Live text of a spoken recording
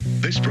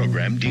This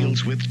program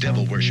deals with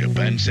devil worship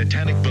and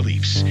satanic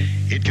beliefs.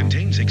 It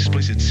contains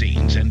explicit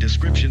scenes and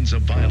descriptions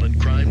of violent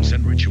crimes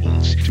and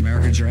rituals.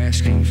 Americans are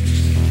asking,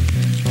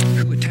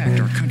 who attacked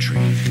our country?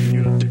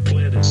 You have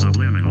declared a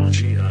subliminal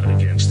jihad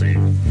against the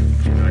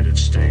United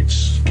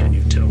States. Can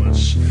you tell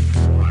us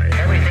why?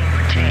 Everything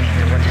pertaining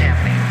to what's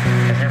happening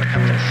has never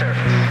come to the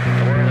surface.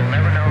 The world will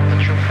never know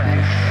the true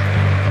facts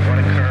of what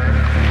occurred,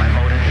 my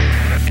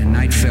motives. And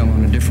night fell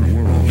on a different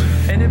world.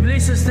 And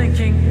Iblis is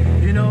thinking,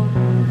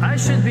 I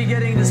should be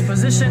getting this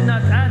position,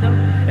 not Adam,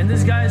 and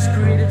this guy is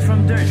created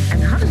from dirt.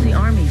 And how does the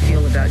army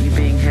feel about you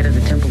being head of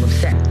the temple of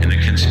Set? And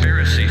the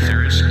conspiracy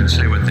theorists can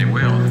say what they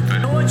will,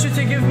 but I want you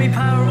to give me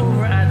power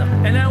over Adam,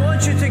 and I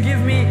want you to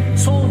give me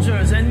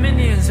soldiers and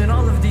minions and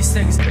all of these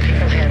things. The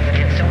people's heads that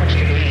have so much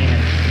to gain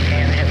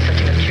and have such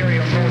an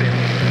ulterior motive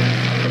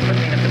for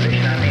putting me in a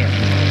position I'm in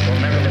will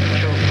never let the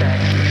true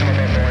facts come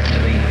above board to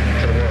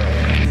the world.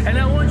 And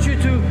I want you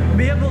to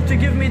be able to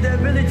give me the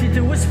ability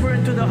to whisper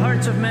into the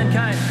hearts of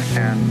mankind.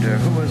 And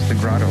who was the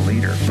grotto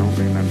leader? Don't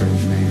remember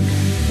his name.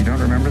 You don't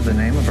remember the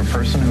name of a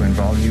person who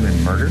involved you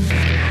in murder?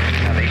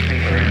 now these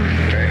people are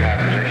in very high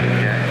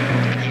positions,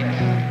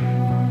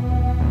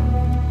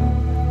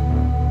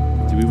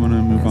 Do we want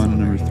to move on to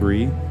number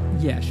 3?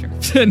 Yeah, sure.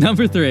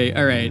 Number 3.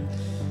 All right.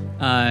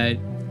 I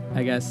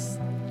guess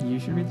you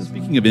should read this.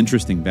 Speaking of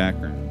interesting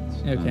backgrounds.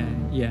 Okay,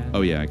 yeah.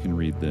 Oh, yeah, I can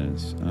read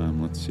this.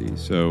 Let's see.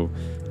 So,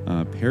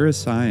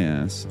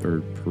 Parisias,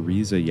 or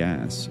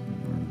Parisias,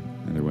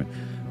 either way,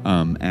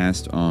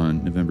 asked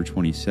on November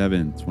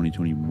 27th,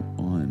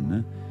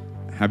 2021,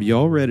 have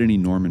y'all read any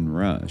Norman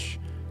Rush?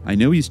 I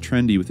know he's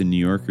trendy with the New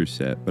Yorker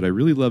set, but I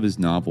really love his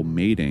novel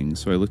Mating,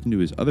 so I looked into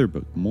his other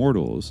book,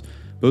 Mortals.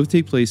 Both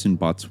take place in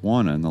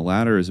Botswana, and the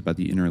latter is about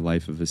the inner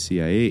life of a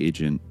CIA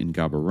agent in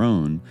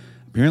Gaborone.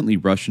 Apparently,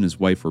 Rush and his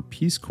wife were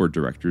Peace Corps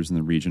directors in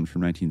the region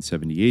from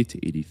 1978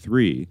 to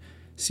 83.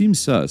 Seems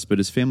sus, but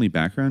his family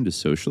background is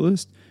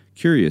socialist.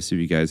 Curious if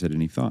you guys had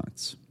any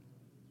thoughts.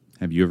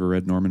 Have you ever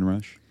read Norman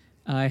Rush?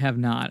 I have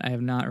not. I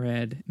have not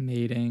read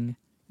Mating.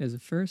 It is a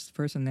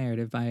first-person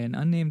narrative by an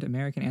unnamed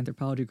American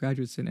anthropology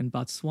graduate student in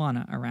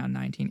Botswana around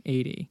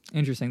 1980.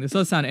 Interesting. This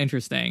does sound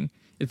interesting.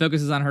 It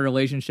focuses on her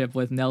relationship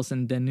with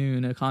Nelson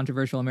Denoon, a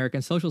controversial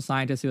American social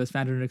scientist who has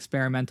founded an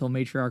experimental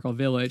matriarchal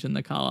village in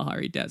the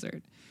Kalahari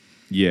Desert.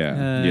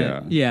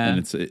 Yeah.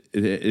 And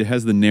it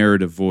has the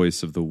narrative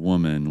voice of the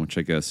woman, which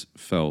I guess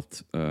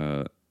felt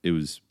it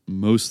was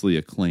mostly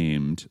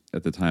acclaimed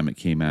at the time it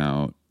came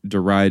out,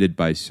 derided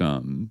by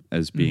some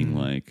as being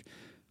like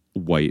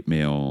white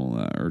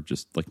male or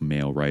just like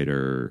male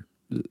writer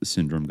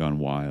syndrome gone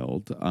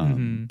wild.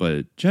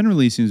 But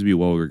generally seems to be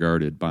well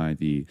regarded by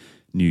the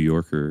New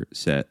Yorker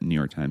set, New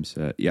York Times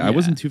set. Yeah, I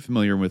wasn't too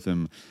familiar with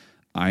him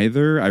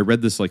either. I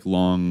read this like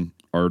long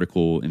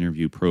article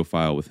interview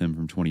profile with him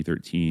from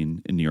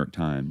 2013 in New York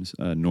Times,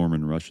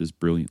 Norman Rush's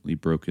Brilliantly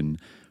Broken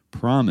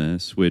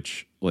Promise,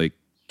 which like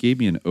gave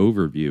me an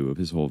overview of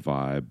his whole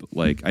vibe.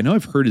 Like I know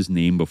I've heard his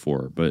name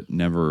before, but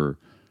never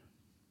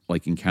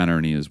like encounter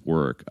any of his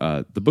work.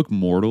 The book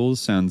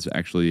Mortals sounds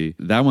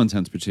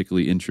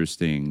particularly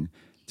interesting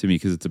to me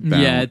because it's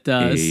about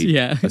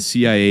a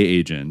CIA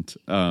agent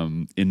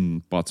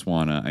in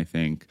Botswana, I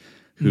think,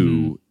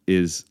 who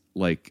is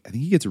like, I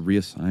think he gets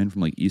reassigned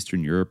from like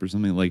Eastern Europe or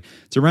something. Like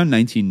it's around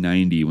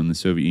 1990 when the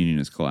Soviet Union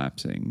is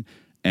collapsing,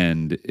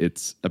 and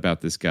it's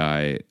about this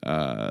guy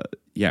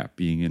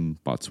being in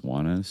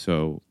Botswana.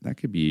 So that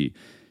could be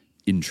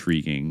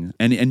intriguing.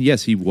 And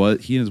yes, he and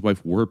his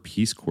wife were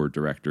Peace Corps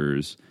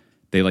directors.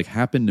 They like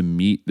happened to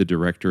meet the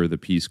director of the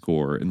Peace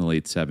Corps in the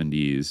late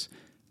 70s,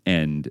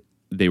 and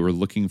they were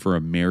looking for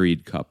a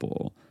married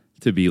couple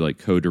to be like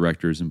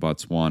co-directors in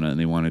Botswana, and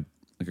they wanted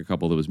like a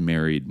couple that was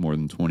married more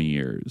than 20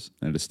 years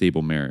and had a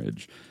stable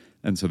marriage.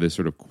 And so they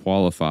sort of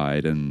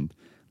qualified, and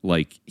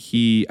like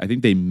I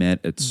think they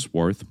met at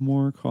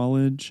Swarthmore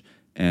College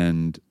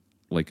and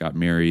like got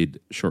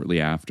married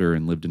shortly after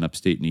and lived in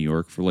upstate New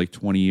York for like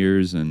 20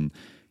 years. And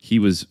he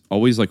was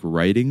always like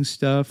writing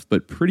stuff,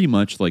 but pretty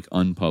much like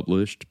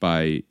unpublished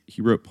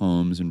he wrote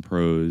poems and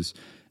prose,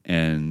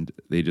 and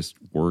they just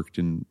worked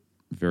in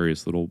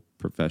various little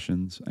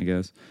professions, I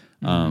guess.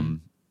 And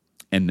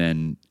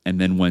then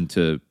went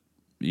to,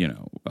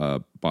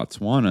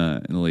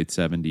 Botswana in the late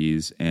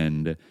 70s,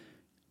 and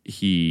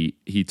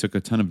he took a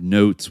ton of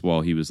notes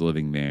while he was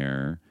living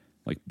there,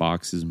 like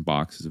boxes and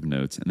boxes of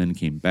notes, and then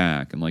came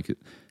back, and like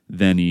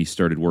then he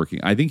started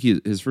working. I think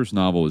his first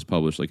novel was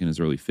published like in his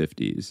early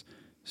 50s,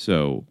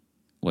 so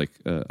like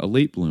a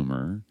late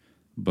bloomer.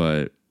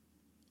 But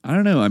I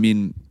don't know. I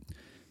mean,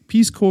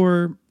 Peace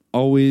Corps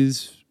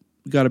always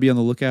got to be on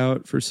the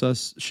lookout for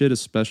sus shit,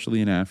 especially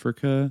in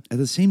Africa. At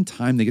the same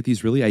time, they get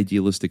these really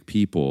idealistic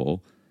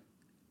people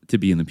to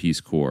be in the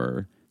Peace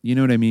Corps. You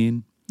know what I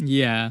mean?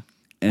 Yeah.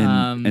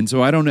 And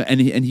so I don't know. And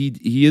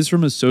he is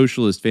from a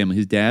socialist family.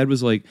 His dad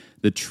was like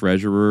the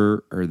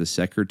treasurer or the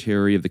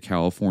secretary of the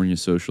California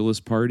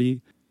Socialist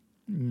Party.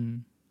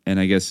 And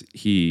I guess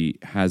he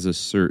has a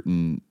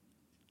certain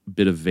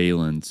bit of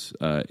valence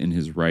in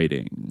his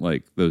writing,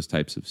 like those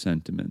types of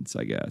sentiments,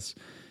 I guess.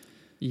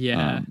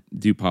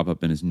 do pop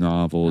up in his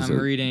novels. I'm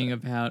reading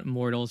about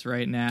mortals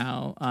right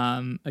now.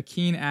 A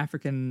keen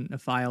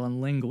Africanophile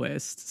and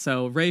linguist.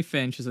 So Ray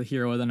Finch is the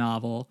hero of the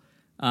novel.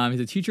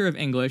 He's a teacher of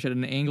English at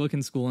an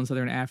Anglican school in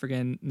southern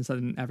African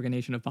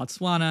nation of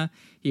Botswana.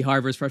 He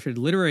harbors frustrated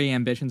literary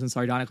ambitions and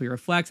sardonically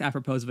reflects,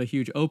 apropos of a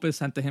huge opus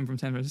sent to him from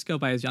San Francisco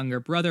by his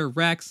younger brother,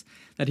 Rex,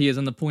 that he is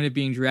on the point of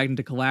being dragged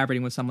into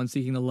collaborating with someone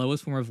seeking the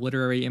lowest form of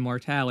literary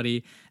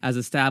immortality, as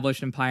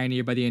established and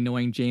pioneered by the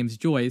annoying James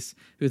Joyce,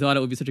 who thought it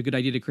would be such a good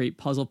idea to create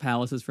puzzle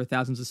palaces for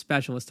thousands of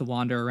specialists to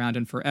wander around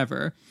in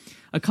forever.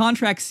 A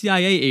contract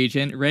CIA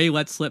agent, Ray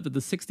let slip that the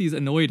 60s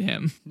annoyed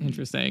him.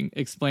 Interesting.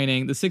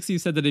 Explaining, the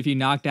 60s said that if you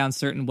knock down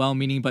certain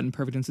well-meaning but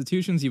imperfect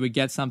institutions, you would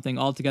get something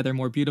altogether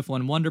more beautiful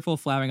and wonderful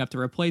flowering up to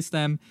replace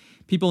them.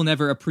 People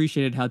never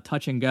appreciated how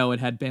touch and go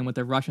it had been with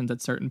the Russians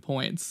at certain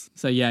points.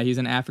 So yeah, he's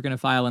an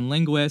Africanophile and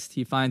linguist.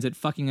 He finds it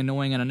fucking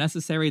annoying and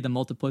unnecessary, the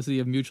multiplicity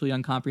of mutually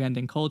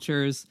uncomprehending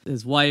cultures.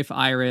 His wife,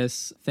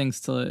 Iris,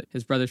 thinks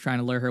his brother's trying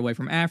to lure her away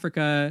from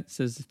Africa,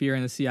 says to be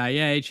in the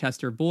CIA.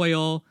 Chester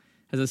Boyle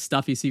has a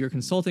stuffy secret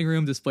consulting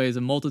room, displays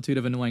a multitude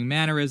of annoying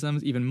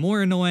mannerisms. Even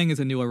more annoying is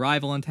a new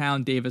arrival in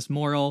town, Davis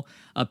Morrill,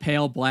 a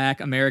pale black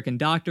American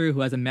doctor who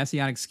has a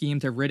messianic scheme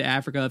to rid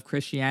Africa of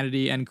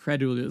Christianity and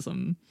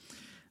credulism.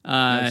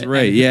 That's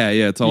right. Yeah.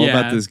 It's all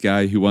about this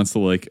guy who wants to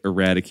like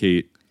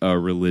eradicate a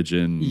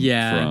religion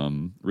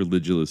from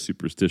religious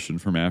superstition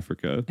from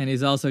Africa. And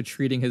he's also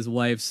treating his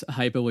wife's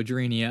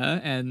hypoadrenia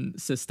and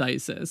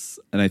cystitis.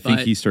 And I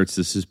think he starts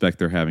to suspect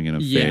they're having an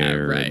affair. Yeah,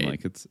 right. And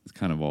like it's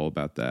kind of all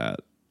about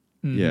that.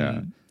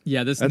 Mm-hmm.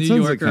 Yeah, this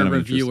New Yorker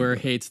reviewer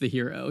hates the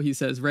hero. He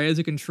says, Ray is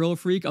a control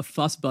freak, a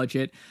fuss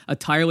budget, a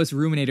tireless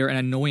ruminator, and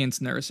annoyance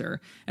nurser.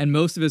 And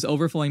most of his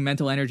overflowing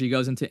mental energy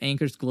goes into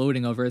anxious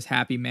gloating over his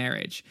happy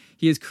marriage.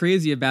 He is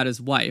crazy about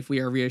his wife, we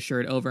are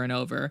reassured over and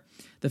over.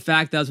 The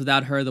fact that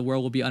without her, the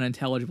world will be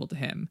unintelligible to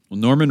him. Well,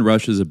 Norman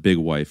Rush is a big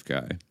wife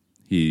guy.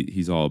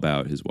 He's all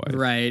about his wife.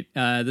 Right.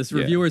 This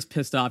reviewer is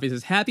pissed off. He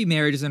says, happy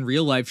marriages in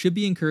real life should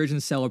be encouraged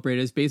and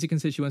celebrated as basic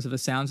constituents of a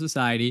sound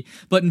society,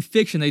 but in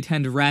fiction they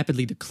tend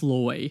rapidly to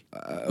cloy.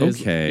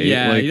 Okay.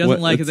 Yeah, like, he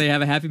doesn't like that they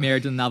have a happy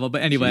marriage in the novel.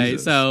 But anyway,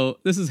 so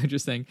this is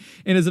interesting.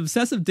 In his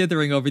obsessive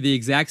dithering over the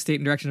exact state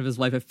and direction of his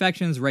life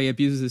affections, Ray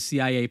abuses his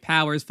CIA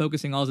powers,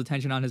 focusing all his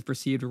attention on his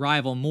perceived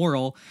rival,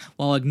 Morrill,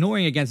 while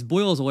ignoring against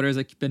Boyle's orders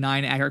a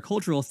benign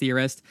agricultural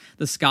theorist,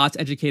 the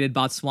Scots-educated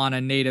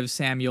Botswana native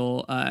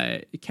Samuel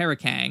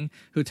Carrick,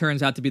 who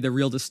turns out to be the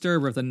real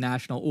disturber of the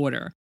national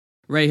order.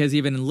 Ray has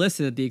even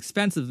enlisted at the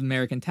expense of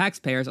American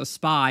taxpayers a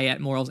spy at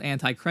Morrill's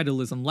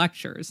anti-credulism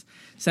lectures.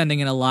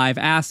 Sending in a live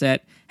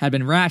asset had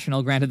been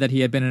rational, granted that he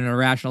had been in an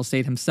irrational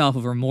state himself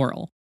over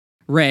Morrill.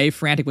 Ray,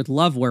 frantic with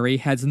love worry,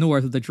 heads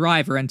north with the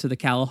driver and to the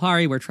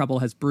Kalahari where trouble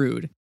has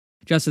brewed.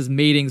 Just as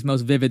mating's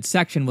most vivid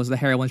section was the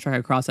heroine's trek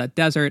across that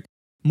desert,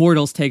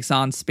 Mortals takes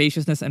on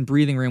spaciousness and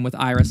breathing room with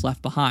Iris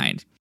left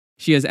behind.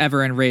 She is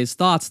ever in Ray's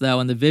thoughts,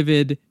 though, and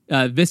the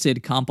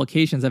viscid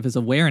complications of his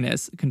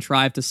awareness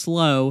contrive to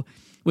slow,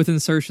 with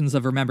insertions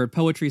of remembered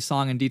poetry,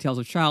 song, and details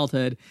of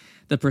childhood,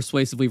 the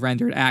persuasively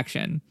rendered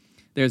action.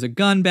 There's a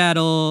gun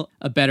battle,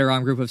 a better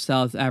armed group of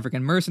South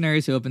African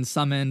mercenaries who have been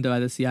summoned by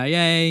the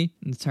CIA,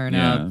 and turn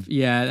out,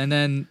 and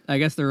then I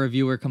guess the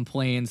reviewer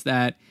complains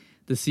that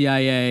the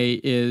CIA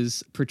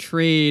is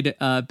portrayed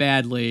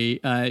badly.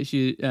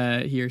 He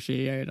or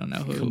she, I don't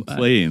know who.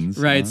 Complains.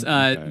 Writes,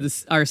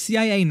 our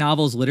CIA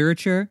novels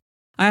literature,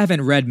 I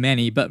haven't read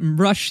many, but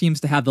Rush seems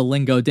to have the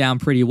lingo down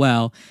pretty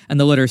well, and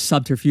the litter's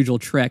subterfugal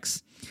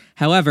tricks.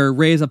 However,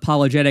 Ray's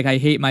apologetic I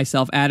hate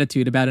myself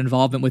attitude about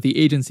involvement with the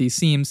agency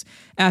seems,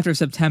 after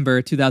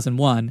September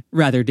 2001,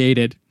 rather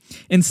dated.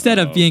 Instead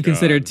of being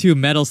considered too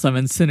meddlesome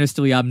and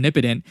sinisterly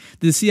omnipotent,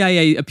 the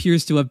CIA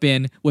appears to have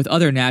been, with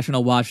other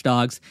national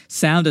watchdogs,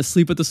 sound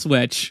asleep at the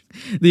switch.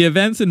 The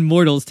events in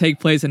Mortals take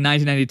place in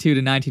 1992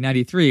 to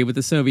 1993, with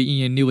the Soviet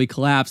Union newly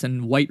collapsed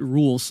and white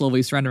rule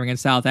slowly surrendering in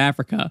South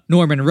Africa.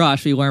 Norman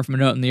Rush, we learn from a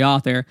note in the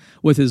author,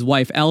 with his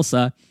wife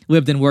Elsa,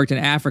 lived and worked in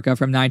Africa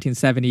from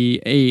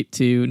 1978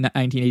 to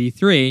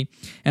 1983,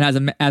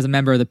 and as a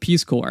member of the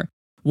Peace Corps.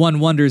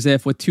 One wonders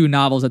if, with two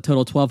novels that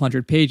total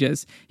 1,200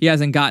 pages, he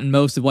hasn't gotten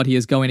most of what he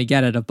is going to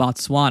get out of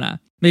Botswana.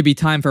 Maybe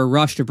time for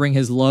Rush to bring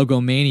his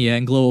logomania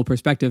and global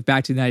perspective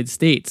back to the United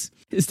States.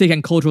 His take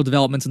on cultural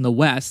developments in the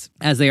West,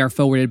 as they are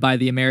forwarded by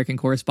the American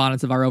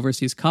correspondents of our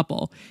overseas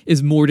couple,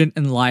 is mordant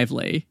and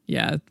lively.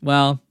 Yeah,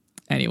 well,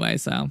 anyway,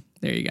 so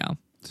there you go.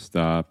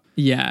 Stop.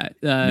 Yeah,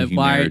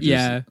 why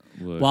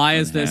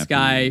does this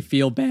guy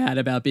feel bad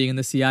about being in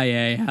the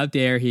CIA? How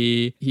dare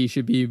he? He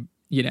should be,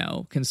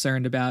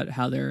 concerned about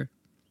how they're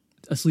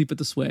asleep at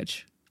the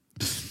switch.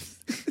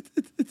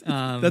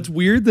 That's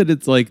weird that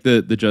it's like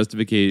the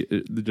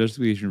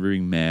justification for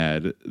being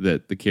mad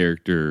that the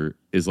character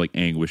is like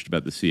anguished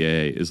about the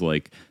CIA is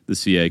like the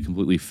CIA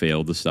completely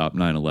failed to stop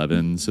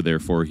 9/11, so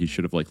therefore he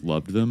should have like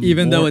loved them.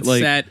 Even though it's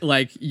set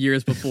like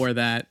years before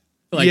that.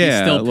 Like he's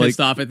still pissed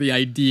off at the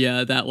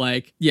idea that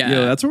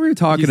that's what we were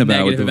talking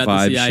about with the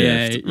vibe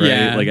shift, right?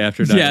 Yeah. Like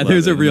after 9/11,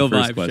 there's a real the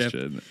first vibe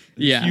question. shift.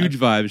 Yeah, huge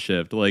vibe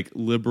shift. Like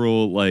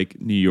liberal,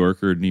 like New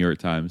Yorker, New York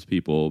Times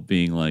people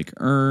being like,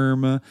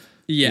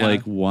 yeah,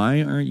 like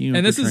why aren't you?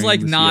 And this is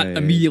like not CIA?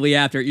 Immediately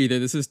after either.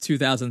 This is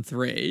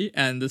 2003,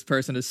 and this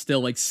person is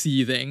still like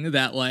seething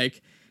that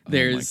like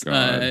there's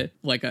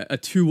like a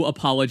too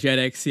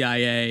apologetic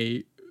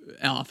CIA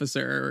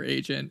officer or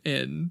agent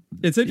in.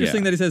 It's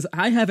interesting that he says,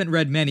 I haven't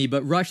read many,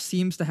 but Rush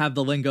seems to have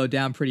the lingo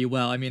down pretty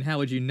well. I mean, how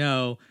would you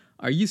know?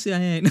 Are you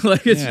CIA?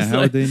 Like, it's just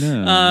how would they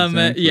know?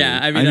 Exactly. Yeah,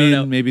 I mean, I don't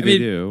know. Maybe they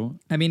do.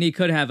 I mean, he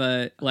could have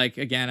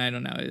again, I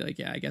don't know. Like,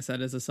 yeah, I guess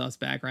that is a sus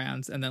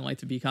background, and then like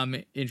to become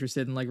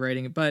interested in like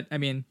writing it. But I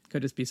mean,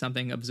 could just be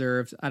something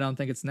observed. I don't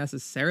think it's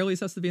necessarily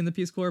sus to be in the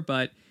Peace Corps,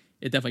 but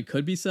it definitely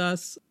could be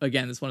sus.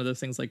 Again, it's one of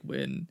those things like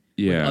with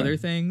other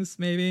things,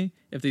 maybe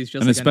if these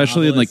just and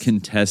especially in like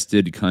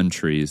contested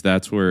countries,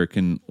 that's where it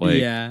can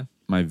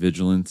my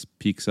vigilance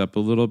peaks up a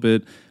little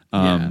bit.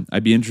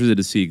 I'd be interested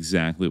to see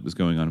exactly what was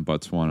going on in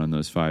Botswana in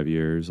those 5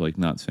 years. Like,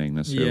 not saying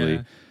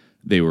necessarily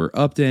they were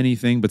up to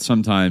anything, but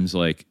sometimes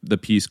like the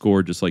Peace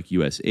Corps, just like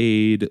U.S.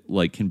 aid,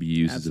 like can be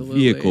used as a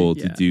vehicle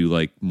to do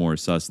like more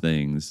sus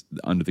things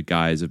under the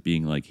guise of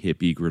being like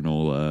hippie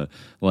granola,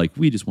 like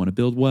we just want to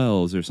build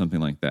wells or something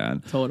like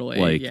that. Totally,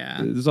 like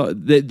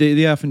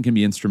they often can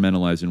be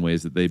instrumentalized in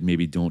ways that they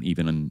maybe don't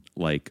even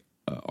like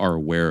are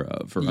aware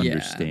of or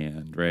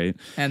understand, right?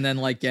 And then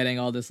like getting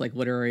all this like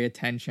literary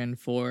attention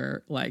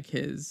for like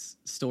his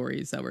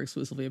stories that were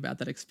exclusively about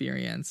that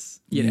experience,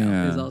 you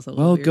know, is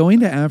also going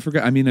to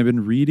Africa. I mean, I've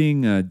been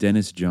reading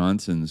Dennis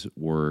Johnson's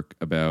work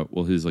about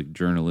his like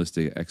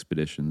journalistic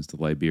expeditions to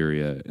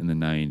Liberia in the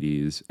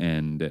 90s,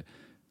 and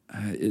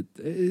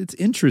it's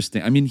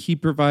interesting. I mean, he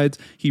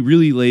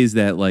really lays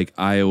that like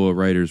Iowa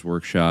Writers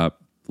Workshop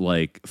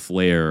like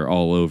flair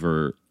all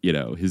over, you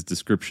know, his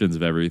descriptions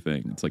of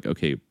everything. It's like,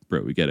 okay,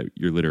 bro, we get it.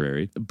 You're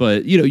literary.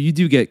 But, you know, you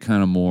do get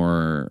kind of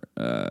more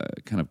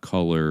kind of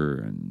color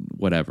and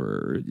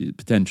whatever,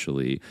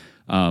 potentially.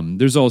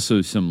 There's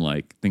also some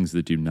like things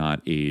that do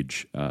not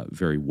age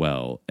very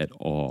well at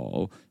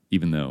all,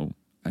 even though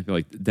I feel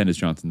like Dennis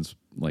Johnson's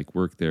like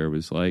work there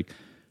was like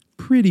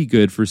pretty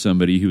good for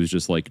somebody who was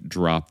just like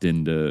dropped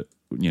into,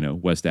 you know,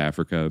 West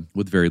Africa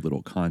with very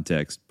little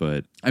context.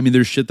 But I mean,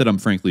 there's shit that I'm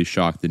frankly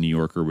shocked the New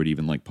Yorker would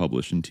even like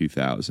publish in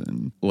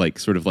 2000, like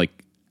sort of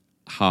like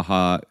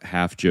haha,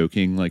 half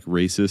joking, like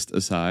racist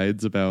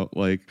asides about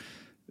like,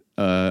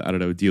 I don't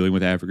know, dealing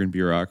with African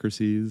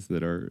bureaucracies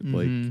that are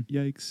like,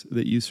 yikes,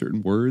 that use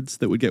certain words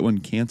that would get one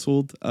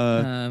canceled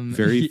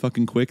very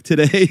fucking quick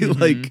today.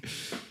 Like,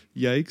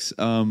 yikes.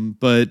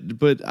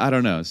 But I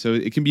don't know. So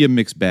it can be a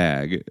mixed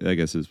bag, I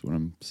guess is what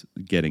I'm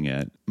getting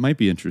at. Might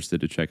be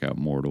interested to check out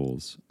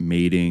Mortals.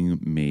 Mating,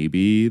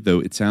 maybe. Though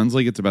it sounds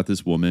like it's about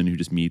this woman who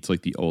just meets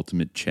like the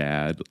ultimate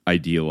Chad,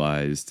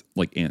 idealized,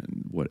 like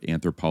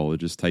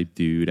anthropologist type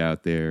dude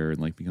out there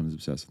and like becomes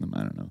obsessed with him.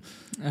 I don't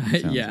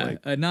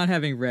know. Not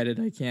having read it,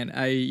 I can't.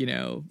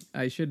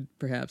 I should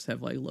perhaps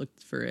have like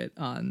looked for it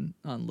on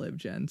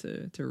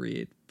LibGen to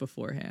read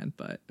beforehand,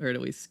 or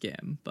at least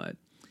skim, but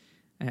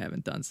I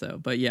haven't done so.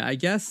 But yeah, I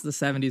guess the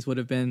 70s would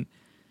have been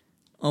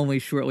only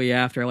shortly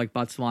after like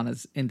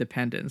Botswana's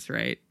independence,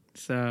 right?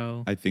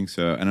 So I think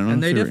so. And I don't know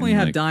they definitely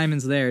have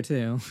diamonds there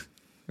too.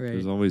 Right.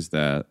 There's always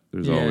that.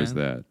 Always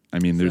that. I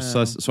mean, there's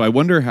so I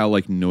wonder how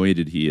like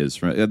noited he is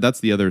from.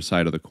 That's the other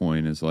side of the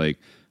coin. Is like,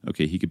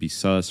 okay, he could be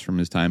sus from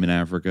his time in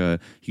Africa.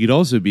 He could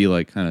also be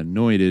like kind of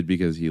noited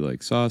because he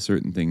like saw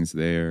certain things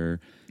there.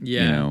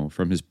 Yeah. You know,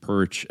 from his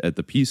perch at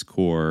the Peace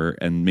Corps,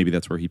 and maybe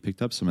that's where he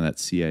picked up some of that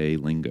CIA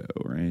lingo,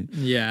 right?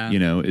 Yeah. You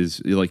know,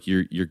 is like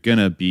you're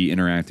gonna be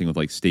interacting with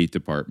like State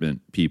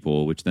Department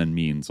people, which then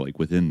means like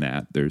within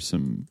that there's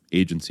some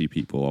agency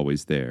people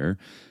always there.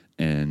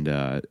 And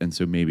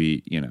so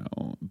maybe, you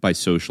know, by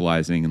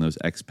socializing in those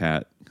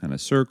expat kind of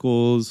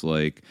circles,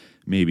 like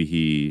maybe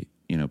he,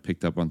 you know,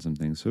 picked up on some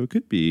things. So it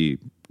could be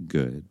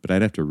good, but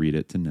I'd have to read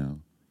it to know.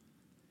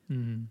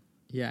 Mm-hmm.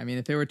 Yeah, I mean,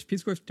 if they were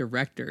Peace Corps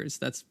directors,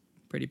 that's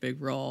a pretty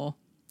big role.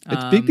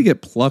 It's big to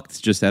get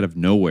plucked just out of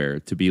nowhere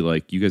to be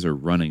like, you guys are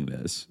running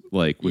this,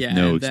 like with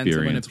no experience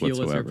whatsoever. Yeah, and then to win a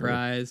Pulitzer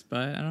Prize,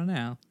 but I don't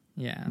know.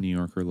 Yeah. New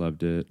Yorker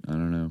loved it. I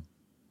don't know.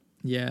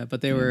 Yeah, but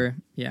they were,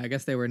 I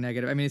guess they were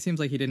negative. I mean, it seems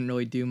like he didn't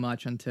really do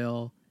much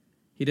until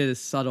he did his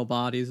Subtle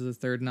Bodies, his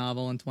third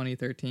novel in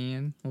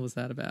 2013. What was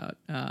that about?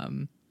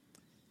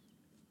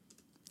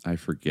 I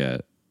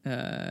forget.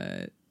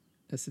 A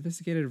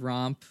sophisticated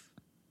romp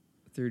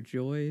through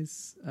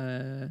joys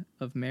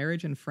of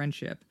marriage and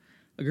friendship.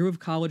 A group of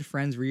college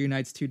friends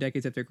reunites 2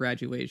 decades after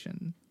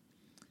graduation.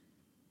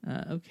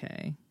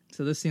 Okay.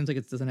 So this seems like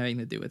it doesn't have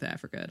anything to do with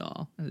Africa at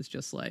all. And it's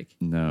just like...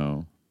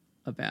 No.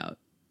 About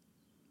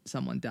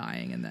someone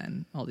dying and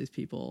then all these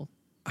people...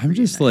 I'm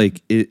just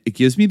like, it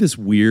gives me this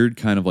weird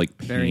kind of like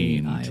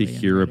pain to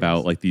hear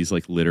about like these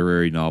like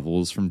literary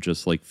novels from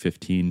just like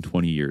 15,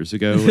 20 years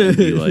ago. And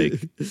be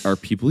like, are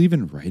people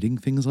even writing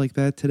things like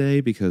that today?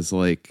 Because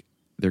like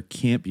there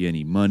can't be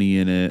any money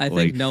in it. I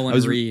think no one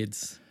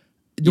reads.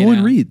 no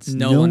one reads.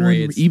 No one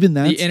reads. Even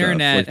that the stuff,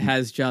 internet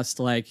has just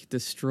like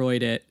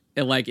destroyed it.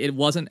 It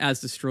wasn't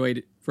as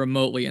destroyed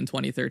remotely in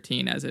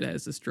 2013 as it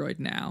has destroyed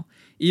now.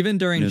 Even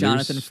during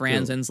Jonathan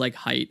Franzen's like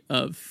height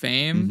of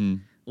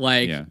fame,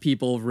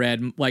 people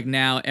read, like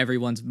now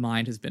everyone's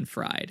mind has been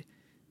fried.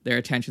 Their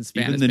attention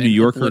span even has the been New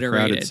Yorker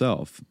obliterated. crowd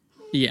itself.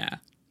 Yeah.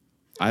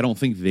 I don't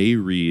think they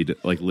read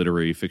like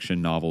literary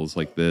fiction novels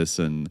like this.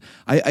 And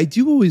I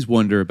do always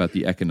wonder about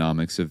the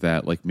economics of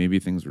that. Like maybe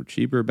things were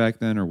cheaper back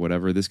then or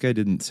whatever. This guy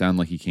didn't sound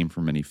like he came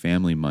from any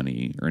family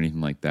money or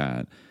anything like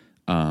that.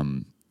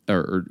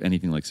 Or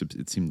anything like,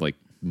 it seemed like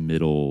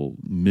middle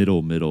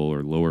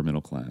or lower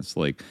middle class.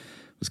 Like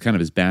was kind of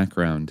his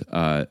background.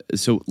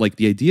 So like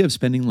the idea of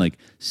spending like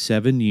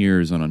 7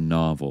 years on a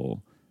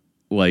novel,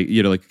 like,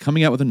 you know, like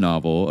coming out with a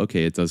novel,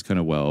 okay, it does kind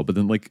of well, but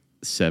then like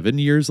 7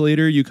 years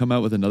later you come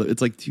out with another.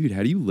 It's like, dude,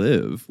 how do you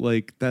live?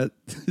 Like that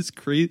is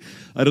crazy.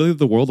 I don't think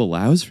the world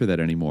allows for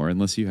that anymore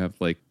unless you have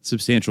like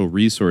substantial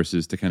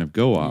resources to kind of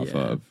go off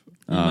of.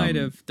 He might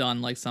have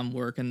done like some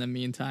work in the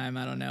meantime.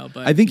 I don't know,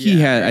 but I think he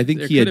had. I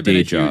think he had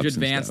day jobs. Huge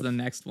advance of the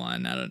next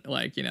one. I don't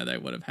like, you know,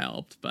 that would have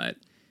helped. But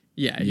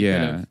he could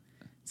have. It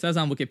says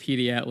on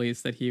Wikipedia at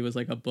least that he was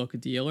like a book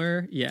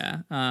dealer.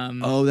 Yeah.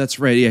 Oh, that's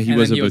right. Yeah, he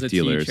was a book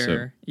dealer.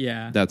 Teacher. So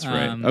yeah, that's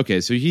right. Okay,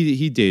 so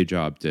he day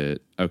jobbed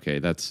it. Okay,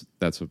 that's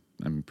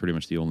I'm pretty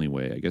much the only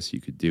way I guess you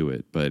could do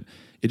it. But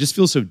it just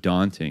feels so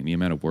daunting, the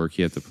amount of work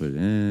you have to put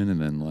in, and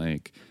then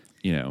like,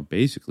 you know,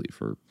 basically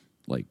for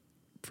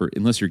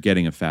unless you're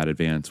getting a fat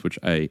advance, which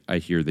I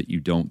hear that you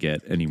don't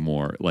get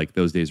anymore. Like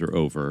those days are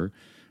over,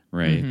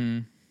 right?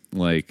 Mm-hmm.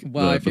 Like,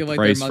 well, I feel like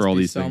there must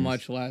be so things.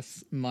 Much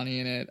less money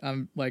in it.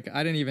 Like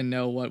I didn't even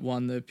know what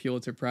won the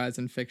Pulitzer Prize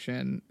in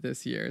fiction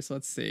this year. So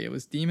let's see. It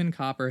was Demon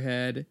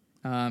Copperhead,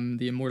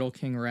 The Immortal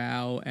King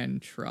Rao,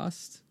 and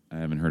Trust. I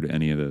haven't heard of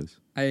any of those.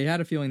 I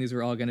had a feeling these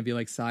were all going to be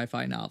like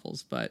sci-fi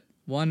novels, but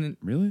one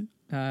really.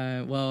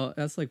 Well,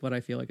 that's like what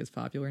I feel like is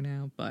popular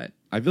now, but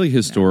I feel like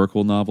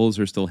historical novels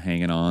are still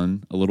hanging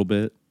on a little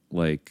bit,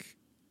 like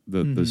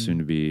the soon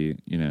to be,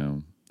 you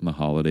know, in the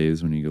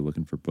holidays when you go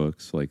looking for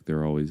books, like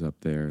they're always up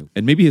there.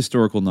 And maybe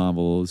historical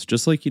novels,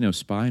 just like, you know,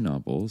 spy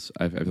novels.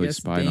 I feel like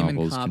spy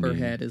novels.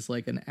 Copperhead is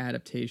like an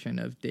adaptation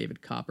of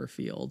David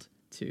Copperfield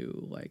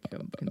to like a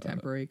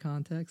contemporary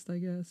context, I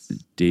guess.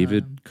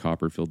 David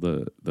Copperfield,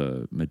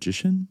 the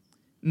magician.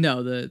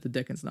 No, the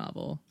Dickens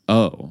novel.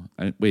 Oh,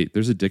 wait,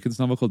 there's a Dickens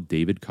novel called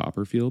David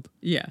Copperfield?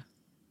 Yeah.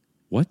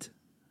 What?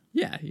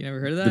 Yeah, you never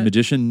heard of that? The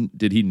magician,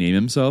 did he name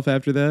himself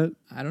after that?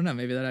 I don't know.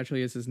 Maybe that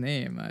actually is his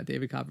name.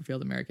 David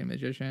Copperfield, American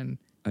magician.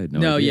 I had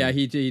no idea. Yeah,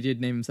 he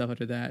did name himself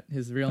after that.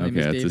 His real name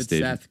is David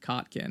Seth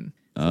Kotkin.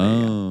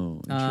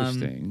 So,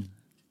 interesting.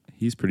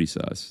 He's pretty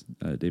sus,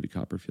 David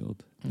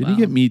Copperfield. Did he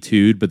get Me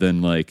Too'd? But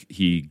then, like,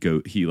 he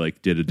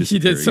like did a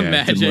disappearing He did some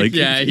magic. And, like,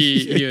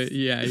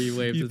 he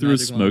waved. He threw a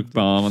smoke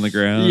bomb on the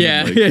ground. Yeah,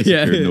 and, like,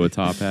 disappeared into a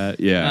top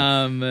hat.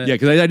 Yeah,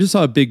 because I just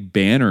saw a big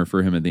banner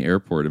for him at the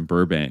airport in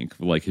Burbank,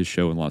 like his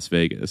show in Las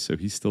Vegas. So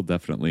he's still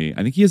definitely.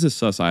 I think he has a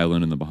sus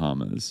island in the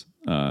Bahamas.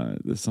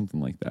 Something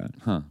like that.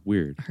 Huh?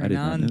 Weird.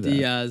 Hernan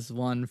Diaz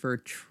won for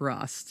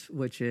Trust,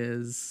 which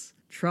is.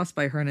 Trust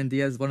by Hernan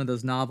Diaz is one of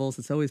those novels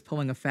that's always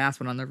pulling a fast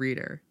one on the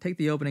reader. Take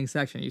the opening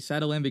section. You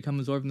settle in, become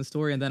absorbed in the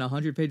story, and then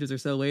 100 pages or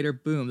so later,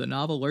 boom, the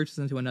novel lurches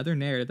into another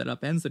narrative that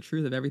upends the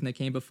truth of everything that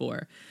came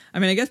before. I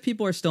mean, I guess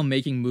people are still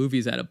making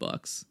movies out of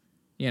books,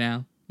 you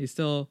know? You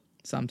still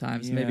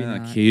sometimes, maybe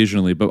not.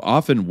 Occasionally, but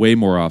often, way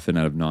more often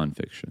out of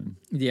nonfiction.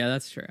 Yeah,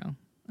 that's true.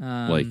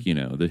 Like, you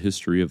know, the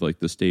history of like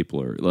the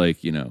stapler,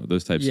 like, you know,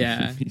 those types of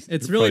movies.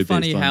 It's really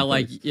funny how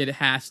like it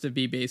has to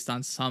be based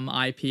on some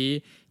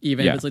IP,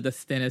 even if it's like the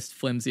thinnest,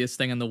 flimsiest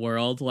thing in the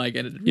world. Like,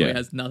 and it really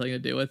has nothing to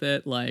do with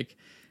it. Like,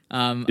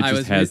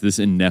 it has this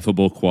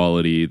ineffable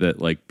quality that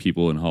like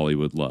people in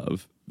Hollywood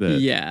love.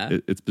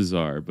 That it's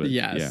bizarre, but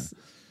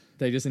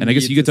they just and I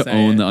guess you get to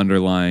own the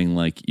underlying,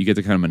 like you get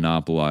to kind of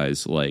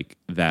monopolize like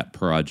that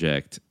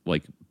project,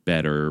 like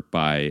better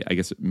by, I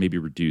guess it maybe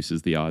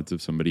reduces the odds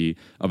of somebody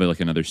of like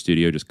another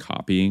studio just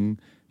copying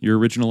your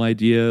original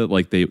idea,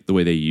 like the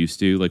way they used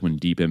to, like when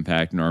Deep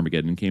Impact and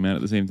Armageddon came out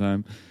at the same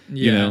time.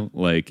 You know,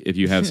 like if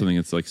you have something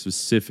that's like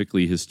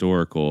specifically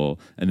historical,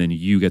 and then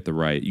you get the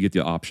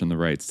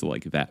rights to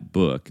like that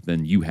book,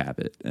 then you have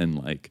it, and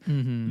like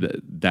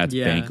that's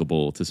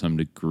bankable to some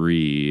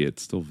degree.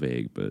 It's still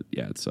vague, but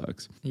yeah, it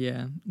sucks.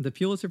 Yeah, the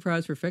Pulitzer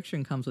Prize for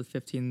fiction comes with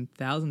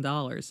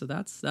 $15,000, so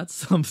that's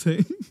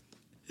something.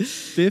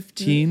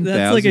 $15,000.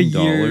 That's like a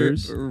year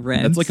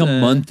rent. That's like a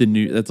month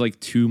in that's like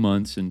 2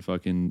 months in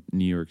fucking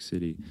New York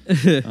City.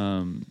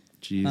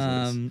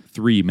 Jesus,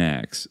 3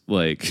 max.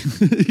 Like,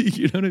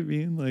 you know what I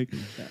mean? Like,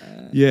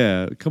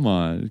 yeah, come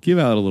on, give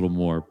out a little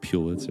more,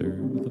 Pulitzer.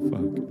 What the fuck?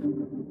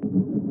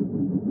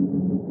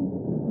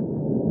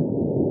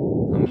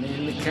 I'm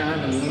in the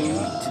kind of mood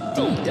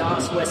to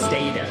DDoS West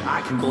Ada.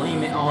 I can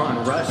blame it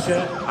on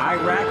Russia,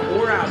 Iraq,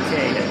 or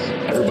Al-Qaeda.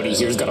 Everybody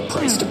here's got a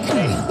price to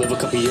pay. Live a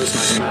couple years,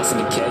 knock your mass in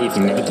decay. If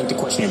you never think to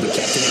question, you'll be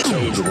kept in a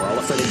cage. We're all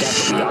afraid of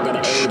death, but we all gotta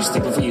age.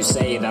 Think before you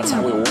say, that's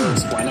how it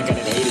works. Why not get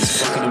it hate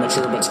is fucking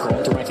immature, but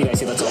scroll through my feed, I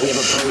see that's all we ever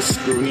post.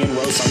 screw me and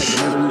roast. I'll make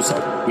them to lose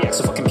hope. We act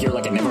so fucking pure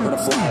like I never heard a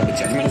fly. But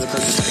judgment is a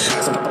curse, just like a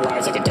pass on top of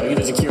lies. I can tell you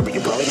there's a cure, but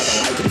you're probably not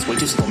gonna like it. It's way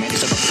too simple, man.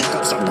 Just shut the fuck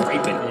up, stop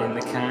griping. In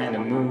the kind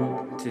of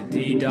mood to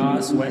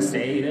DDoS West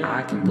Ada,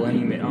 I can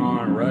blame it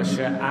on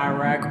Russia,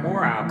 Iraq,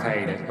 or Al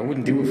Qaeda. I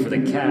wouldn't do it for the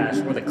cash,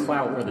 or the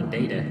clout, or the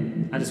data.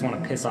 I just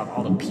want to piss off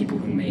all the people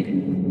who made it.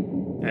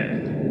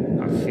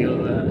 I feel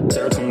that.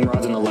 Serotonin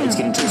rods and the lights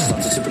getting twisted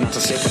off the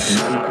supernatural shit, but I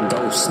know I'm not a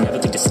ghost. Never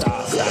think to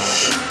stop.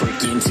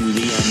 Break into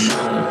the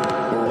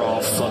unknown. We're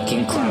all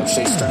fucking cloud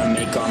chasers trying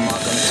to make our mark on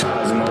the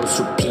cosmos.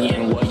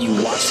 Repeating what you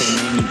watch and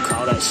then you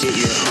call that shit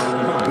your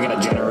own. We got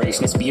a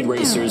generation of speed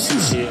racers who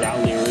shit out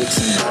lyrics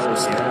and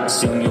boast.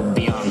 Soon you'll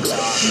be on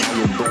top. Now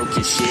you're broke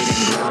as shit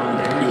and grown.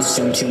 You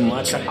assume too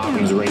much on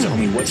Occam's razor,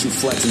 homie. What you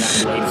flexing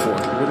that blade for?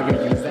 Really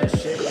gonna use that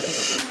shit?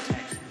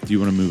 Do you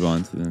want to move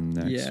on to the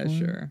next one? Yeah,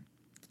 sure.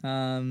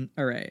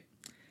 All right.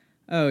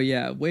 Oh,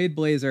 yeah. Wade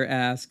Blazer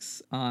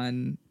asks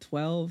on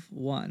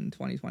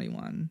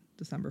 12/1/2021,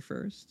 December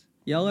 1st.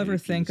 Y'all ever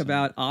think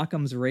about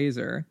Occam's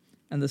razor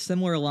and the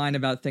similar line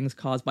about things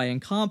caused by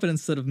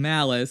incompetence instead of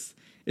malice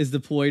is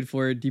deployed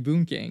for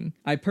debunking?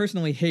 I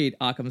personally hate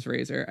Occam's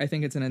razor. I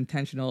think it's an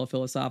intentional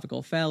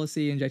philosophical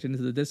fallacy injected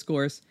into the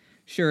discourse.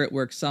 Sure, it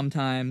works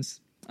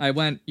sometimes. I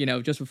went,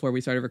 just before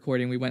we started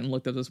recording, we went and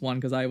looked up this one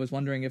because I was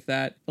wondering if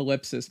that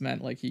ellipsis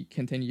meant like he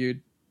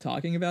continued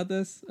talking about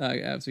this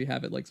as we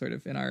have it like sort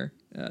of in our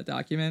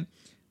document.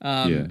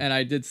 And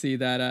I did see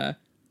that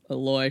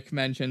Loic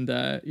mentioned,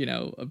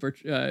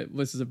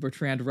 this is a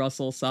Bertrand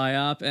Russell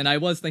psyop. And I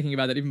was thinking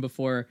about that even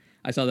before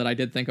I saw that. I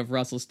did think of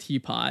Russell's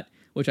teapot,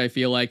 which I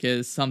feel like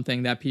is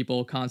something that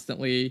people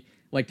constantly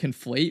like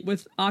conflate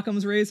with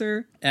Occam's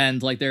razor,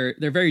 and like they're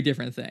very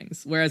different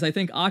things. Whereas I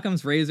think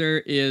Occam's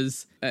razor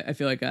is, I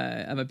feel like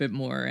I'm a bit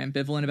more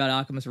ambivalent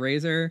about Occam's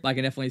razor. I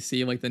can definitely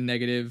see like the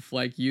negative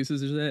like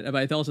uses of it,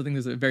 but I also think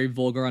there's a very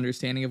vulgar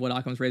understanding of what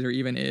Occam's razor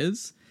even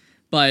is.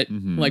 But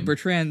like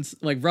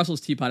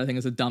Russell's teapot, I think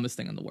is the dumbest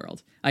thing in the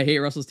world. I hate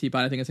Russell's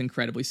teapot. I think it's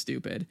incredibly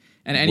stupid.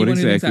 And anyone what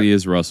exactly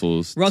is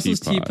Russell's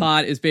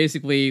teapot is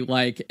basically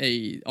like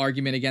a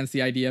argument against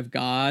the idea of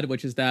God,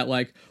 which is that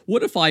like,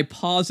 what if I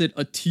posit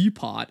a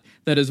teapot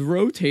that is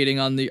rotating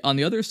on the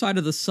other side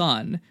of the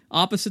sun,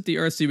 opposite the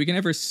Earth, so we can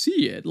never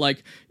see it?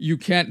 Like, you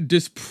can't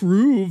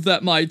disprove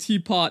that my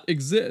teapot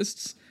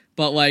exists.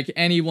 But like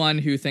anyone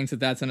who thinks that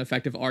that's an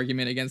effective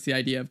argument against the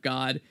idea of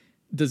God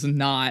does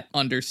not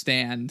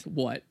understand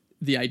what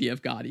the idea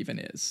of God even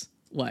is.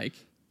 Like,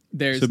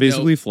 there's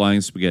basically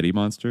flying spaghetti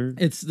monster.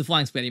 It's the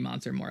flying spaghetti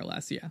monster, more or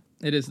less. Yeah,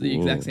 it is the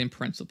exact same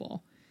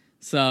principle.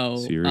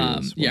 So,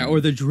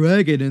 or the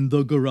dragon in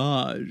the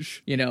garage.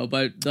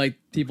 But like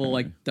people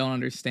like don't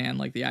understand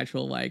like the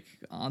actual like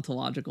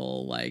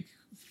ontological like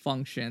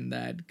function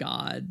that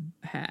God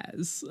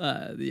has,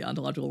 the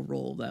ontological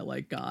role that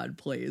like God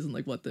plays, and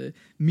like what the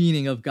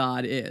meaning of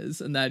God is,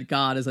 and that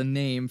God is a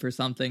name for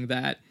something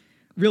that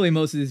really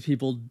most of these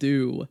people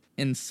do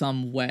in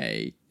some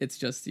way. It's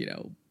just,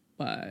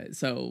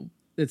 so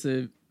it's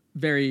a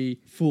very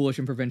foolish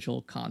and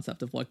provincial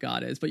concept of what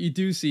God is. But you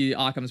do see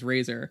Occam's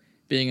razor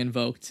being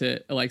invoked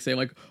to like say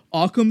like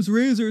Occam's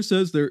razor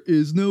says there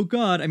is no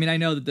God. I mean, I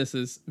know that this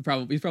is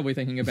he's probably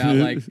thinking about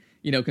like,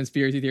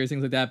 conspiracy theories,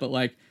 things like that. But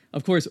like,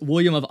 of course,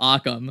 William of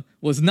Occam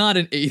was not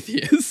an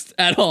atheist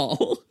at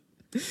all.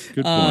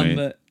 Good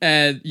point.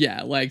 And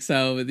yeah, like,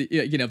 so,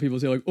 people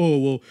say like, oh,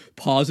 well,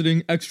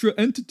 positing extra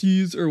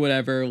entities or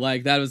whatever,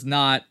 like that was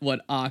not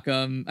what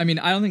Occam, I mean,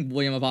 I don't think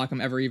William of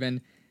Occam ever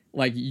even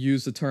like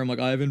used the term like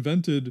I've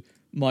invented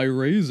my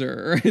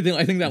razor or anything.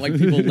 I think that like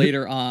people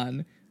later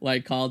on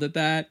like called it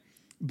that,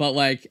 but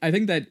like, I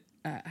think that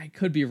I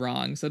could be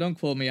wrong, so don't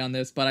quote me on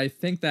this, but I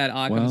think that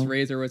Occam's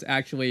razor was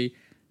actually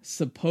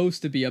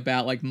supposed to be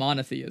about like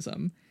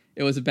monotheism.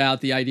 It was about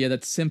the idea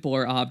that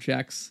simpler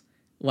objects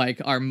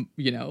like are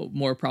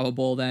more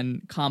probable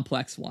than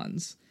complex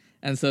ones,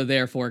 and so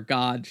therefore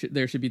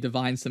there should be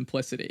divine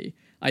simplicity.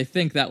 I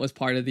think that was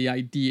part of the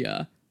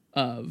idea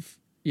of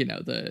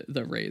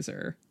the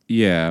razor.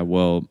 Yeah,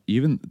 well,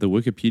 even the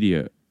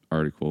Wikipedia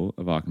article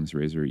of Occam's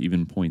razor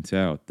even points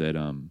out that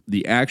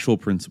the actual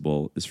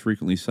principle is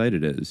frequently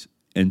cited as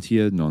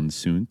entia non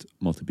sunt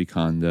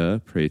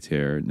multiplicanda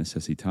praeter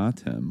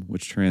necessitatem,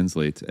 which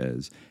translates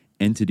as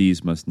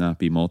entities must not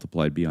be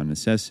multiplied beyond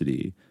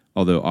necessity.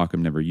 Although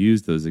Occam never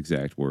used those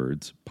exact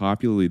words,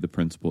 popularly the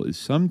principle is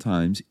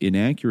sometimes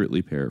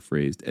inaccurately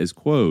paraphrased as,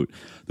 quote,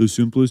 the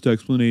simplest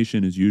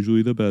explanation is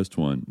usually the best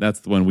one. That's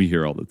the one we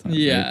hear all the time.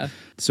 Yeah. Right?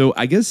 So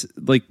I guess,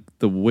 like,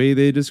 the way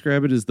they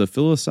describe it is the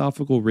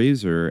philosophical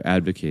razor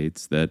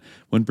advocates that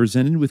when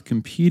presented with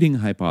competing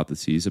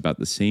hypotheses about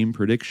the same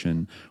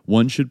prediction,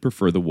 one should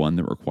prefer the one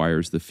that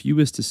requires the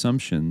fewest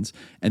assumptions,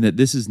 and that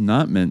this is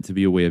not meant to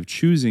be a way of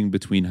choosing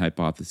between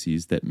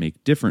hypotheses that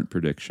make different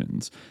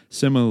predictions.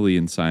 Similarly,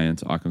 in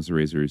science, Occam's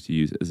razor is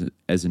used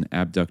as an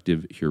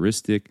abductive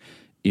heuristic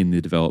in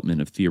the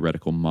development of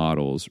theoretical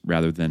models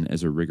rather than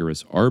as a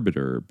rigorous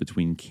arbiter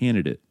between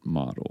candidate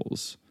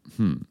models.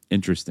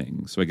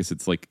 Interesting. So I guess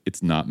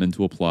it's not meant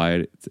to apply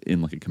it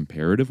in like a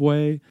comparative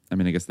way. I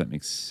mean, I guess that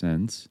makes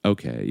sense.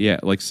 Okay, yeah,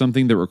 like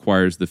something that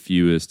requires the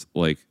fewest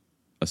like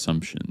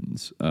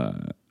assumptions.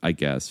 I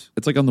guess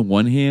it's like on the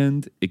one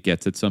hand, it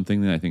gets at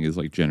something that I think is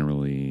like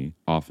generally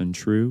often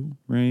true,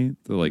 right?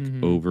 The like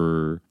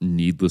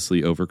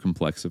needlessly over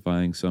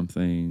complexifying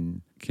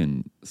something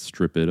can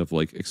strip it of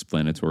like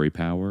explanatory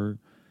power.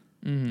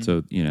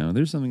 So,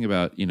 there's something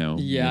about,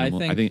 I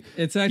think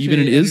it's actually even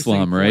in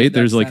Islam, right?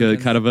 There's like a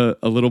kind of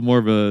a little more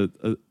of a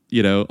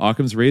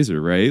Occam's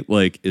razor, right?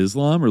 Like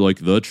Islam or like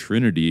the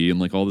Trinity and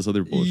like all this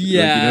other bullshit.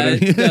 Yeah,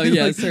 like, you know what I mean?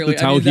 No, like, certainly. The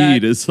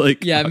Tawheed is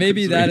like Occam's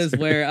maybe that razor. is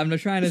where I'm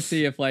trying to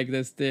see if like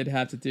this did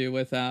have to do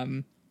with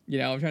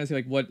I'm trying to see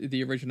like what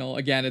the original.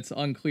 Again, it's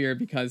unclear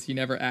because he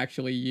never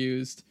actually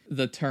used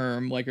the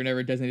term like or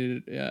never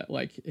designated it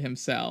like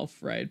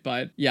himself, right?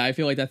 But yeah, I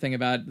feel like that thing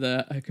about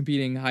the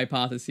competing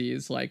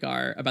hypotheses like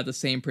are about the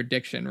same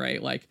prediction,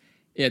 right? Like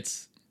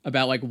it's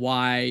about like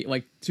why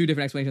like two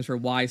different explanations for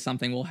why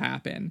something will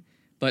happen,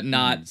 but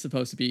not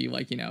supposed to be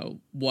like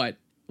what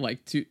like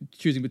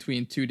choosing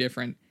between two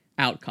different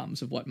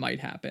outcomes of what might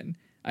happen.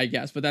 I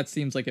guess, but that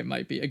seems like it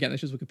might be, again,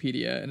 it's just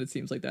Wikipedia, and it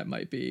seems like that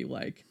might be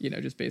like,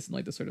 just based on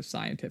like the sort of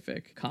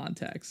scientific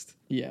context.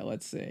 Yeah,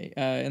 let's see.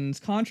 In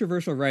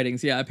controversial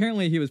writings,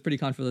 apparently he was pretty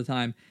controversial at the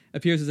time,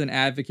 appears as an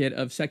advocate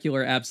of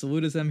secular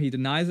absolutism. He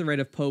denies the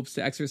right of popes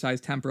to exercise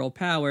temporal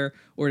power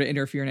or to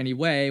interfere in any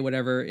way,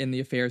 whatever, in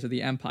the affairs of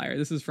the empire.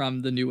 This is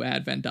from the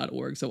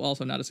newadvent.org, so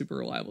also not a super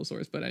reliable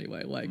source, but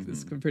anyway, like, this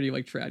is pretty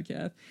like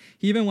tradcath.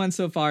 He even went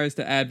so far as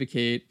to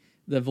advocate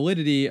the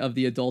validity of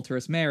the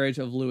adulterous marriage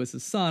of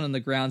Louis's son on the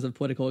grounds of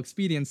political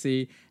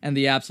expediency and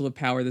the absolute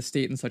power of the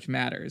state in such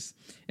matters.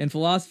 In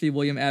philosophy,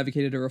 William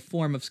advocated a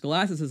reform of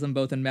scholasticism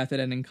both in method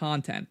and in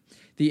content.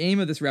 The aim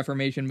of this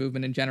Reformation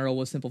movement in general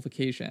was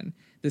simplification.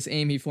 This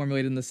aim he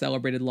formulated in the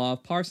celebrated law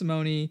of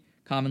parsimony,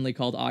 commonly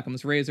called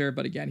Occam's razor,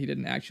 but again, he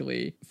didn't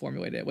actually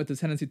formulate it. With the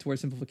tendency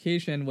towards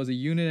simplification was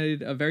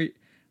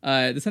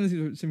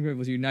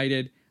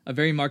a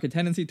very marked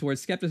tendency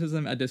towards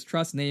skepticism, a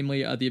distrust,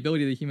 namely, the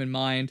ability of the human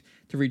mind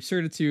to reach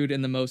certitude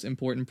in the most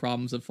important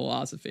problems of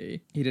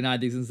philosophy. He denied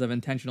the existence of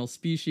intentional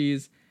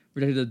species,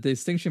 rejected the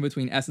distinction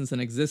between essence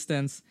and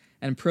existence,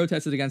 and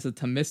protested against the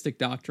Thomistic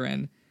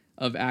doctrine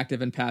of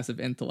active and passive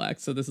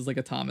intellect. So this is like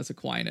a Thomas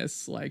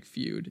Aquinas like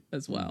feud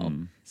as well.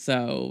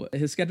 So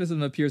his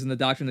skepticism appears in the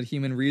doctrine that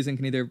human reason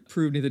can neither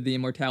prove neither the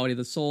immortality of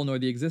the soul nor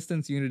the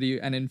existence, unity,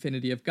 and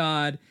infinity of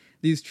God.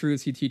 These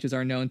truths he teaches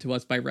are known to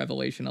us by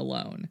revelation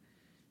alone.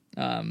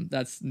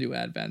 That's New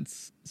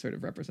Advent's sort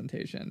of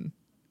representation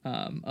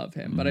of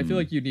him. But I feel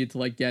like you need to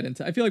like get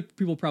into, I feel like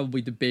people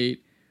probably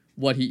debate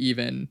what he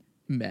even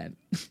meant.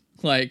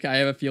 Like I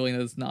have a feeling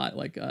that it's not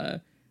like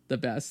the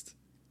best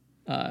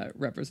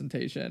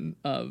representation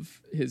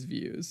of his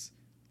views.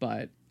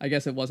 But I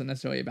guess it wasn't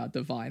necessarily about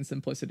divine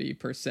simplicity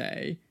per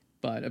se,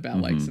 but about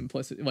like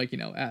simplicity, like,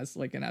 as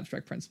like an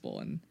abstract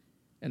principle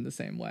in the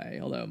same way,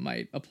 although it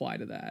might apply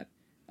to that.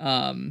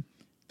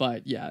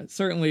 But yeah,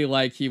 certainly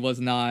like he was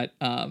not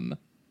someone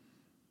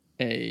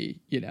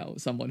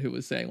who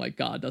was saying like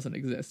God doesn't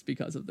exist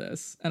because of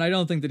this. And I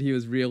don't think that he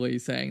was really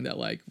saying that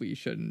like we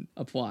shouldn't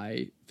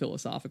apply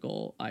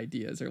philosophical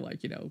ideas or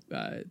like,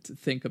 to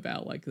think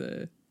about like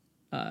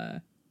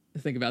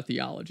think about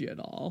theology at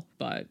all.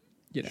 But,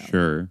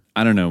 Sure.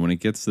 I don't know. When it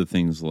gets to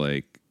things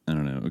like, I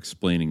don't know,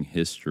 explaining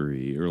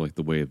history or like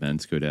the way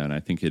events go down,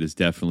 I think it has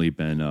definitely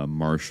been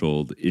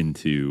marshaled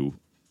into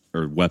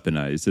or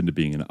weaponized into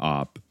being an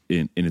op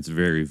in its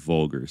very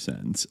vulgar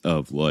sense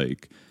of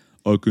like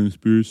a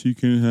conspiracy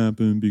can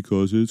happen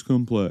because it's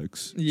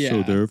complex. Yeah.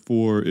 So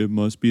therefore it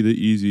must be the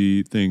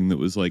easy thing that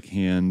was like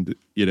given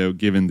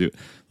to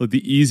like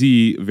the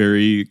easy,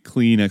 very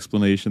clean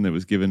explanation that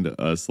was given to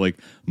us like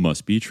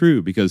must be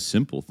true because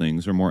simple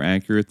things are more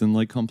accurate than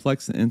like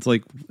complex. And it's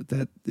like,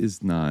 that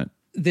is not.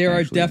 There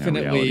are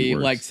definitely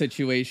like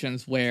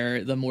situations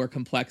where the more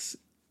complex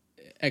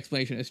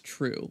explanation is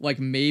true, like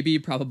maybe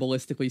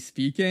probabilistically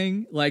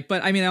speaking, like,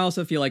 but I mean, I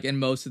also feel like in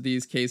most of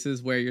these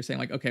cases where you're saying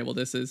like, okay, well,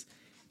 this is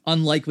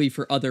unlikely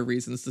for other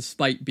reasons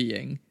despite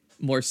being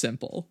more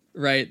simple,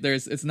 right?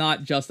 It's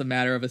not just a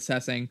matter of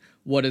assessing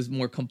what is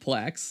more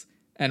complex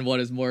and what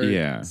is more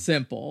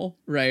simple,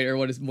 right? Or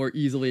what is more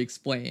easily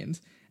explained.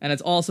 And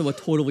it's also a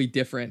totally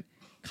different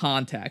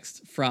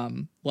context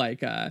from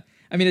like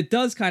I mean, it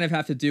does kind of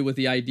have to do with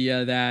the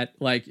idea that,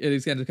 like,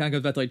 it kind of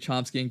goes back to, like,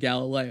 Chomsky and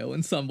Galileo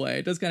in some way.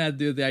 It does kind of have to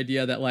do with the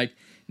idea that, like,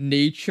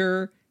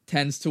 nature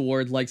tends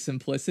toward, like,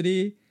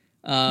 simplicity,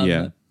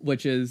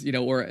 which is,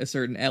 or a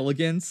certain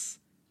elegance,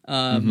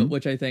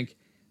 which I think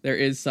there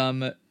is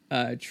some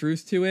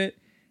truth to it.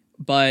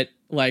 But,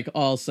 like,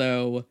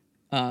 also,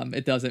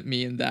 it doesn't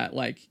mean that,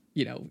 like,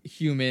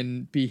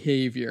 human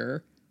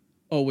behavior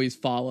always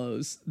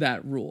follows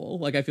that rule.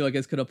 Like, I feel like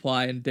this could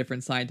apply in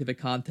different scientific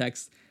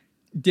contexts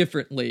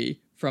differently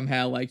from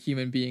how like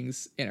human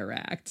beings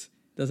interact.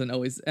 Doesn't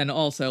always, and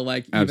also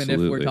like even if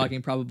we're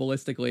talking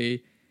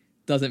probabilistically,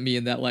 doesn't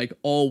mean that like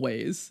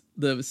always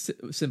the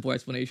simple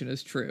explanation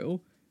is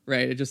true,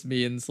 right? It just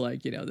means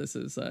like, this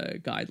is a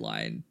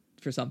guideline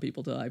for some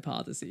people to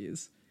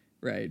hypotheses,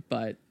 right?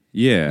 But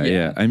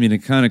yeah. I mean, it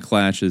kind of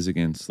clashes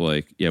against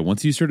like,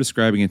 once you start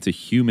ascribing it to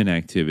human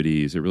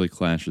activities, it really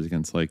clashes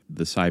against like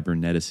the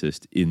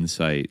cyberneticist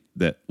insight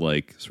that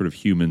like sort of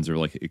humans are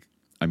like,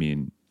 I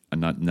mean,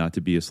 not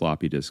to be a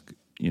floppy disk,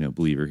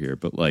 believer here,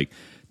 but like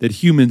that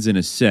humans in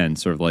a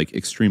sense are like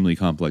extremely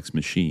complex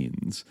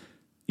machines,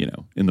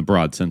 in the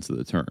broad sense of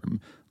the term,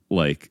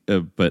 like,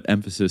 but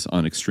emphasis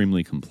on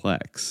extremely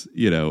complex,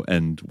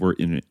 and we're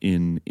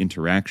in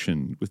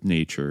interaction with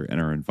nature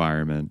and our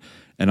environment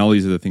and all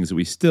these other things that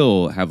we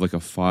still have like a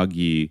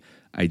foggy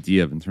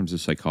idea of in terms of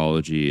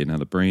psychology and how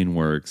the brain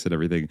works and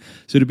everything.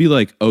 So to be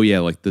like, oh yeah,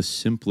 like the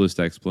simplest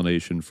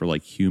explanation for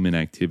like human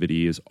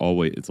activity is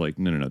always, it's like,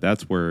 no,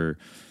 that's where,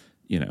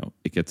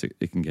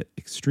 it can get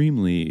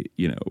extremely,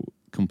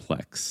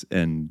 complex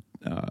and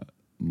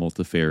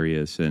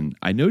multifarious. And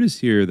I noticed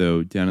here,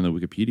 though, down in the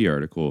Wikipedia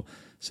article,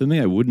 something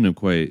I wouldn't have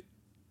quite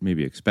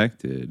maybe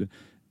expected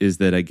is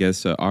that I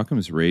guess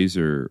Occam's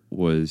razor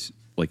was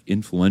like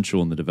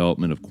influential in the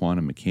development of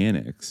quantum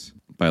mechanics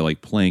by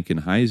like Planck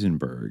and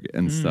Heisenberg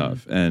and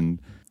stuff. And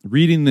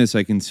reading this,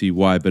 I can see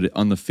why, but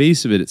on the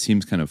face of it, it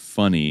seems kind of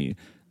funny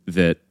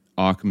that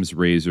Occam's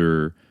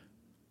razor,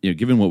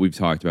 given what we've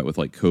talked about with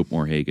like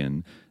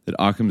Cope-Morhagen, that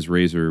Occam's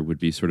razor would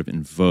be sort of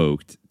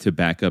invoked to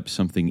back up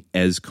something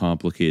as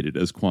complicated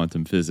as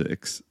quantum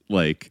physics.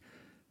 Like,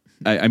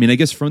 I mean, I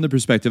guess from the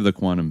perspective of the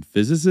quantum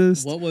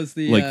physicist, what was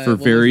the like for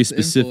very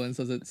specific influence?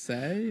 Does it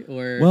say?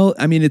 Or well,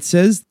 I mean, it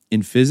says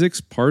in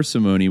physics,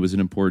 parsimony was an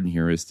important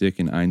heuristic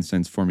in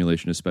Einstein's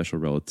formulation of special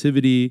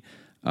relativity.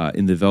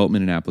 In the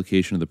development and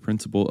application of the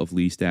principle of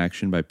least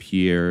action by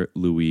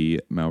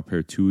Pierre-Louis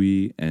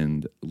Maupertuis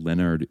and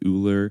Leonard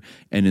Euler,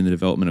 and in the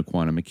development of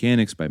quantum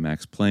mechanics by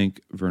Max Planck,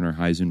 Werner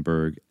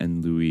Heisenberg,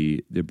 and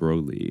Louis de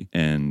Broglie,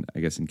 and I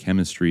guess in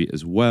chemistry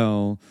as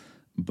well.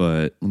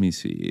 But let me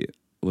see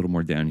a little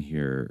more down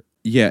here.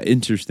 Yeah,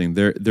 interesting.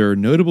 There are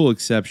notable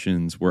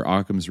exceptions where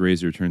Occam's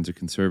razor turns a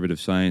conservative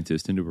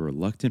scientist into a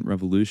reluctant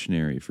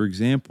revolutionary. For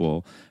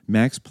example,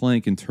 Max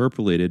Planck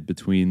interpolated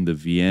between the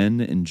Vienne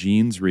and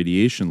Jeans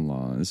radiation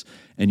laws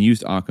and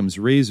used Occam's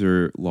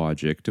razor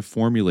logic to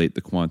formulate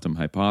the quantum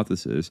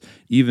hypothesis,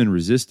 even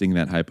resisting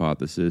that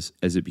hypothesis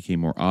as it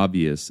became more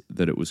obvious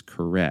that it was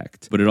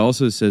correct. But it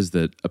also says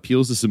that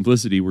appeals to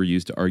simplicity were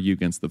used to argue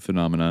against the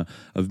phenomena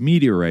of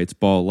meteorites,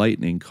 ball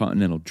lightning,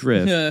 continental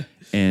drift,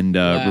 and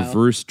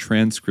reverse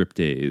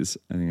transcriptase.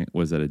 I think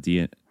that's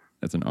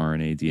an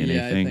RNA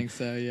DNA thing. I think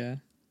so. Yeah.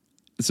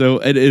 So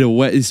in a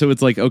way, so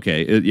it's like,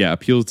 okay,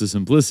 appeals to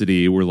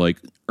simplicity. We're like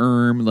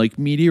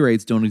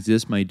meteorites don't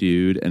exist, my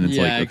dude, and it's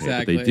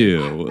exactly. But they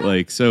do.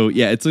 Like, so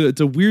it's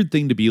a weird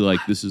thing to be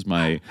like, this is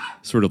my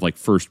sort of like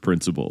first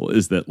principle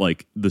is that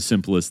like the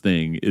simplest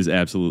thing is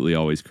absolutely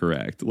always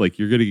correct. Like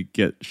you're gonna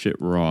get shit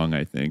wrong,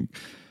 I think,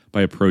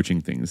 by approaching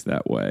things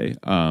that way.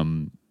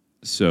 They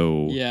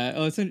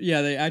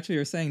actually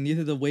are saying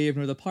neither the wave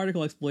nor the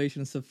particle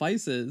explanation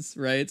suffices,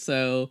 right?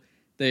 So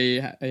they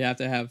have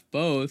to have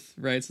both,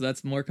 right? So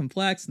that's more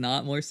complex,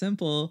 not more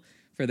simple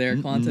for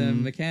their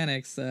quantum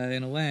mechanics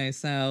in a way.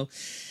 So,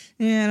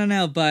 I don't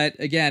know. But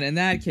again, in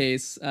that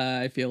case,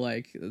 I feel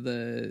like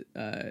the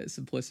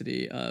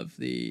simplicity of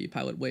the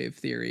pilot wave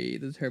theory,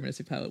 the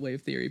deterministic pilot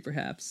wave theory,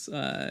 perhaps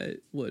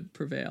would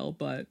prevail.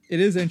 But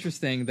it is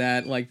interesting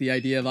that like the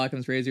idea of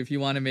Occam's razor, if you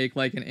want to make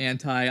like an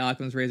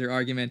anti-Occam's razor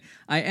argument,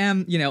 I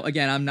am,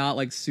 again, I'm not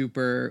like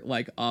super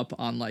like up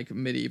on like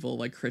medieval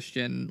like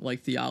Christian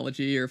like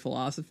theology or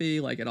philosophy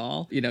like at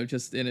all.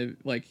 Just in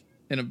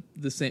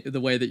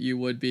the way that you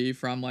would be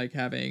from like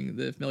having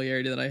the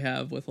familiarity that I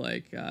have with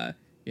like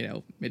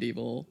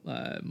medieval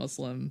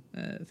Muslim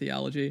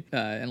theology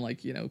and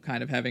like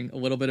kind of having a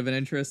little bit of an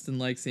interest in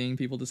like seeing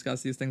people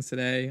discuss these things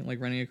today, like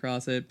running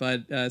across it.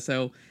 But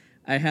so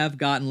I have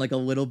gotten like a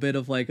little bit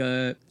of like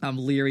I'm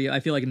leery.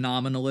 I feel like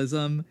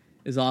nominalism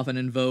is often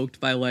invoked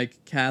by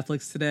like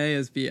Catholics today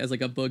as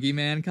like a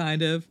boogeyman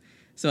kind of.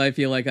 So I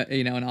feel like,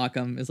 an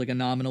Occam is like a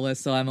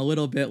nominalist. So I'm a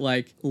little bit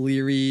like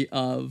leery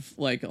of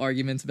like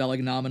arguments about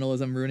like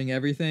nominalism ruining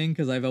everything.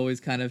 Cause I've always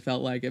kind of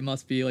felt like it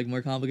must be like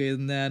more complicated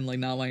than that. And like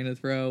not wanting to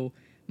throw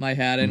my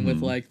hat in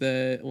with like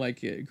the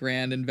like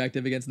grand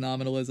invective against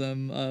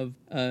nominalism of,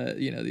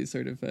 these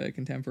sort of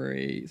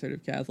contemporary sort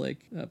of Catholic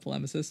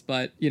polemicists.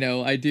 But,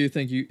 I do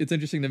think it's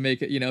interesting to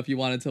make it, if you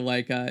wanted to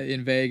like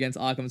inveigh against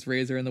Occam's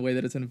razor in the way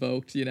that it's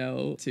invoked,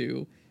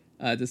 to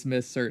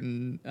dismiss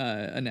certain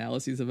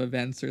analyses of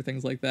events or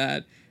things like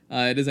that.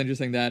 It is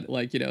interesting that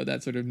like,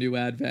 that sort of new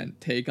advent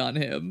take on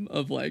him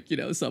of like,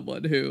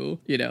 someone who,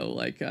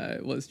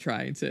 was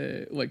trying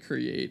to like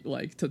create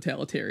like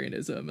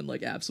totalitarianism and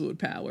like absolute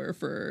power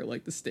for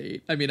like the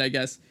state. I mean, I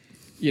guess,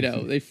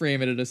 they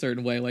frame it in a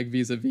certain way, like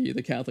vis-a-vis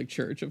the Catholic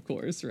Church, of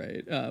course,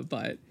 right?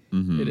 But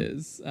it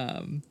is.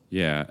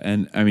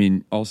 And I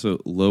mean, also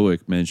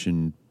Loic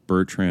mentioned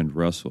Bertrand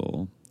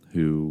Russell,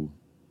 who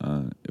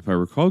if I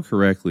recall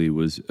correctly,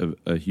 was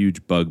a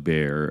huge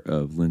bugbear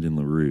of Lyndon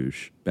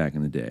LaRouche back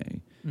in the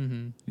day.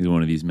 Mm-hmm. He's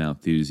one of these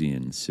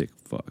Malthusian sick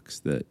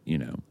fucks that,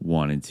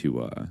 wanted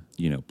to,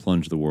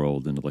 plunge the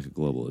world into like a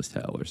globalist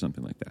hell or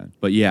something like that.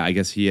 But yeah, I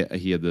guess he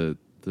had the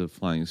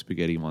flying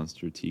spaghetti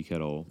monster tea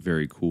kettle.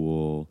 Very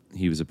cool.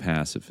 He was a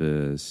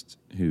pacifist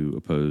who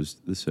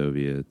opposed the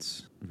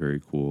Soviets. Very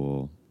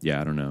cool. Yeah,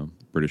 I don't know.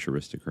 British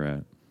aristocrat.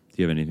 Do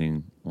you have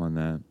anything on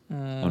that?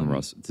 On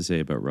Russell to say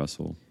about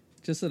Russell?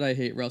 Just that I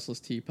hate Russell's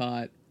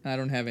teapot. I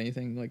don't have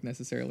anything like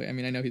necessarily. I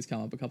mean, I know he's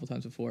come up a couple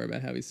times before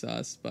about how he's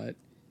sus, but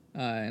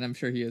and I'm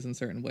sure he is in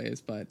certain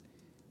ways. But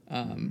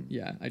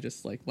yeah, I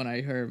just like when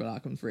I heard about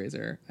Occam's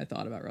razor, I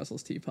thought about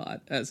Russell's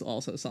teapot as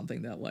also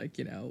something that like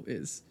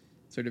is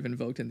sort of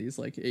invoked in these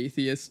like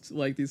atheist,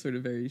 like these sort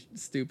of very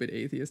stupid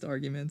atheist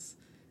arguments.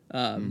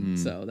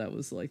 So that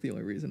was like the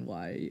only reason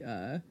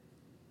why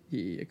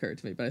he occurred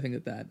to me. But I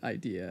think that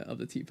idea of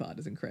the teapot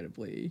is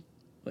incredibly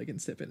like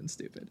insipid and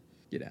stupid.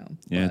 Yeah,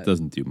 it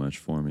doesn't do much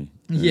for me.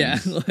 Yeah,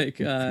 like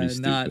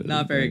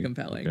not very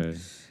compelling. Okay.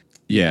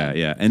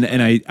 Yeah,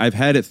 and I've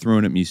had it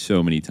thrown at me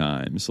so many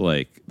times,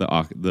 like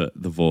the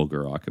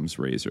vulgar Occam's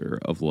razor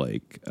of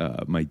like,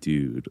 my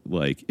dude,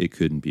 like it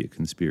couldn't be a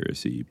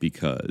conspiracy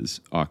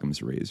because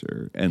Occam's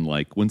razor, and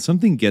like when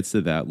something gets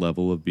to that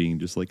level of being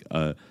just like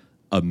a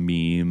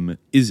meme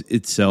is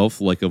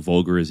itself like a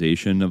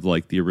vulgarization of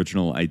like the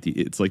original idea.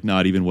 It's like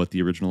not even what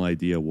the original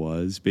idea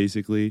was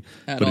basically,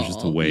 but it's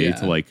just a way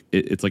to like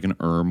it's like an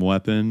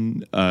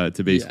weapon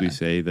to basically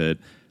say that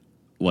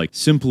like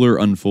simpler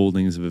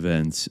unfoldings of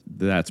events,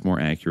 that's more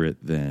accurate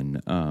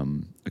than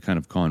a kind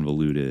of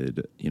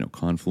convoluted,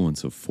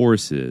 confluence of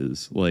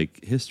forces.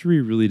 Like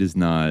history really does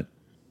not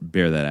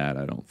bear that out,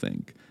 I don't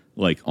think.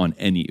 Like on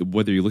any,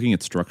 whether you're looking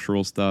at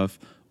structural stuff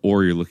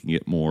or you're looking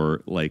at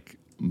more like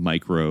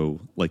micro,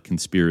 like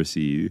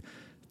conspiracy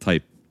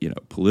type,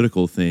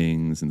 political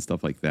things and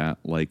stuff like that.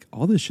 Like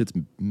all this shit's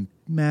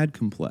mad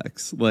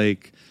complex.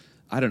 Like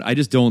I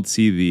just don't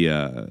see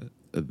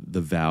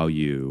the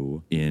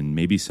value in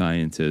maybe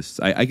scientists.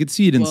 I could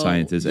see it in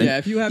scientists. Yeah,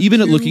 if you have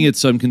even at looking at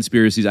some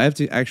conspiracies, I have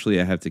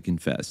to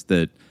confess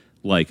that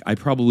like I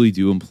probably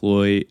do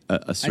employ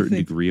a certain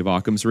degree of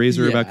Occam's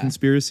razor about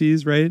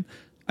conspiracies, right?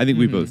 I think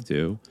we both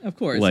do. Of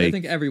course. Like, I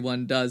think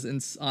everyone does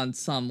on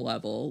some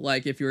level.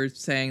 Like if you're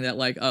saying that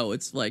like, oh,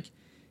 it's like,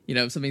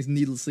 something's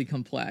needlessly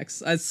complex.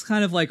 That's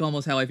kind of like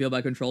almost how I feel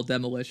about controlled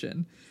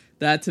demolition.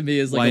 That to me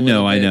is like I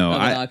know.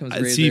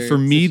 I see. For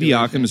me, the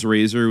Occam's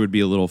razor would be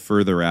a little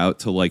further out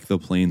to like the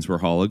planes were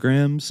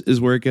holograms is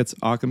where it gets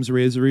Occam's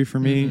razory for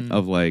me.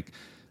 Of like,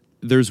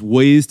 there's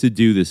ways to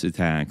do this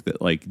attack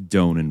that like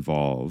don't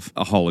involve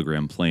a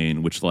hologram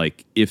plane. Which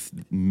like if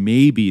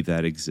maybe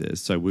that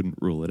exists, I wouldn't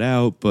rule it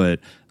out. But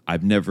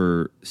I've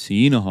never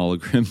seen a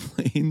hologram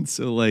plane,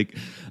 so like,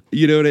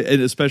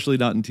 and especially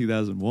not in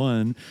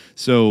 2001.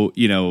 So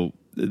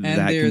and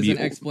there's an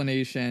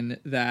explanation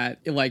that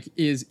like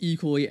is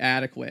equally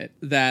adequate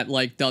that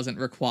like doesn't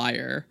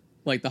require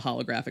like the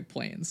holographic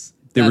planes.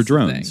 They were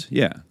drones,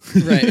 yeah.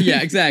 Right,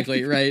 yeah,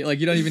 exactly, right. Like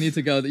you don't even need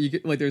to go. You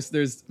could, like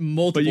there's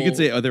multiple. But you could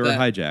say, they were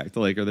hijacked,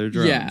 like, or they're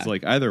drones. Yeah.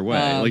 Like either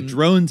way, like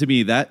drone to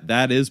me,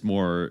 that is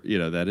more,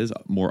 that is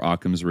more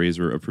Occam's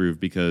razor approved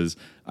because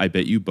I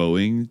bet you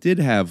Boeing did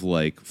have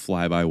like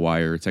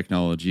fly-by-wire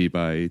technology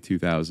by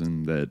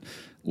 2000 that.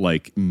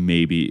 Like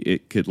maybe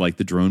it could like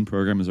the drone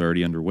program is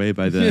already underway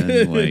by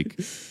then. Like,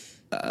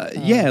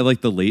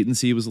 like the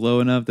latency was low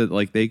enough that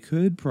like they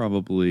could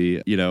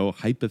probably,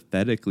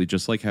 hypothetically,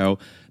 just like how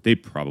they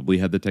probably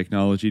had the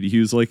technology to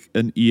use like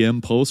an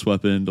EM pulse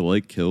weapon to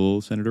like kill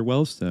Senator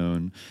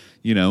Wellstone.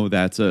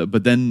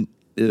 But then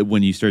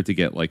when you start to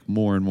get like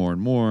more and more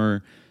and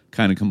more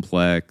kind of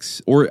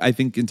complex, or I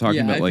think in talking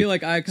about I feel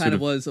like I kind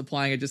of was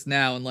applying it just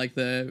now and like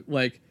the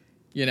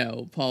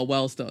Paul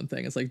Wellstone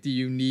thing. It's like, do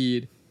you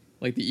need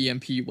like the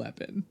EMP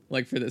weapon,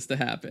 like for this to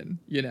happen,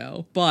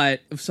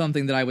 But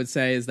something that I would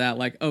say is that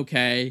like,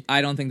 okay,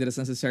 I don't think that it's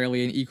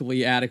necessarily an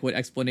equally adequate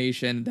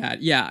explanation that,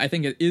 I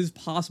think it is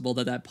possible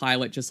that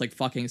pilot just like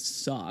fucking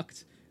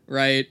sucked,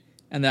 right?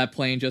 And that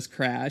plane just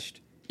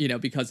crashed,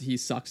 because he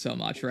sucked so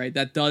much, right?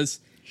 That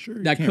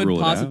could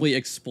possibly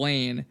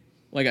explain,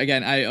 like,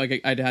 again,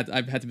 I'd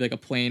had to be like a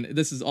plane.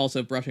 This is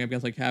also brushing up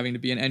against like having to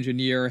be an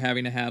engineer,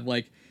 having to have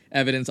like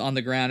evidence on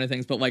the ground and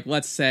things. But like,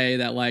 let's say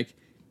that like,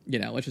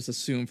 let's just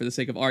assume for the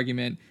sake of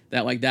argument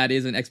that like that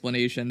is an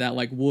explanation that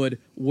like would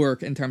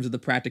work in terms of the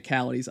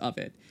practicalities of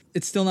it.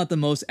 It's still not the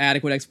most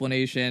adequate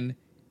explanation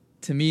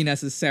to me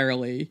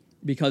necessarily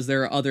because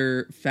there are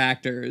other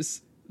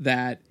factors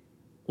that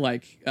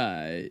like,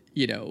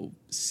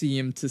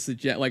 seem to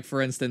suggest, like,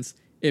 for instance,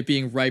 it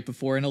being right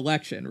before an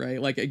election,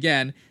 right? Like,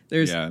 again,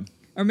 there's... Yeah.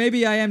 Or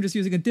maybe I am just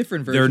using a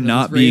different version. There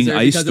not being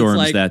ice storms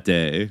like, that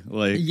day.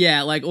 Like,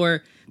 yeah, like,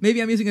 or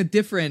maybe I'm using a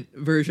different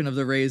version of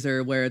the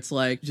razor where it's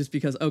like, just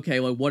because, okay,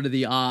 like, what are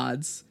the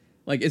odds?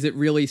 Like, is it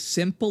really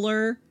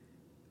simpler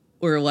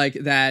Or like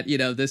that,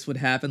 this would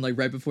happen like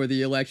right before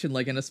the election,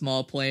 like in a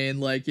small plane,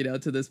 like, to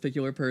this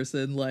particular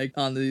person, like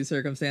on these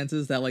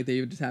circumstances that like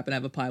they would just happen to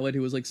have a pilot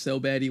who was like so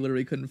bad he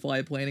literally couldn't fly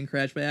a plane and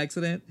crashed by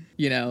accident.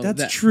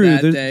 That's true.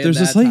 There's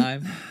a slight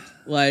time.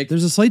 Like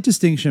there's a slight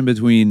distinction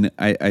between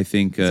I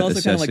think it's also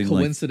kind of like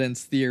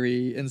coincidence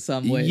theory in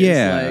some ways.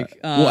 Yeah.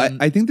 Like,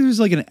 I think there's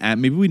like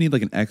maybe we need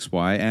like an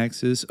XY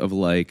axis of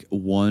like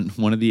one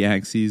of the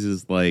axes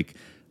is like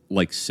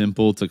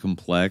simple to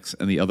complex,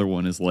 and the other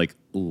one is like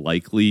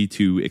likely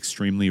to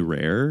extremely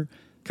rare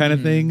kind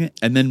of thing.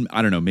 And then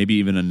I don't know, maybe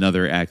even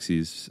another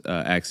axis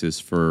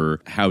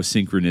for how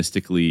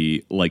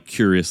synchronistically like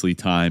curiously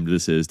timed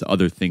this is to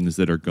other things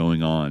that are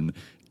going on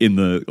in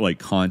the like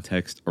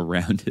context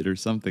around it or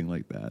something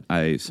like that.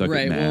 I suck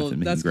at math and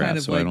making graphs, kind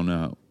of so I don't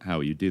know how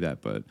you do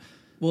that, but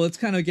it's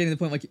kind of getting to the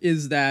point like,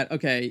 is that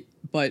okay?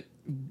 But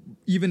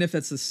even if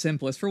it's the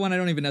simplest, for one, I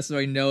don't even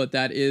necessarily know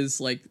that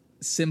is like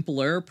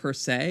simpler per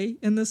se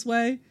in this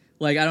way.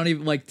 Like I don't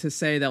even like to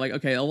say that like,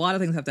 okay, a lot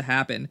of things have to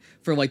happen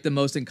for like the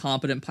most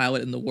incompetent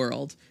pilot in the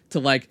world to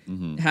like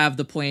have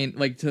the plane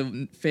like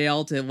to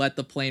fail to let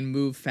the plane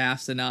move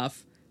fast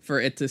enough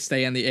for it to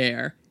stay in the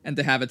air and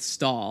to have it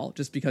stall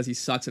just because he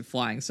sucks at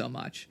flying so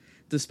much,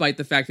 despite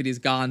the fact that he's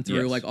gone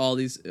through like all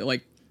these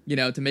like,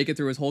 to make it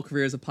through his whole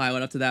career as a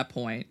pilot up to that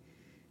point,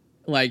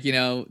 like, to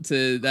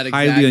that exact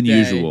highly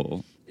unusual.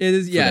 Day. It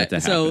is, yeah.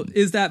 So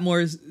is that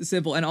more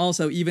simple? And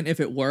also, even if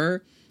it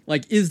were,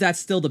 like, is that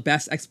still the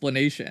best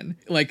explanation?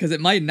 Like, because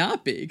it might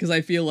not be. Because I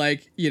feel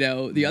like,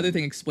 the other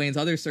thing explains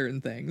other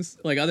certain things,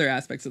 like other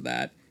aspects of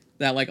that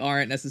like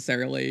aren't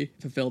necessarily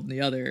fulfilled in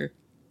the other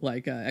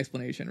like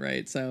explanation,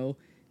 right? So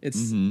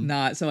it's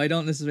not. So I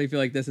don't necessarily feel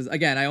like this is.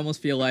 Again, I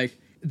almost feel like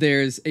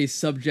there's a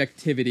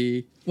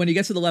subjectivity when you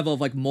get to the level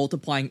of like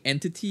multiplying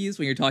entities.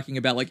 When you're talking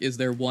about like, is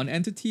there one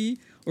entity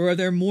or are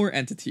there more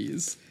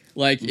entities?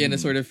 Like in a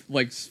sort of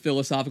like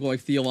philosophical, like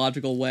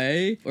theological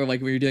way, or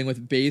like when you're dealing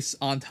with base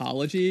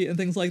ontology and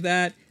things like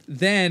that,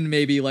 then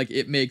maybe like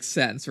it makes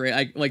sense,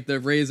 right? Like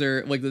the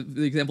razor, like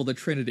the example of the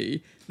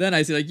Trinity. Then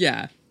I see like,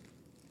 yeah,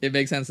 it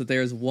makes sense that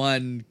there's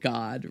one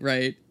God,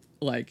 right?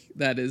 Like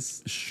that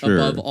is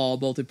above all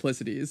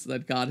multiplicities,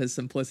 that God has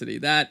simplicity.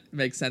 That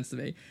makes sense to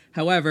me.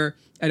 However,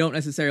 I don't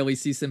necessarily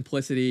see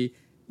simplicity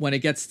when it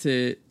gets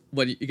to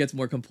when it gets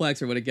more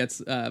complex or when it gets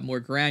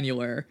more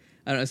granular.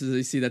 I don't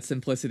necessarily see that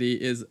simplicity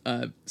is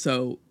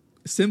so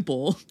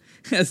simple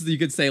as you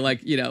could say,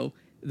 like,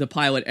 the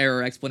pilot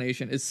error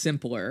explanation is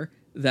simpler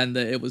than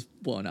it was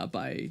blown up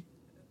by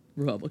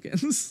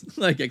Republicans.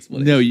 Like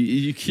explanation. No,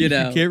 you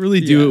can't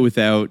really do it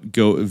without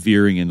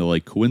veering into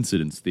like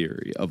coincidence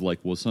theory of like,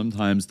 well,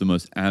 sometimes the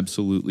most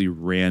absolutely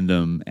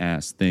random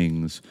ass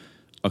things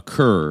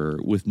occur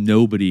with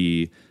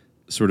nobody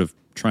sort of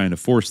trying to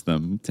force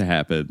them to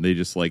happen. They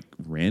just like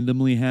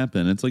randomly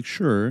happen. It's like,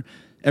 sure,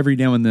 every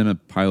now and then a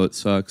pilot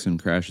sucks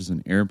and crashes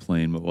an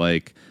airplane, but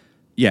like,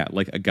 yeah,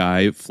 like a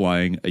guy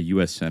flying a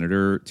U.S.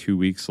 senator 2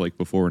 weeks like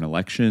before an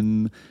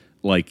election,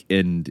 like,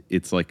 and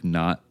it's like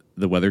not,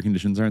 the weather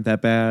conditions aren't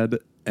that bad,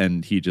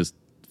 and he just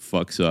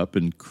fucks up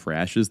and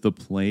crashes the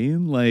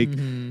plane. Like,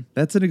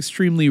 that's an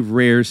extremely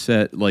rare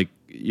set, like,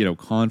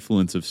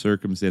 confluence of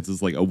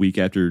circumstances, like a week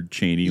after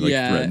Cheney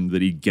threatened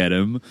that he'd get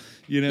him,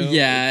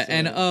 Yeah,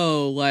 and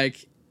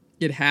like,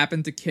 it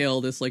happened to kill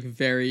this like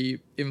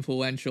very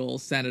influential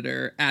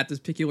senator at this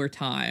particular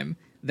time.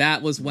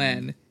 That was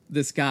when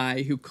this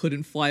guy who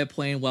couldn't fly a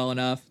plane well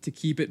enough to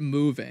keep it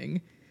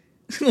moving,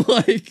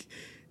 like,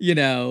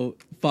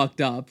 fucked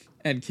up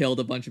and killed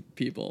a bunch of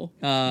people.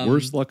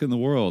 Worst luck in the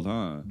world,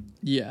 huh?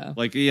 Yeah.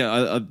 Like,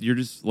 you're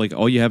just like,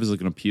 all you have is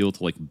like an appeal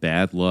to like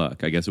bad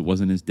luck. I guess it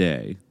wasn't his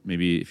day.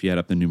 Maybe if you add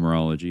up the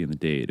numerology and the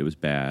date, it was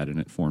bad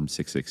and it formed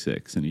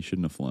 666 and he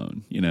shouldn't have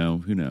flown.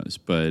 Who knows?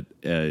 But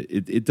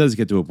it does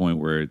get to a point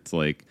where it's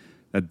like,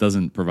 that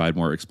doesn't provide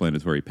more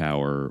explanatory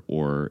power.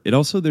 Or it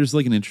also, there's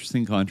like an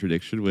interesting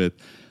contradiction with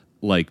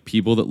like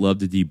people that love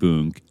to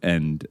debunk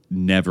and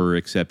never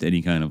accept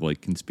any kind of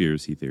like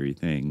conspiracy theory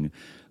thing.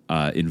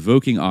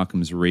 Invoking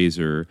Occam's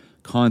razor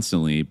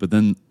constantly, but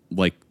then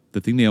like the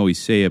thing they always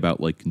say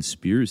about like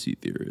conspiracy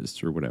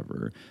theorists or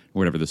whatever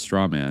the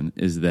straw man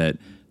is that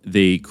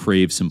they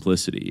crave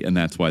simplicity, and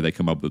that's why they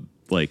come up with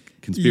like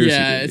conspiracy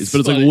theories. But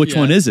it's like, well, which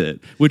one is it?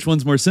 Which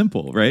one's more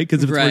simple, right?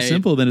 Because if it's more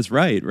simple, then it's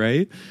right?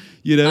 I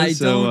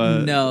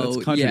don't know.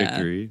 That's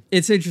contradictory. Yeah.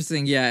 It's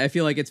interesting. Yeah, I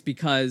feel like it's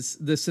because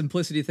the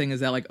simplicity thing is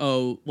that like,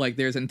 like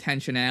there's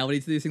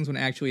intentionality to these things when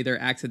actually they're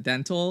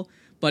accidental.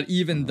 But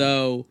even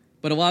though.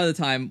 But a lot of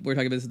the time we're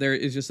talking about this, there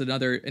is just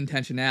another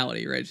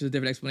intentionality, right? It's just a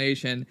different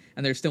explanation,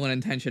 and there's still an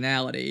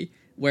intentionality.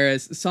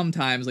 Whereas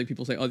sometimes, like,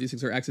 people say, oh, these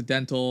things are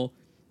accidental.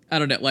 I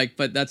don't know, like,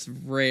 but that's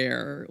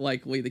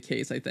likely the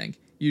case, I think.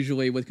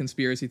 Usually with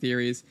conspiracy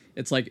theories,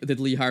 it's like, did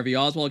Lee Harvey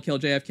Oswald kill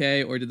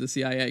JFK, or did the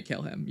CIA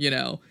kill him?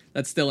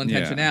 That's still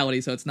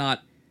intentionality, so it's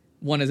not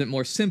one isn't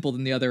more simple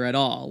than the other at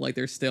all. Like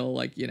they're still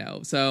like, you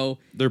know, so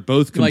they're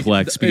both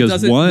complex like,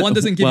 because one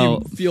doesn't give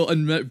you feel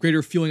a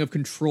greater feeling of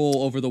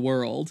control over the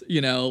world, you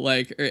know,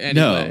 like or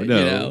anyway, no,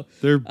 you know?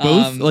 They're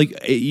both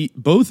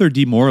both are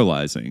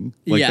demoralizing.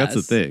 Like yes. that's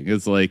the thing.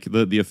 It's like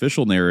the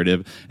official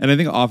narrative, and I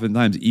think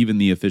oftentimes even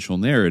the official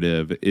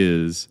narrative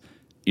is,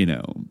 you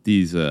know,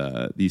 these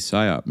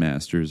psyop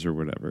masters or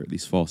whatever,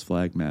 these false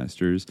flag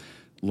masters.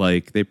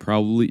 Like they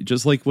probably,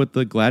 just like what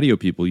the Gladio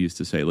people used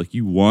to say, like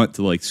you want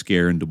to like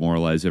scare and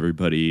demoralize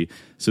everybody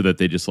so that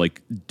they just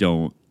like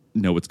don't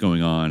know what's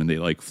going on and they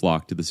like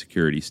flock to the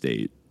security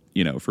state,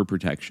 you know, for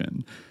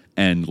protection.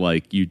 And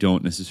like you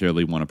don't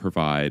necessarily want to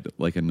provide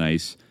like a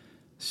nice,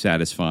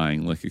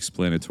 satisfying, like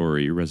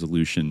explanatory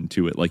resolution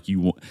to it. Like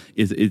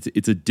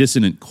it's a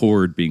dissonant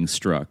chord being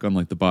struck,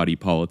 unlike the body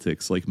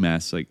politics, like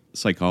mass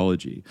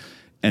psychology.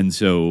 And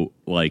so,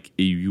 like,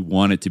 you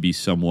want it to be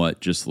somewhat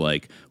just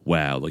like,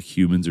 wow, like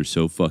humans are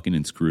so fucking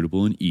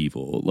inscrutable and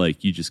evil.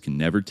 Like, you just can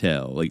never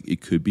tell. Like,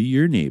 it could be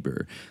your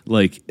neighbor.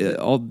 Like,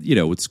 all, you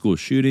know, with school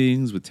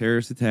shootings, with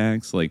terrorist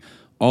attacks, like,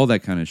 all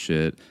that kind of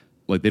shit.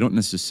 Like, they don't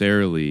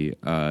necessarily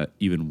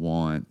even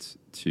want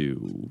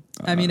to.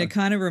 I mean, it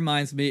kind of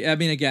reminds me. I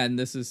mean, again,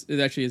 it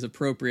actually is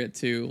appropriate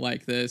to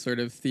like the sort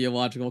of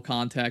theological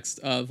context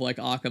of like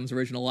Occam's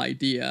original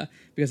idea,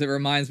 because it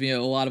reminds me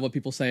of a lot of what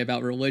people say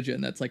about religion.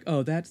 That's like,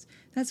 oh, that's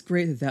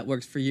great that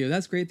works for you.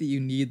 That's great that you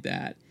need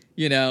that,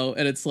 you know.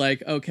 And it's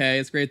like, okay,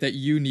 it's great that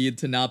you need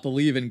to not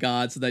believe in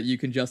God so that you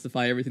can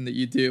justify everything that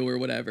you do or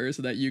whatever,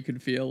 so that you can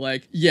feel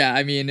like, yeah.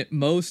 I mean,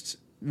 most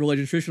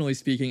religions, traditionally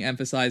speaking,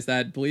 emphasize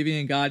that believing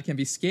in God can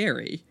be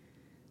scary.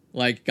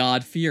 Like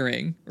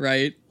God-fearing,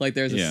 right? Like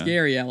there's a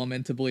scary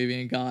element to believing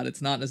in God.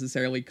 It's not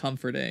necessarily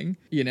comforting.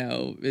 You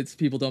know, it's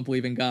people don't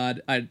believe in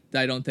God, I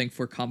don't think,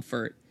 for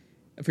comfort.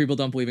 People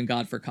don't believe in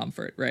God for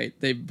comfort, right?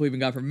 They believe in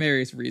God for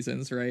various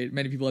reasons, right?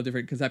 Many people have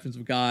different conceptions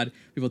of God.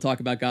 People talk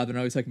about God, they're not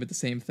always talking about the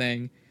same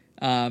thing.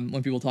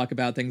 When people talk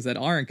about things that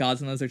aren't God,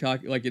 sometimes they're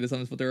talking, like, it is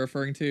sometimes what they're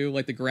referring to,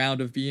 like the ground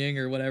of being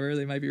or whatever.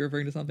 They might be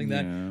referring to something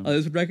that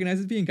others would recognize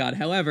as being God.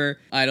 However,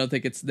 I don't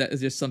think it's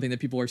just something that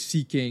people are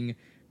seeking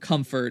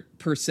comfort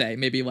per se.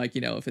 Maybe like, you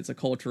know, if it's a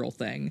cultural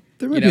thing,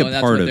 there might be a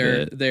part of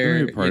it. There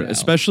might be a part,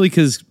 especially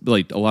because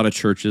like a lot of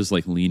churches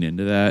like lean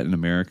into that in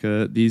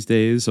America these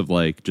days, of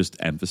like just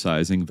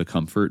emphasizing the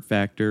comfort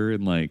factor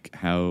and like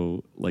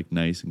how like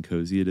nice and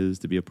cozy it is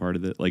to be a part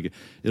of it. Like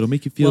it'll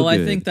make you feel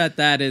good. I think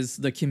that is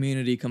the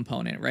community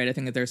component, right? I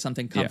think that there's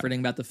something comforting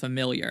about the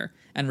familiar,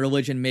 and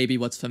religion may be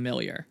what's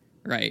familiar,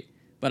 right?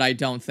 But I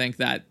don't think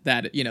that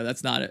you know,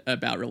 that's not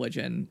about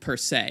religion per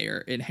se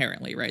or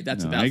inherently, right?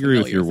 That's about. I agree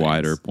with your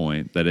wider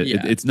point that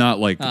it's not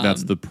like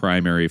that's the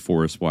primary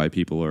force why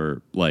people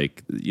are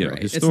like, you know,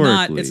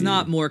 historically. It's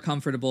not more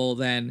comfortable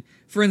than,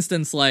 for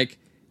instance, like,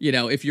 you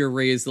know, if you're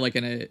raised like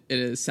in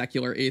a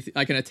secular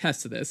I can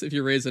attest to this. If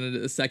you're raised in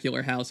a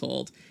secular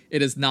household,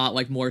 it is not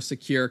like more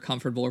secure,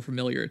 comfortable, or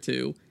familiar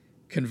to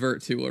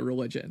convert to a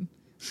religion.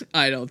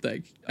 I don't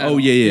think. No,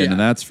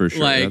 that's for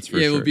sure. Like, that's for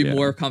it sure, would be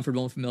more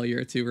comfortable and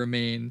familiar to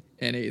remain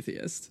an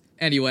atheist.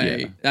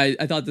 Anyway,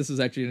 I thought this was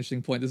actually an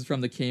interesting point. This is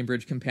from the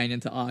Cambridge Companion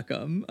to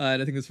Occam,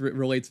 and I think this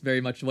relates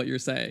very much to what you're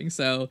saying.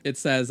 So it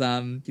says,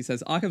 he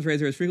says, Occam's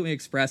razor is frequently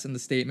expressed in the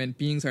statement,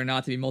 beings are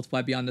not to be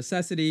multiplied beyond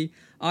necessity.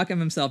 Occam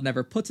himself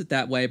never puts it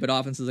that way, but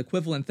often says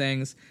equivalent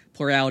things.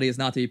 Plurality is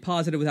not to be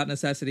posited without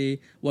necessity.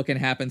 What can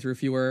happen through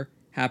fewer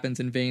happens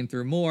in vain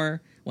through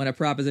more. When a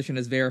proposition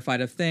is verified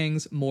of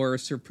things, more are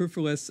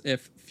superfluous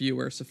if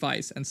fewer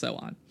suffice, and so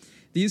on.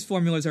 These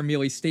formulas are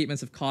merely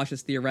statements of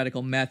cautious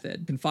theoretical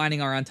method.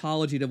 Confining our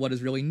ontology to what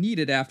is really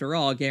needed, after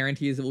all,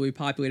 guarantees it will be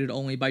populated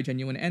only by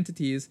genuine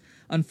entities.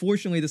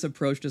 Unfortunately, this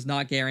approach does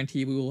not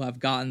guarantee we will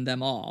have gotten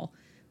them all.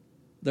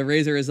 The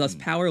razor is thus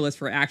powerless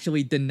for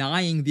actually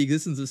denying the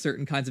existence of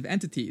certain kinds of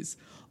entities.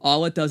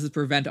 All it does is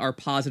prevent our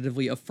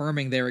positively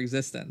affirming their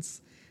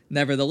existence.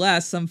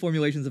 Nevertheless, some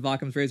formulations of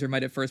Occam's razor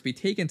might at first be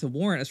taken to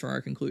warrant us from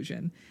our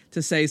conclusion.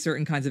 To say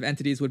certain kinds of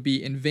entities would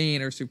be in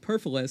vain or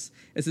superfluous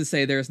is to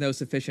say there is no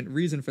sufficient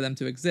reason for them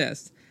to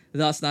exist.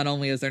 Thus, not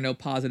only is there no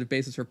positive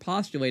basis for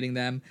postulating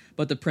them,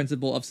 but the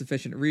principle of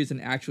sufficient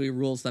reason actually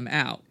rules them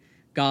out.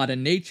 God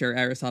and nature,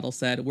 Aristotle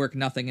said, work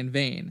nothing in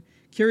vain.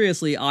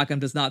 Curiously, Occam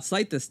does not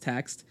cite this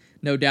text,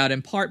 no doubt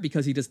in part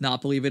because he does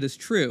not believe it is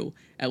true,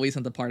 at least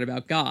on the part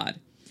about God.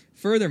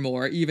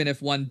 Furthermore, even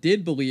if one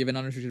did believe an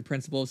unrestricted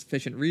principle of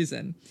sufficient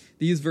reason,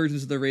 these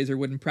versions of the razor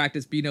would in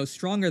practice be no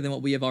stronger than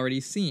what we have already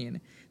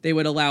seen. They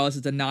would allow us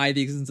to deny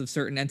the existence of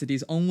certain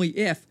entities only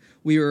if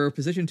we were in a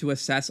position to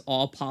assess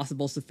all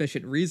possible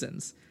sufficient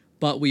reasons.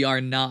 But we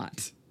are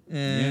not.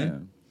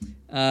 So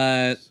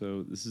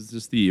this is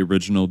just the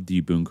original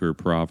debunker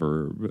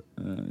proverb,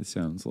 it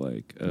sounds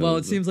like. Well,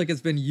 it seems like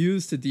it's been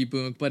used to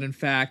debunk, but in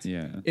fact,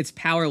 it's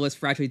powerless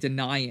for actually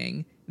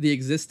denying the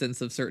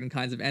existence of certain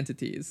kinds of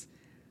entities.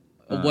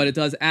 What it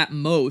does at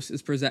most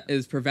is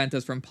prevent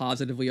us from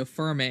positively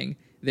affirming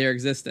their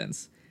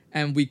existence.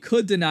 And we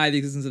could deny the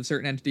existence of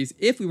certain entities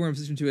if we were in a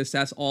position to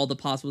assess all the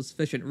possible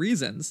sufficient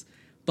reasons,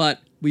 but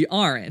we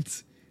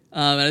aren't.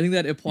 And I think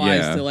that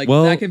applies to like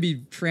that can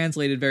be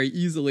translated very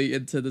easily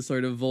into the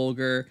sort of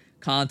vulgar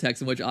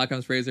context in which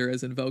Occam's razor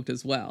is invoked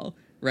as well,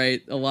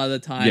 right? A lot of the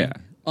time,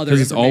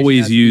 because it's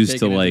always used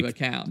to like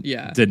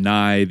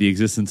deny the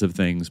existence of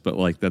things, but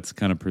like that's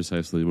kind of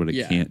precisely what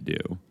it can't do.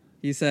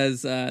 He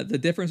says the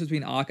difference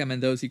between Occam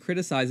and those he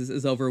criticizes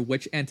is over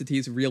which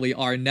entities really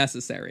are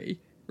necessary,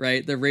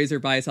 right? The razor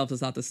by itself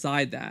does not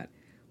decide that.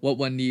 What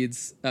one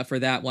needs for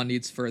that, one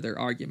needs further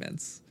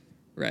arguments.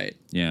 Right.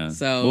 Yeah.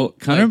 So, well,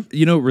 kind of,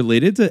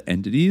 related to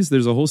entities,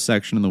 there's a whole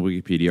section in the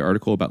Wikipedia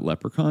article about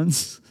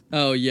leprechauns.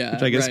 Oh, yeah.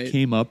 Which I guess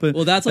came up.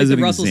 Well, that's like the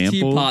Russell's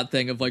teapot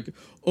thing of like,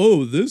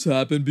 oh, this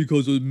happened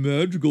because of a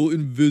magical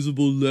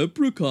invisible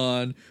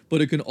leprechaun,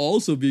 but it can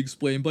also be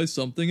explained by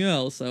something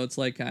else. So it's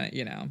like kind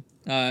of,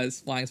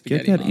 it's flying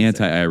spaghetti. Get that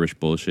anti-Irish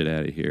bullshit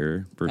out of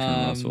here,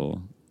 Bertrand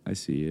Russell. I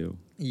see you.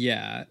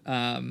 Yeah.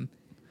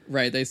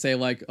 Right. They say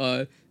like,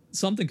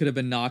 something could have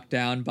been knocked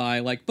down by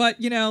like, but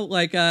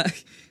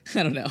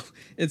I don't know.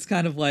 It's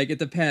kind of like it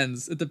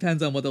depends. It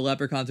depends on what the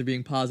leprechauns are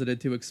being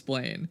posited to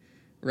explain,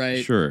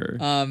 right? Sure.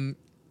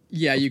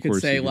 You could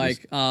say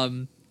like,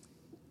 I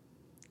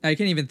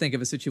can't even think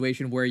of a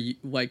situation where you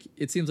like.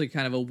 It seems like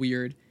kind of a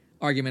weird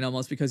argument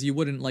almost because you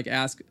wouldn't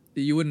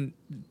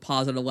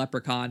posit a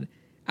leprechaun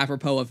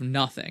apropos of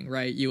nothing,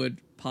 right? You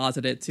would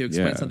posit it to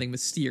explain something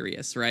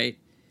mysterious, right?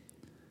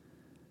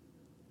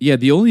 Yeah,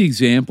 the only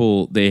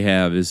example they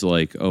have is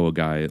like, a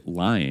guy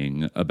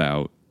lying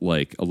about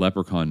like a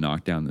leprechaun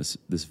knocked down this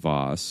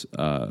vase,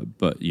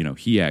 but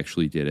he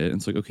actually did it. And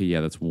it's like, okay, yeah,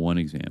 that's one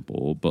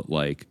example, but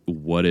like,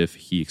 what if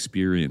he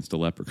experienced a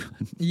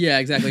leprechaun? Yeah,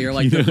 exactly. Or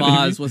like the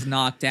vase was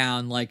knocked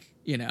down, like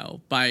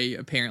by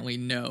apparently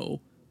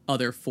no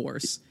other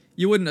force.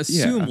 You wouldn't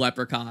assume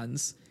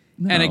leprechauns,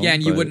 and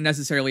again, you wouldn't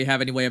necessarily have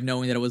any way of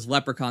knowing that it was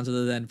leprechauns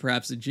other than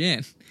perhaps a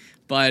djinn.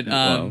 But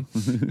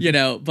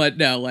but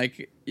no,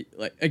 like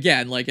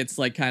again, like it's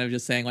like kind of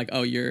just saying like,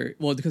 oh,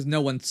 because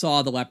no one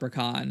saw the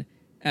leprechaun,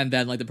 and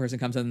then like the person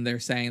comes in and they're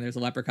saying there's a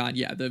leprechaun.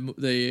 Yeah,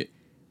 the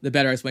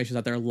better explanation is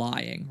that they're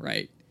lying,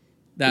 right?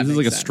 This is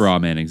like a straw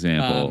man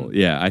example.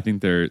 I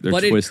think they're but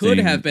twisting. But it could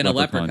have been a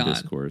leprechaun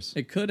discourse.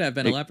 It could have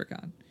been a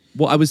leprechaun.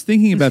 Well, I was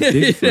thinking about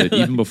Bigfoot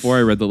even before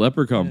I read the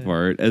leprechaun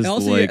part. As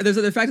also, like, there's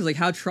other factors like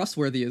how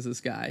trustworthy is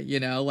this guy?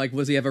 Like,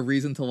 was he have a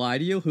reason to lie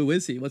to you? Who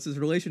is he? What's his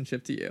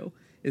relationship to you?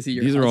 Is he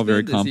your These husband? are all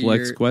very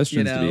complex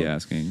questions to be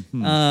asking.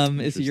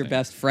 Is he your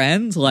best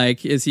friend?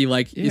 Like, is he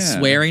like he's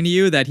swearing to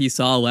you that he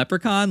saw a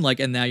leprechaun? Like,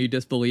 and now you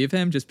disbelieve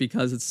him just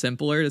because it's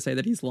simpler to say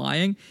that he's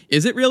lying?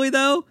 Is it really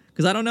though?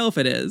 Because I don't know if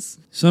it is.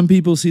 Some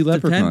people see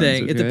leprechauns.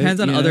 It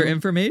depends on other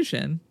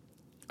information.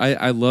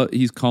 I love.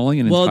 He's calling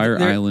an entire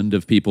island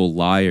of people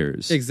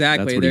liars.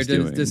 Exactly, they're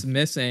just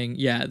dismissing.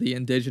 Yeah, the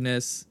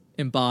indigenous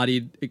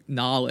embodied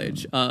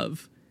knowledge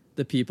of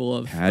the people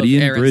of Patty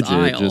of and Aaron's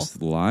Bridget Isle.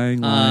 Just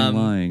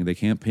lying. They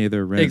can't pay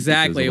their rent.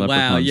 Exactly.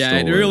 Wow. Yeah,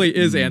 it really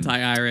is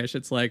anti-Irish.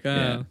 It's like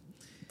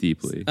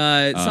deeply.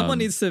 Someone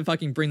needs to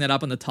fucking bring that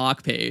up on the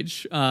talk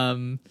page.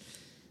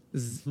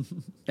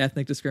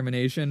 Ethnic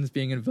discrimination is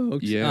being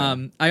invoked. Yeah.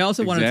 I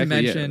also wanted to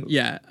mention.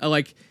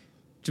 Like.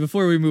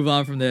 Before we move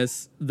on from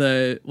this,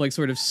 the like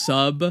sort of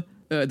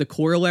the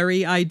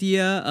corollary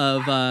idea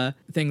of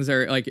things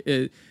are like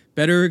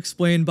better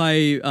explained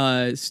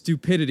by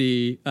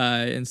stupidity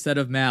instead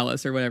of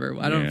malice or whatever.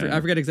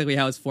 I forget exactly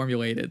how it's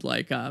formulated.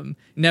 Like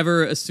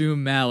never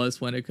assume malice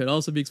when it could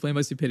also be explained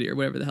by stupidity or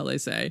whatever the hell they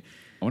say.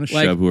 I want to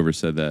shove whoever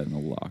said that in a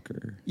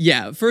locker.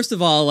 Yeah, first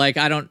of all, like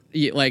I don't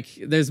like.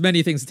 There's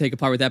many things to take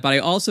apart with that, but I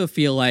also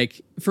feel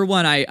like, for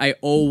one, I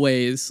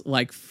always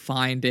like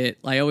find it.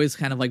 I always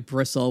kind of like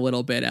bristle a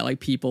little bit at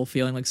like people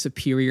feeling like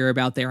superior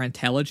about their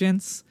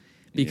intelligence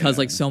because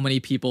like so many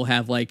people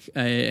have like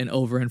an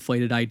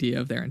overinflated idea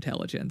of their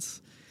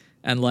intelligence.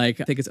 And like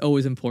I think it's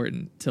always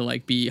important to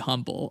like be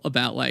humble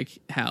about like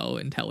how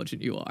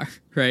intelligent you are,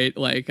 right?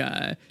 Like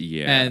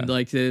and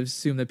like to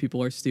assume that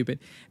people are stupid.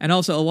 And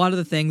also a lot of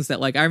the things that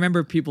like I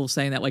remember people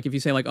saying that like if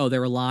you say like, oh, they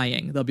were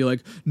lying, they'll be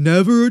like,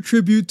 never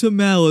attribute to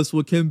malice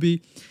what can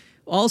be.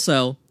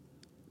 Also,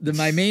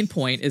 my main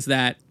point is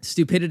that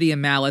stupidity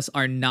and malice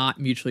are not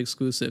mutually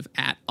exclusive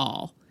at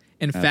all.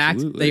 In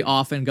fact, they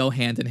often go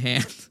hand in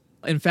hand.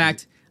 In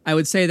fact, I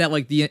would say that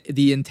like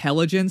the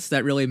intelligence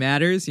that really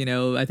matters,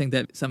 I think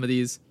that some of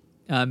these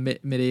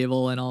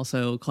medieval and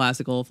also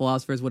classical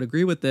philosophers would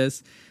agree with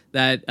this,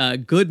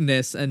 that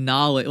goodness and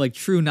knowledge, like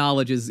true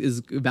knowledge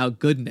is about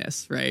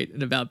goodness, right?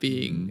 And about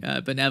being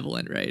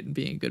benevolent, right? And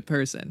being a good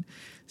person.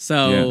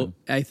 So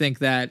I think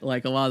that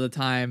like a lot of the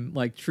time,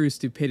 like true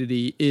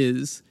stupidity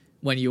is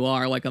when you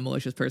are like a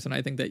malicious person.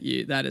 I think that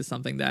that is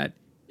something that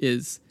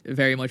is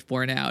very much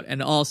borne out.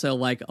 And also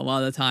like a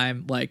lot of the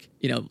time, like,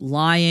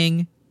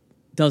 lying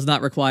does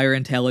not require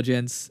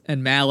intelligence,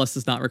 and malice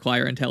does not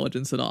require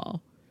intelligence at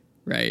all,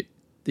 right?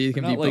 These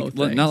can be both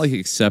things. Not like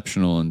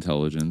exceptional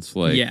intelligence,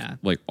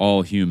 like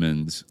all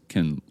humans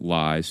can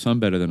lie, some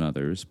better than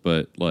others,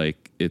 but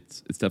like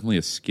it's definitely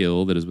a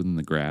skill that is within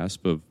the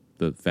grasp of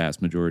the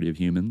vast majority of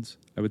humans,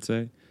 I would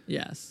say.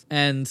 Yes,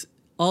 and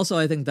Also,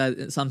 I think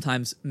that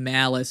sometimes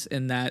malice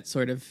in that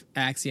sort of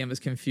axiom is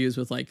confused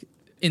with like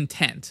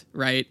intent,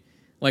 right?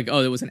 Like,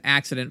 oh, it was an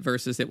accident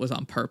versus it was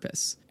on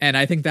purpose. And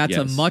I think that's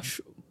a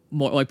much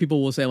more, like,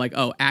 people will say like,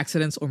 oh,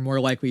 accidents are more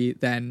likely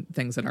than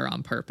things that are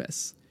on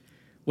purpose,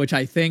 which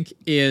I think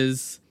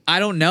is, I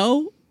don't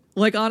know,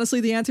 like,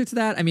 honestly, the answer to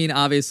that. I mean,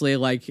 obviously,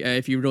 like,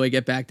 if you really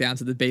get back down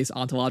to the base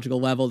ontological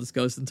level, this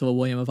goes into a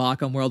William of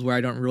Ockham world where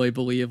I don't really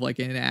believe, like,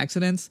 in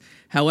accidents.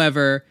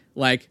 However,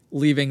 like,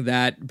 leaving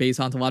that base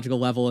ontological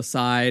level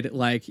aside,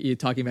 like, you're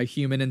talking about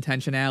human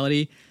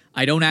intentionality,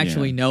 I don't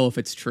actually know if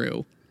it's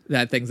true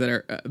that things that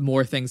are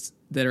more things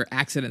that are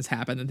accidents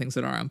happen than things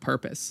that are on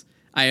purpose.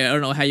 I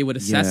don't know how you would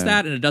assess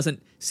that, and it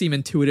doesn't seem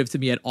intuitive to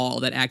me at all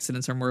that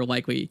accidents are more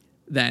likely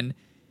than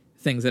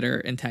things that are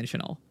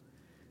intentional.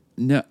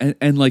 No,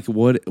 and like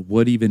what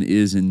even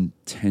is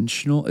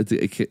intentional?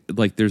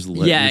 Like there's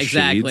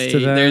exactly. Shades to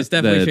that. There's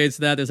definitely shades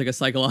to that. There's like a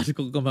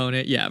psychological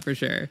component. Yeah, for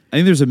sure. I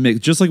think there's a mix,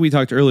 just like we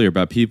talked earlier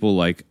about people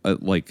like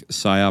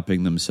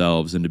psyoping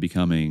themselves into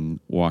becoming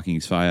walking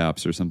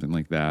psyops or something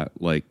like that.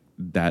 Like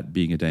that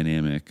being a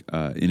dynamic,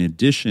 in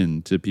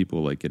addition to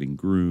people like getting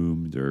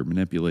groomed or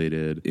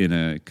manipulated in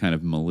a kind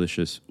of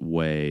malicious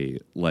way.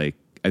 Like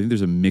I think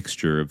there's a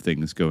mixture of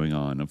things going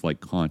on of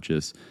like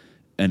conscious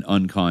and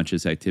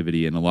unconscious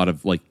activity and a lot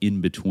of like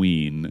in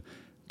between,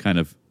 kind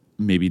of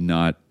maybe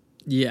not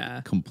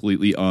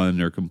completely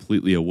or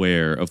completely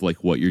aware of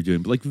like what you're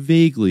doing, but like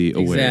vaguely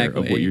aware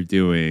of what you're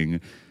doing.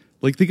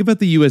 Like, think about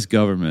the U.S.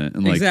 government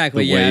and like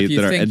the way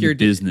that are in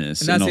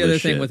business. And that's all the other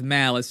this thing shit. with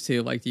malice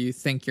too. Like, do you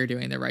think you're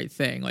doing the right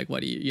thing? Like,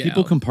 what do you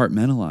people know?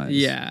 Compartmentalize?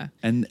 Yeah,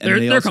 and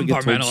they're also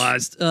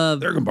compartmentalized.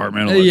 They're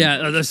compartmentalized.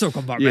 Yeah, they're so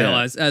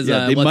compartmentalized. Yeah. As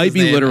they might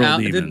be literal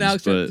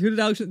demons.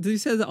 Did he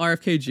say the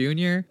RFK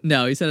Jr.?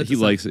 No, he said it. He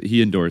likes it.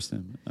 He endorsed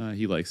him.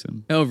 He likes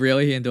him. Oh,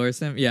 really? He endorsed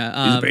him?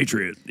 Yeah, he's a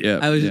patriot. Yeah,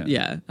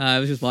 I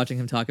was just watching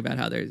him talk about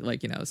how there's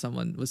like, you know,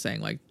 someone was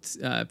saying like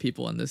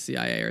people in the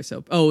CIA are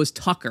so. Oh, it was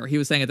Tucker. He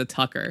was saying it to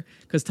Tucker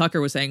because Tucker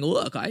was saying,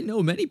 look, I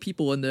know many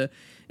people in the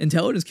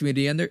intelligence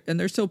community and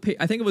they're so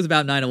I think it was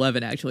about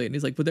 9/11 actually, and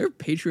he's like, but they're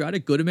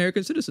patriotic, good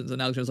American citizens,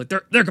 and Alex was like,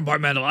 they're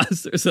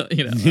compartmentalized or so,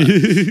 you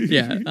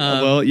know.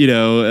 Well, you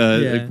know,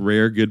 like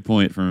rare good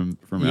point from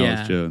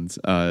Alex Jones.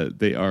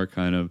 They are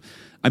kind of,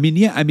 I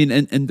mean,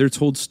 and they're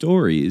told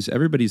stories.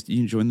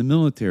 You join the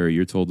military,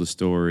 you're told a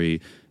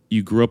story.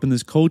 You grew up in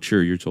this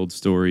culture, you're told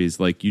stories.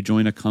 Like you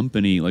join a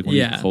company, like one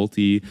of the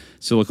culty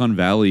Silicon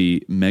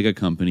Valley mega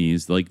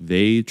companies, like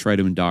they try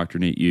to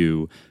indoctrinate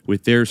you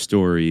with their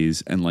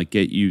stories and like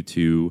get you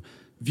to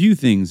view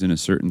things in a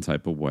certain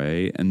type of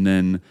way. And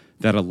then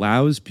that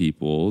allows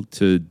people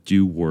to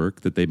do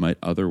work that they might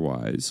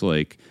otherwise,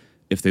 like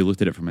if they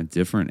looked at it from a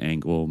different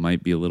angle,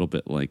 might be a little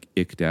bit like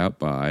icked out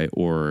by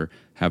or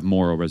have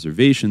moral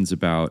reservations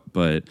about,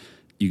 but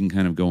you can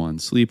kind of go on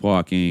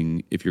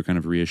sleepwalking if you're kind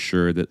of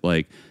reassured that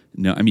like,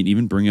 no, I mean,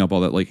 even bringing up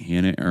all that like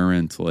Hannah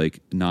Arendt, like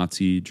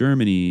Nazi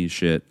Germany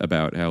shit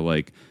about how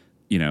like,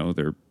 you know,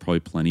 there are probably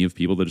plenty of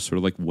people that just sort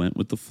of like went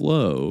with the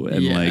flow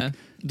and like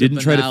didn't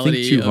try to think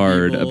too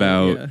hard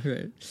about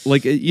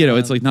like, you know,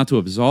 it's like not to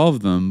absolve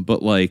them,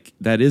 but like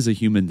that is a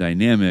human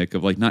dynamic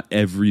of like not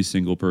every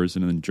single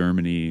person in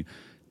Germany,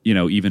 you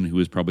know, even who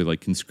was probably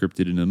like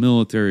conscripted into the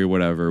military or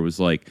whatever, was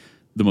like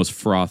the most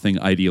frothing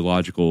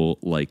ideological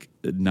like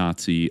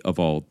Nazi of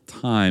all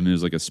time. It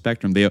was like a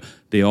spectrum.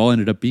 They all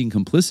ended up being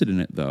complicit in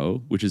it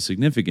though, which is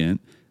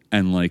significant.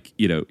 And like,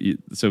 you know,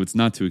 so it's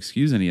not to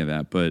excuse any of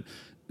that, but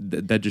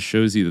that just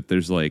shows you that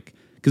there's like,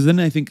 because then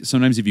I think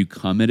sometimes if you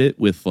come at it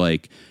with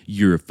like,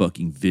 you're a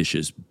fucking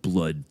vicious,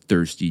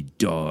 bloodthirsty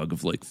dog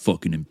of like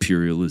fucking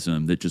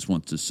imperialism that just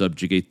wants to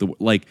subjugate the,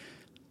 like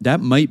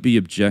that might be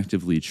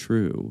objectively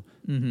true,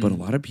 but a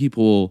lot of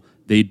people,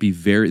 they'd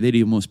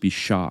almost be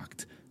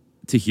shocked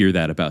to hear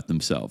that about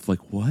themselves.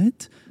 Like,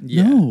 what?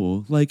 Yeah.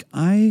 No, like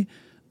I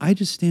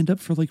just stand up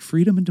for like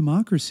freedom and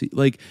democracy.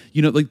 Like,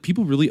 you know, like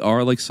people really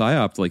are like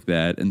psyoped like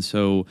that. And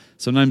so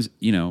sometimes,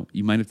 you know,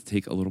 you might have to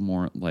take a little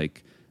more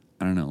like,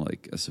 I don't know,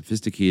 like a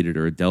sophisticated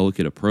or a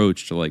delicate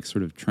approach to like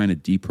sort of trying to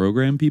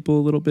deprogram people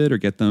a little bit or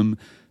get them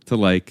to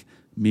like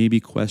maybe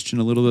question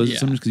a little of those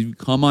sometimes, because you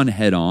come on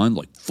head on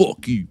like,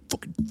 fuck you,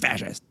 fucking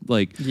fascist,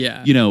 like,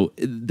 you know,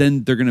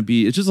 then they're gonna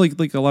be, it's just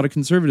like a lot of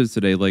conservatives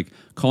today, like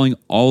calling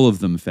all of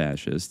them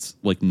fascists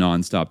like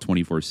nonstop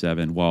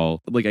 24/7,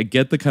 while like I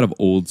get the kind of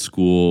old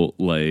school,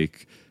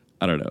 like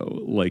I don't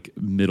know, like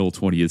middle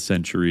 20th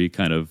century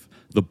kind of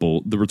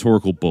the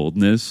rhetorical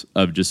boldness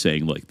of just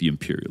saying like the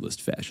imperialist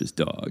fascist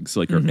dogs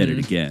like are at it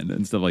again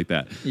and stuff like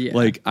that.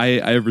 Like I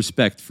have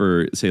respect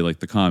for say like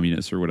the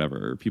communists or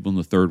whatever, or people in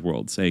the third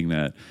world saying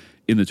that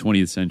in the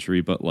 20th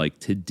century, but like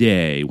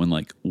today when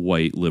like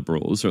white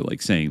liberals are like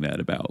saying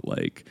that about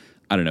like,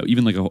 I don't know,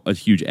 even like a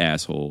huge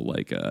asshole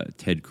like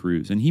Ted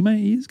Cruz, and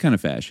he's kind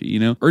of fashy, you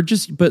know,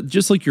 but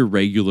just like your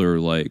regular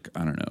like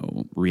I don't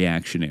know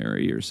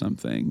reactionary or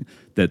something,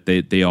 that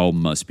they all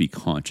must be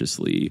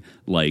consciously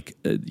like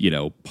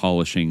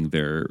polishing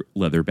their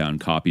leather-bound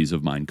copies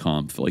of Mein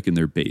Kampf like in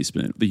their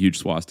basement, the huge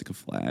swastika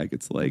flag.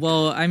 It's like,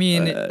 well, I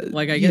mean,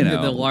 like I get into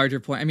the larger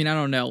point. I mean, I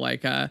don't know,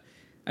 like I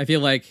feel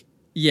like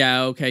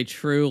okay,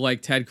 true,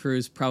 like Ted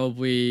Cruz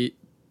probably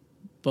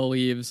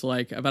believes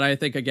like, but I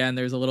think again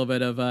there's a little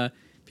bit of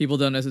people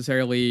don't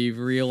necessarily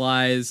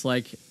realize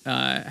like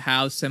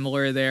how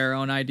similar their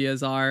own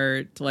ideas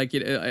are to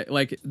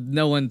like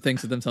no one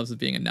thinks of themselves as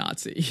being a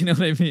Nazi, you know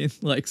what I mean?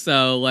 Like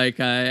so like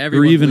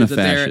everyone or even a believes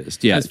that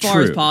fascist, yeah, as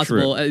far as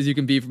possible true. as you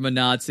can be from a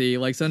Nazi,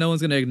 like so no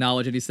one's going to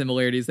acknowledge any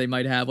similarities they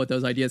might have with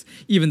those ideas,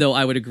 even though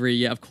I would agree,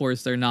 yeah, of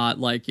course they're not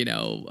like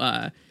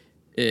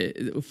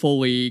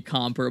fully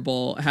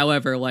comparable.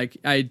 However, like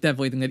I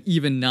definitely think that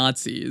even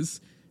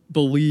Nazis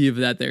believe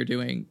that they're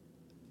doing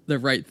the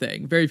right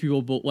thing. Very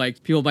few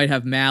people might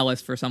have malice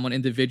for someone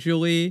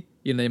individually,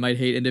 you know, they might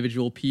hate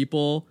individual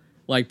people,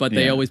 like, but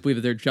they always believe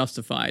that they're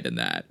justified in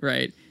that,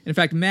 right? In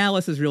fact,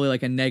 malice is really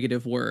like a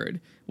negative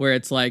word, where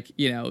it's like,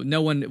 you know,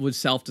 no one would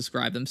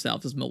self-describe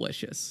themselves as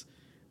malicious,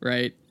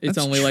 right? It's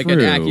That's only true. like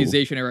an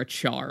accusation or a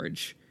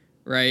charge,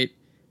 right?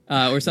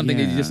 Or something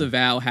that you just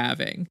avow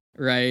having,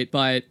 right?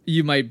 But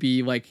you might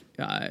be like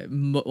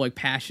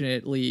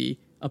passionately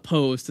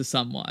opposed to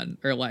someone,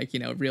 or like, you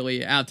know,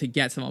 really out to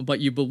get someone, but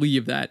you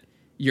believe that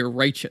you're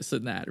righteous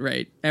in that,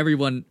 right?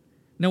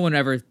 No one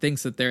ever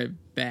thinks that they're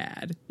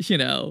bad, you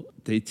know?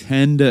 They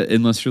tend to,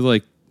 unless you're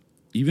like,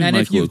 even and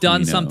Michael if you've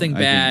done Aquino, something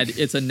bad,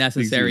 it's a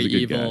necessary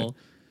evil,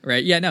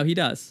 right? Yeah, no, he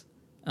does.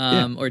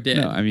 Or did.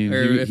 No, I mean,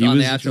 or he on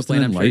was the astral just an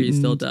plane, I'm sure he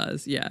still enlightened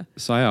does. Yeah.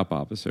 PSYOP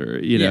officer,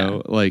 you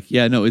know, like,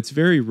 no, it's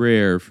very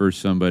rare for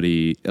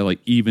somebody, like,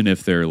 even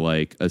if they're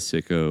like a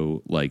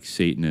sicko, like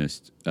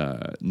Satanist,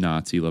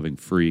 Nazi loving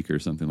freak or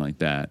something like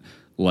that.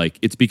 Like,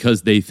 it's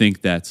because they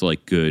think that's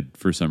like good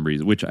for some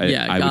reason, which I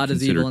God would is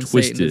consider evil and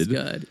twisted. Satan is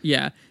good.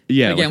 Yeah.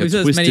 Yeah. Again, like we've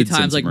said this many twisted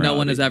times, like, sense of no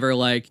one has morality. ever,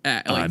 like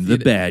I'm the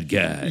bad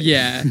guy.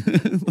 Yeah.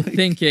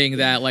 Thinking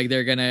that, like,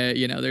 they're gonna,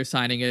 you know, they're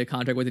signing a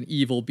contract with an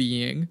evil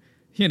being,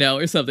 you know,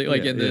 or something.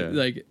 Like,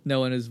 like, no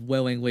one is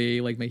willingly,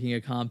 like, making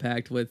a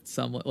compact with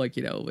someone, like,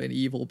 you know, an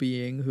evil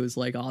being who's,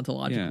 like,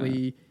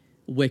 ontologically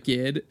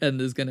wicked and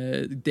is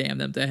gonna damn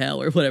them to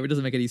hell or whatever. It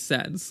doesn't make any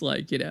sense.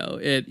 Like, you know,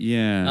 it.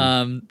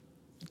 Yeah.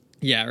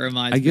 Yeah, it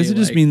reminds me. I guess it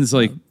just like, means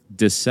like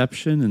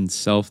deception and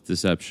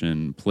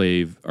self-deception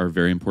are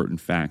very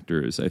important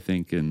factors, I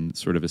think, in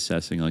sort of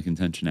assessing like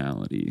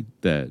intentionality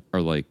that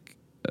are like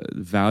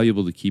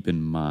valuable to keep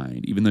in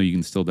mind, even though you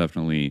can still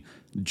definitely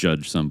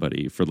judge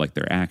somebody for like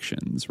their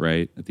actions,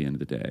 right? At the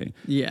end of the day,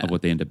 of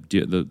what they end up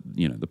doing.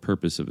 The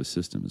purpose of a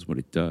system is what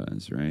it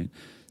does, right?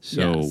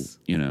 So,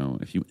 you know,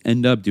 if you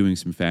end up doing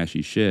some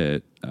fashy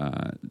shit,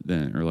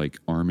 then, or like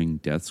arming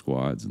death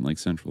squads in like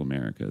Central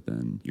America,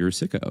 then you're a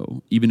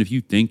sicko. Even if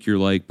you think you're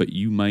like, but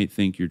you might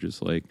think you're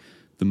just like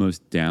the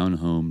most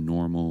down-home,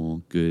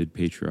 normal, good,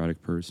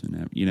 patriotic person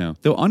ever, you know?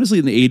 Though honestly,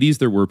 in the 80s,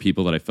 there were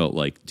people that I felt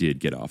like did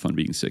get off on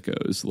being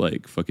sickos,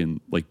 like fucking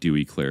like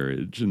Dewey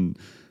Claridge and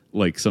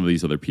like some of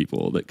these other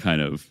people that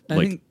kind of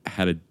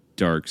had a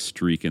dark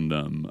streak in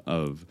them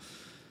of...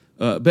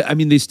 but I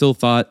mean, they still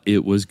thought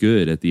it was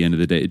good at the end of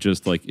the day,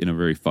 just like in a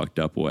very fucked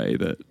up way.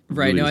 That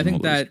right. Really No, I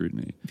think that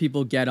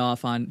people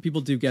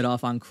do get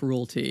off on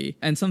cruelty,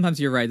 and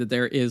sometimes you're right that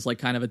there is like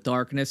kind of a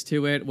darkness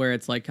to it, where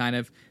it's like kind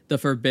of the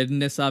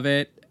forbiddenness of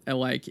it,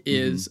 like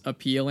is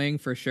appealing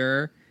for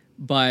sure.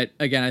 But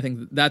again, I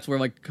think that's where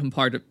like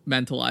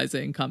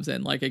compartmentalizing comes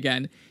in. Like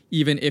again,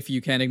 even if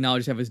you can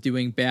acknowledge yourself as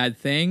doing bad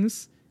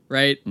things.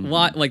 Right?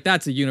 Like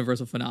that's a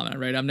universal phenomenon,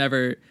 right?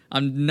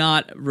 I'm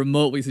not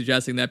remotely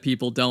suggesting that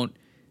people don't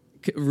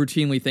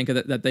routinely think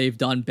that they've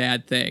done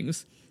bad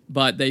things,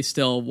 but they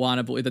still want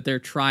to believe that they're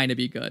trying to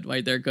be good,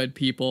 right? They're good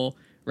people,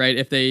 right?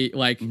 If they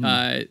like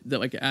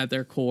at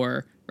their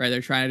core, right? They're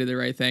trying to do the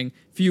right thing.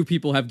 Few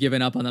people have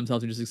given up on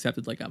themselves and just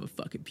accepted like, I'm a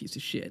fucking piece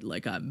of shit.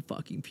 Like I'm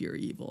fucking pure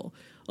evil.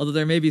 Although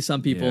there may be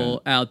some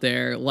people out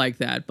there like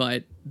that,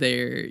 but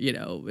they're, you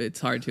know,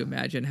 it's hard to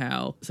imagine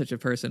how such a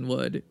person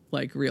would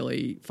like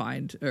really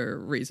find a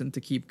reason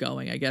to keep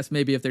going. I guess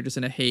maybe if they're just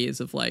in a haze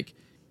of like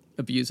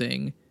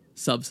abusing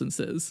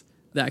substances,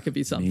 that could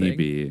be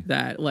something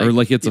that like, or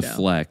like it's a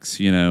flex,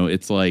 you know,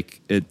 it's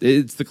like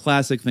it's the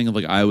classic thing of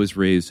like, I was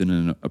raised in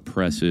an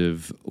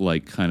oppressive,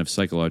 like kind of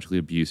psychologically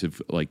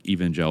abusive, like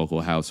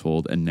evangelical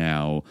household. And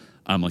now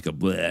I'm like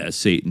a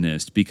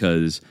Satanist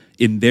because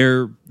in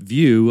their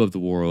view of the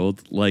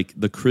world, like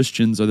the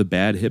Christians are the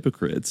bad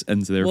hypocrites,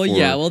 and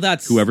therefore,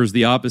 that's whoever's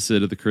the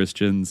opposite of the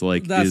Christians,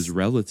 like is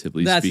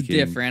relatively speaking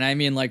different. I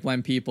mean, like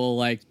when people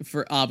like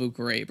for Abu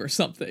Ghraib or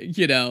something,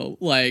 you know,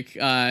 like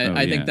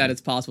I think that it's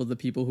possible the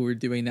people who were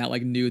doing that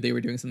like knew they were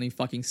doing something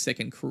fucking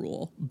sick and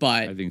cruel.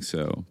 But I think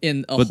so.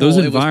 In a whole,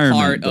 it was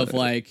part of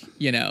like,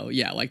 you know,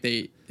 like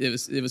it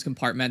was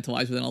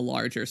compartmentalized within a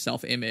larger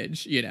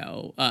self-image, you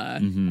know,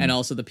 and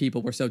also the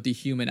people were so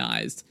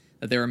dehumanized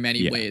that there are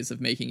many ways of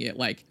making it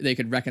like they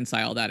could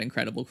reconcile that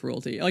incredible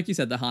cruelty. Like you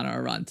said, the Hannah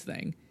Arendt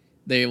thing.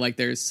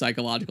 There's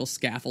psychological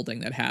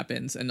scaffolding that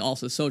happens and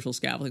also social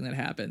scaffolding that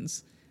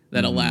happens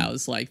that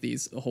allows like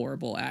these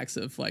horrible acts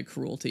of like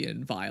cruelty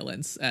and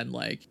violence and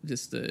like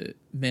just the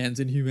man's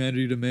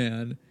inhumanity to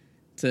man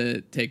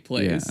to take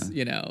place,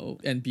 you know,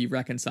 and be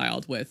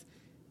reconciled with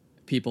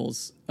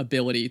people's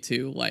ability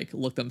to like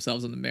look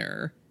themselves in the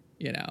mirror,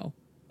 you know,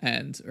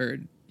 or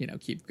you know,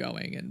 keep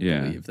going and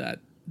believe that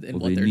in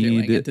what they're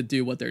doing and to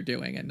do what they're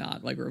doing and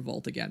not like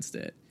revolt against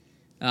it.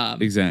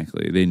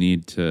 Exactly. They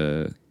need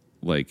to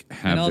like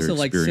have and also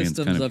their experience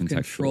like systems kind of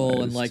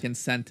control and contextualized. like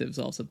incentives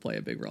also play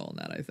a big role in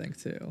that, I think,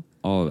 too.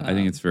 I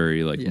think it's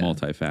very like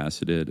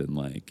multifaceted and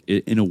like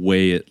in a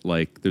way it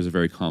like there's a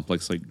very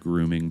complex like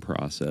grooming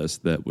process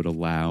that would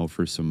allow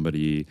for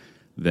somebody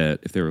that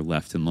if they were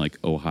left in like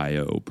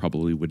Ohio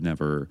probably would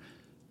never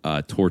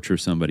torture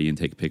somebody and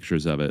take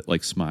pictures of it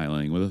like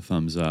smiling with a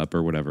thumbs up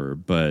or whatever,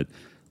 but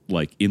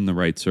like in the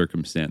right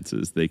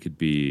circumstances they could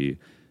be,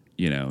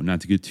 you know, not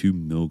to get too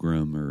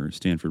Milgram or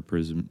Stanford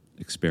Prison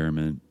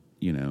Experiment,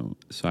 you know,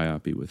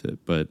 psyopy with it,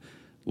 but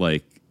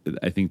like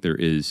I think there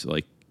is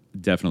like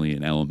definitely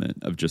an element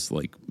of just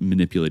like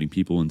manipulating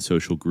people in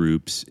social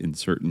groups in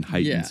certain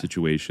heightened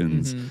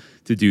situations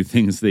to do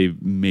things they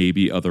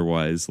maybe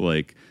otherwise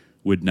like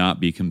would not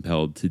be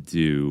compelled to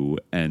do,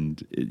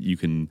 and you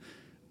can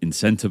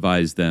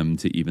incentivize them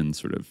to even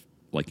sort of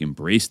like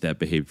embrace that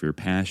behavior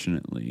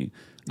passionately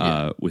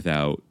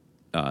without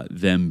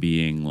them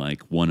being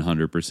like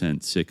 100%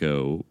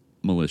 sicko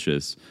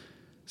malicious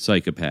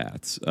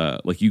psychopaths.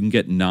 Like you can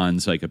get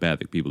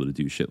non-psychopathic people to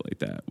do shit like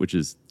that, which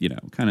is, you know,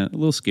 kind of a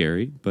little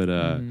scary, but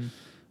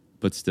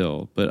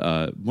still,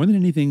 more than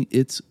anything,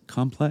 it's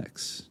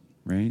complex,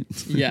 right?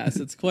 Yes,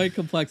 it's quite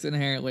complex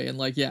inherently. And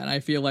like, and I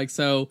feel like,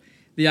 so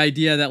the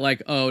idea that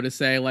like, to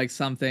say like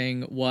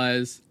something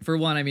was, for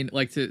one, I mean,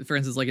 like for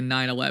instance, like in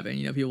 9/11,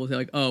 you know, people will say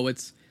like,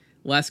 it's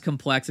less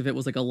complex if it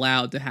was like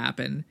allowed to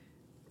happen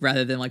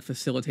rather than like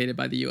facilitated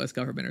by the U.S.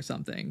 government or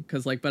something.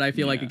 Because like, but I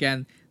feel like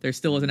again, there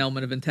still is an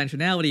element of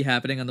intentionality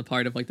happening on the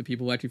part of like the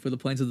people who actually flew the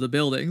planes into the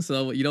building.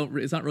 So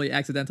it's not really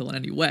accidental in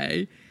any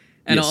way.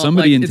 And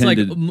somebody like,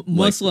 intended, it's like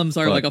Muslims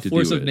are like a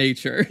force of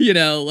nature, you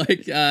know,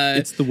 like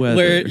it's the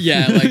weather.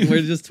 Like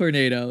we're just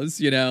tornadoes,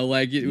 you know,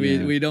 like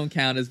we don't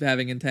count as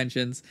having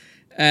intentions.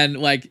 And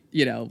like,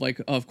 you know,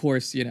 like, of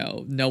course, you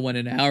know, no one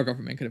in our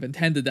government could have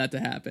intended that to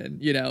happen,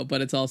 you know,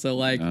 but it's also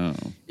like,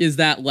 is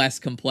that less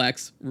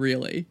complex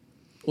really?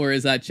 Or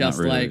is that just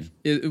like,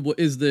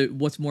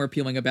 what's more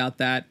appealing about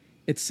that?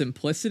 It's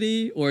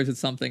simplicity, or is it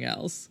something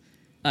else?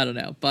 I don't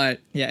know. But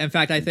yeah, in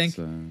fact, I think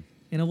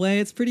in a way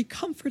it's pretty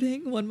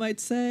comforting, one might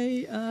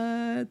say,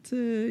 to,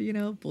 you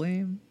know,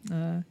 blame,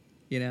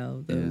 you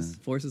know, those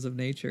forces of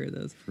nature,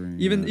 those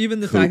even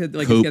the fact that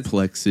like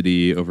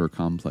complexity over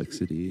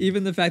complexity,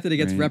 even the fact that it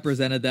gets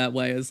represented that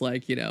way as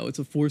like, you know, it's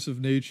a force of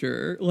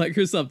nature, like,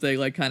 or something,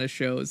 like kind of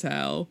shows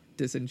how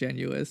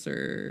disingenuous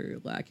or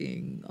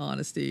lacking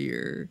honesty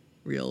or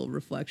real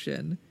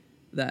reflection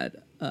that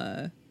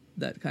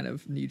that kind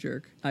of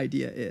knee-jerk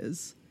idea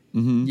is.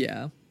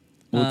 Well,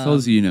 it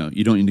tells you, you know,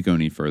 you don't need to go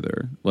any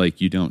further.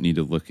 Like, you don't need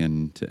to look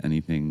into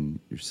anything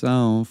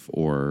yourself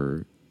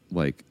or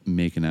like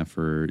make an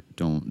effort.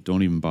 Don't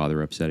even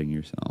bother upsetting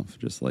yourself.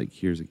 Just like,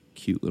 here's a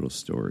cute little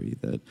story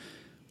that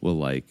will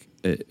like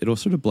it'll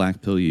sort of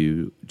black pill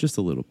you just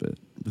a little bit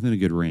within a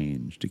good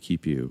range to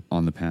keep you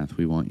on the path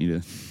we want you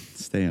to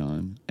stay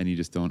on, and you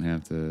just don't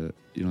have to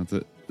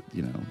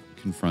you know,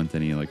 confront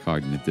any like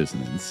cognitive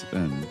dissonance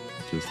and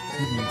just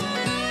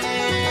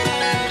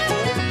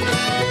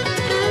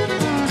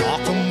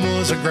Malcolm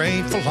was a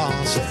great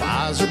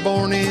philosopher,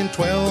 born in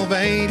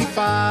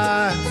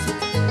 1285.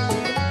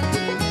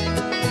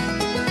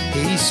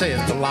 He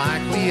said the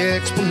likely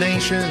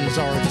explanations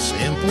are the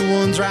simple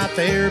ones right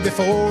there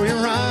before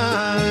your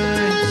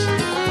eyes.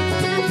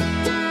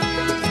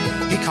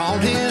 He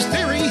called his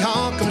theory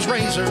Occam's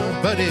razor,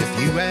 but if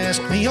you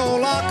ask me,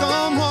 old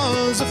Occam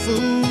was a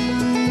fool.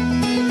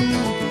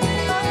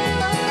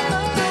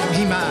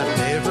 He might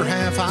never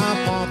have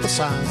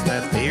hypothesized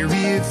that theory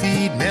if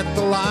he'd met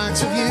the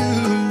likes of you.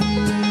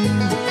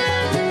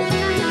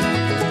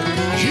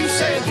 You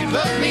said you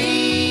loved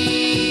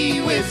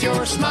me with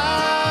your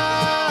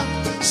smile,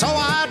 so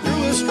I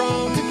drew a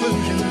strong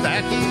conclusion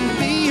that you'd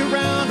be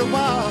around a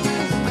while.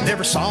 I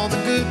never saw the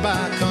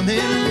goodbye coming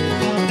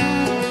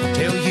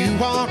till you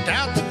walked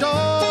out the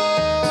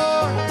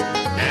door.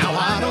 Now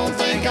I don't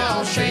think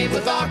I'll shave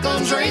with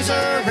Occam's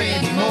razor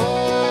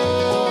anymore.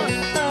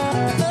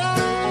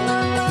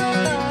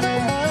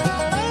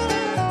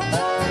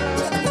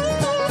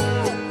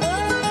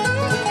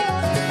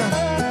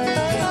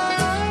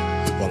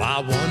 I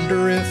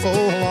wonder if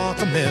old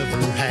Occam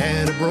ever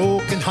had a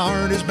broken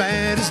heart as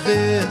bad as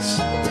this.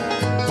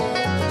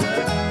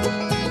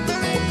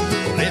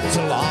 Well, it's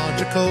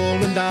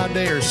illogical and I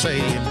dare say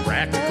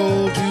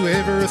impractical to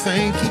ever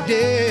think he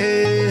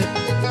did.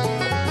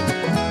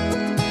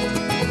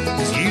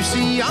 'Cause you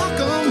see,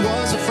 Occam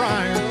was a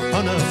friar,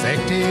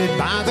 unaffected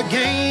by the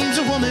games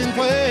a woman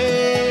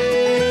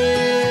played.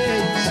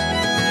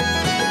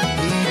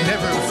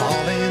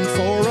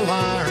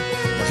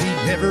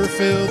 never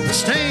felt the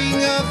sting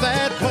of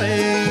that plague.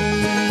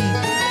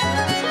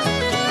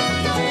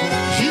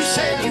 You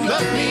said you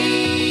loved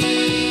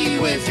me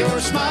with your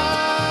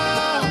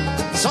smile,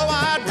 so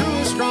I drew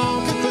a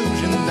strong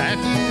conclusion that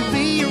you'd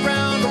be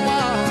around a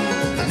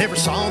while. I never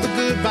saw the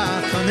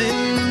goodbye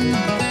coming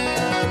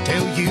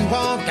till you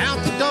walked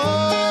out the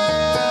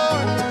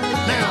door.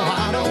 Now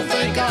I don't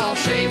think I'll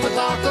shave with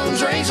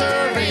Occam's razor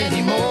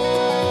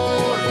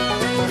anymore.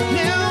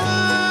 Now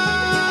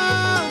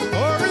I'm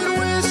pouring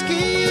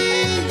whiskey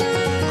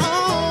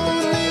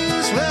on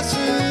this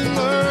lesson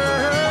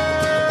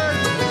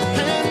learned,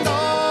 and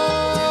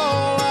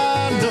all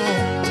I know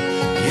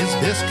is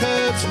this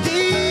cup's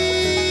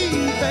deep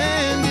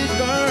and it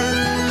burns.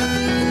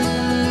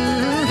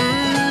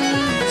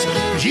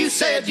 You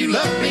said you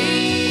loved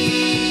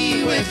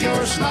me with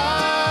your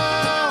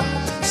smile,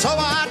 so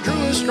I drew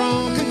a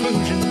strong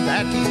conclusion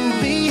that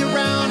you'd be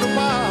around a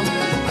while.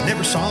 I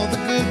never saw the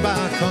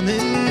goodbye coming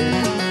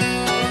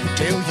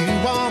till you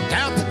walked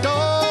out the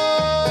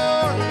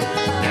door.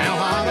 Now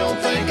I don't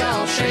think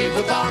I'll shave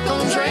with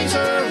Occam's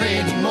razor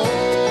anymore.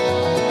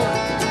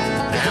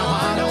 Now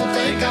I don't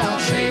think I'll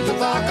shave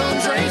with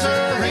Occam's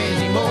razor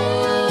anymore.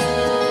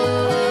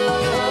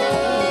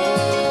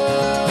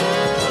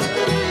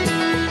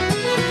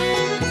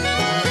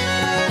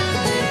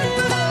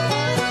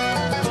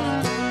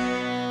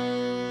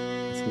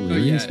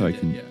 So I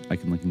can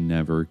like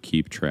never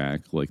keep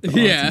track like the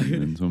odds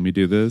and ends when we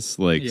do this.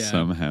 Like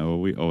somehow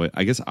we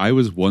I guess I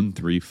was 1,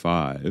 3,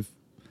 5.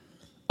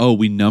 Oh,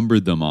 we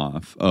numbered them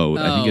off. I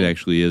think it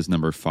actually is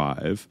number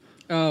 5.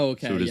 Oh,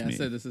 okay. So me.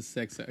 So this is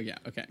 6. So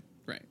okay.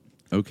 Right.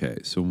 Okay,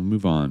 so we'll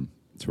move on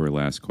to our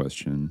last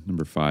question.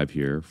 Number 5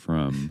 here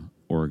from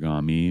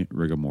Origami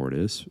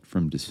Rigamortis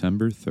from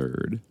December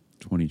 3rd,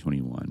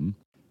 2021.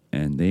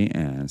 And they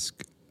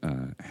ask,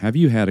 have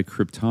you had a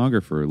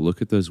cryptographer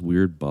look at those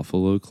weird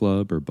Buffalo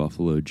Club or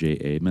Buffalo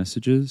JA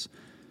messages?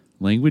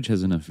 Language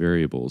has enough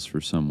variables for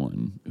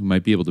someone who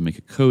might be able to make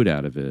a code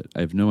out of it.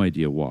 I have no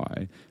idea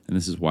why, and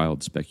this is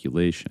wild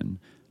speculation,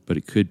 but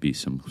it could be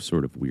some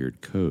sort of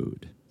weird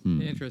code.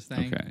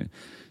 Interesting. Okay.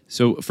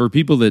 So for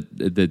people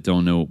that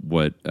don't know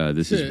what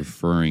this is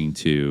referring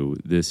to,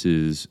 this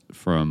is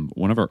from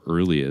one of our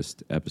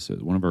earliest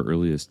episodes, one of our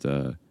earliest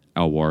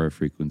Alwara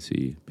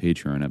Frequency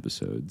Patreon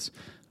episodes,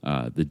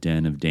 The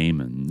Den of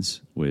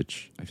Daemons,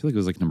 which I feel like it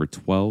was like number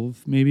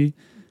 12, maybe.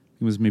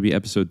 It was maybe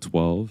episode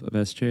 12 of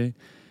SJ.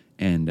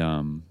 And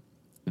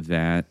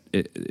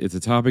it's a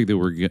topic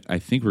that I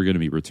think we're going to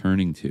be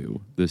returning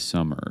to this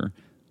summer.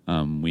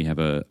 We have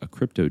a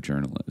crypto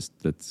journalist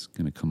that's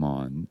going to come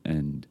on,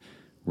 and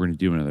we're going to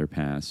do another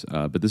pass.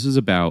 But this is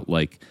about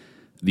like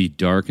the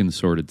dark and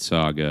sordid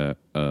saga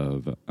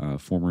of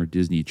former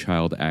Disney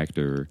child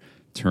actor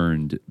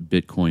turned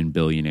Bitcoin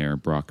billionaire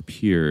Brock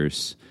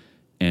Pierce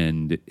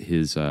and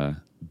his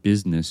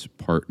business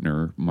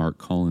partner, Mark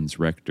Collins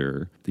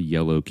Rector, the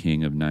Yellow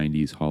King of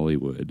 90s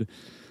Hollywood.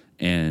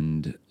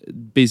 And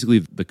basically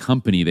the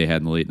company they had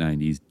in the late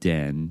 90s,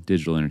 Den,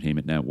 Digital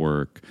Entertainment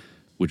Network,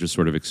 which was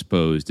sort of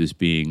exposed as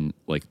being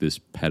like this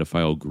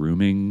pedophile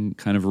grooming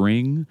kind of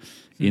ring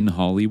in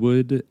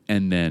Hollywood.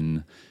 And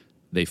then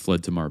they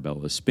fled to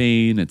Marbella,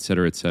 Spain, et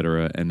cetera, et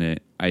cetera. And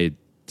I had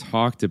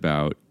talked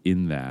about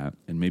in that,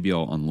 and maybe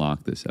I'll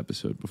unlock this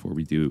episode before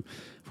we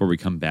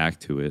come back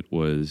to it,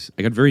 was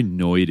I got very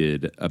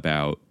annoyed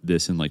about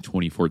this in like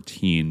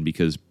 2014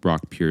 because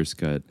Brock Pierce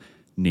got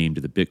named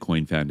to the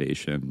Bitcoin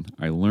Foundation.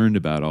 I learned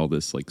about all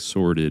this like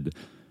sordid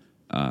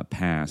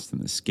past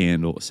and the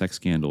sex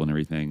scandal and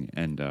everything,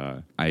 and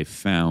I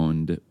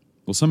found,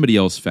 well, somebody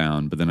else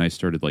found, but then I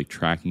started like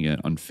tracking it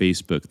on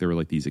Facebook. There were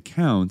like these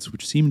accounts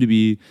which seemed to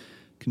be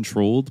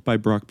controlled by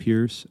Brock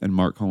Pierce and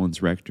Mark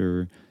Collins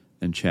Rector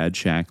and Chad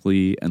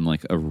Shackley and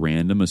like a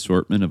random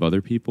assortment of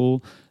other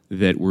people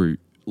that were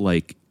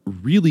like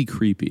really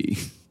creepy.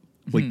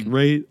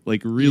 Right?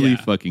 Like really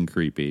fucking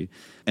creepy.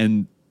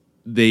 And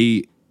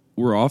they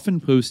were often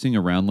posting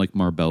around like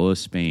Marbella,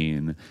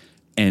 Spain,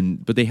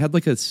 but they had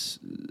like a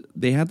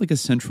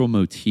central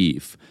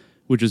motif,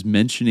 which is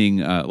mentioning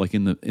like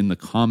in the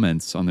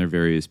comments on their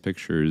various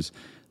pictures,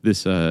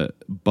 this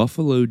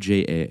Buffalo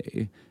JA.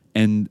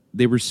 And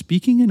they were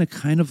speaking in a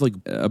kind of like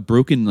a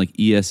broken like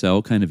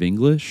ESL kind of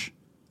English.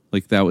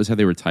 Like that was how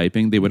they were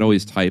typing. They would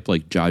always type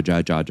like ja,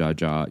 ja, ja, ja,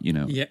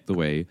 ja, the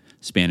way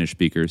Spanish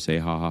speakers say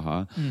ha, ha,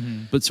 ha.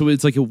 Mm-hmm. But so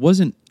it's like it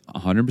wasn't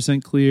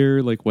 100%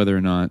 clear like whether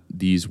or not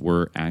these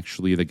were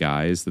actually the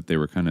guys that they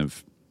were kind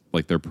of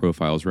like their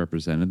profiles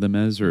represented them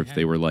as, or if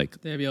they were like...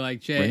 They'd be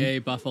like J.A.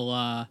 Right?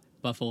 Buffalo,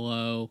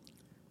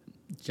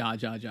 ja,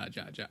 ja, ja,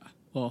 ja, ja.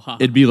 Well, ha,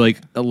 it'd be like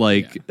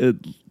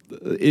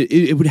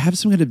it would have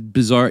some kind of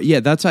bizarre... Yeah,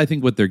 that's I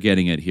think what they're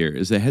getting at here,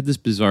 is they had this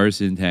bizarre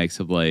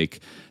syntax of like,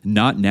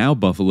 not now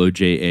Buffalo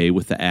J.A.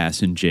 with the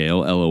ass in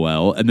jail,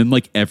 LOL. And then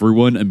like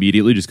everyone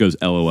immediately just goes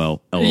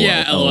LOL, LOL,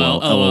 yeah, LOL,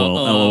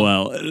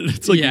 LOL. And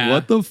it's like,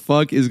 what the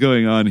fuck is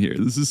going on here?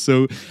 This is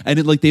so... And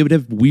it, like they would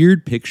have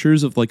weird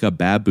pictures of like a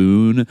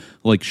baboon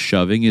like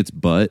shoving its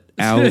butt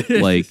out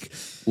like...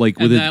 like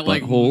with its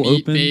butthole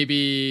open.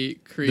 Baby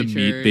creature. The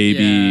meat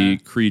baby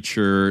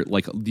creature,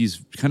 like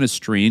these kind of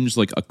strange,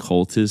 like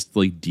occultist,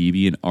 like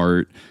deviant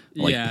art,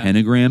 like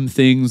pentagram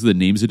things, the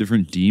names of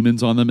different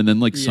demons on them, and then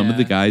like some of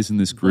the guys in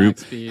this group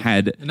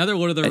had another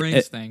Lord of the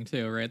Rings thing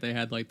too, right? They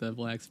had like the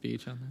black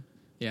speech on there.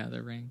 Yeah,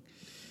 the ring.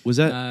 Was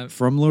that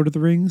from Lord of the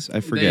Rings? I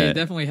forget. They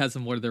definitely had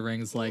some Lord of the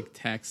Rings like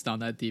text on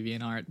that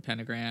DeviantArt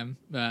pentagram.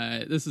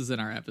 This is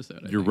in our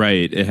episode. You're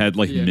right. It had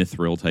like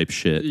mithril type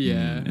shit.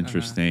 Yeah.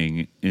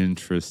 Interesting.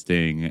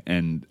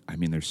 And I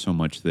mean, there's so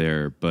much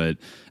there.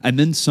 And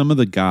then some of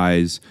the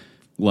guys,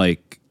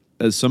 like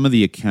some of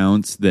the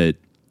accounts that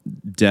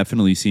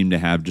definitely seem to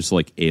have just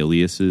like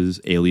alias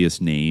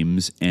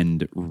names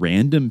and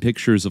random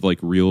pictures of like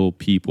real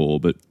people,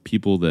 but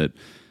people that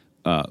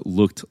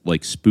looked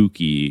like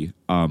spooky,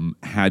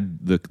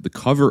 had the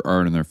cover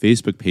art on their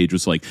Facebook page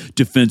was like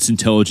Defense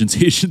Intelligence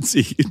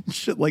Agency and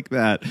shit like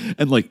that,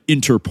 and like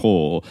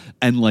Interpol,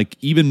 and like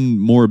even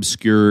more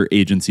obscure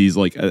agencies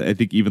like I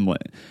think even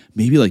like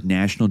maybe like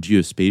National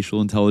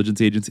Geospatial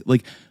Intelligence Agency,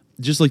 like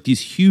just like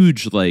these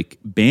huge like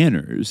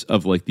banners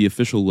of like the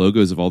official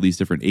logos of all these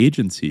different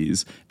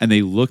agencies, and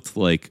they looked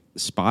like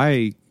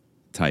spy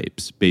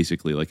types,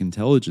 basically like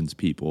intelligence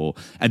people,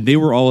 and they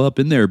were all up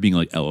in there being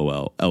like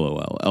LOL,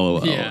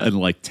 and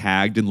like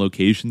tagged in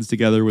locations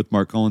together with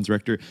Mark Collins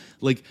Rector.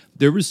 Like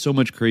there was so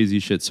much crazy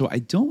shit. So I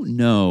don't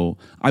know.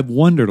 I've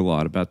wondered a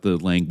lot about the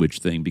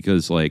language thing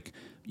because, like,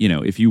 you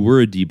know, if you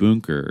were a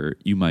debunker,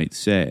 you might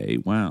say,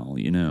 wow,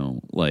 you know,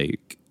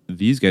 like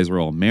these guys are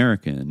all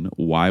American.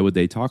 Why would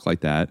they talk like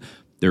that?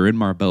 They're in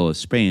Marbella,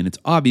 Spain. It's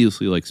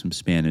obviously like some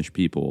Spanish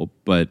people,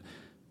 but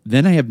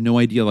then I have no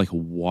idea like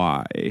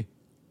why.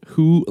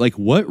 Who, like,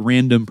 what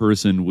random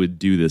person would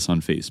do this on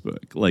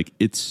Facebook? Like,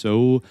 it's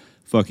so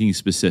fucking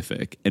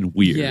specific and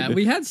weird. Yeah,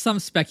 we had some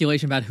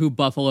speculation about who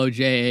Buffalo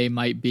J.A.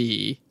 might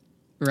be,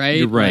 right?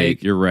 You're right,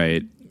 like, you're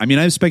right. I mean,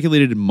 I've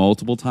speculated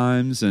multiple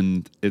times,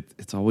 and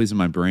it's always in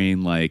my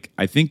brain. Like,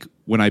 I think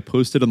when I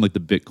posted on, like, the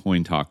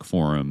Bitcoin Talk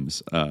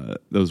forums, that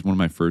was one of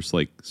my first,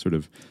 like, sort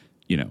of,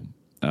 you know,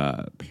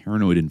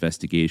 paranoid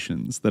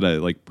investigations that I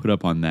like put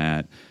up on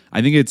that.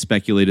 I think it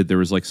speculated there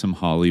was like some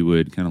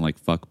Hollywood kind of like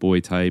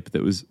fuckboy type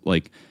that was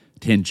like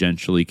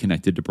tangentially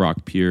connected to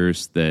Brock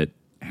Pierce that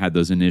had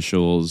those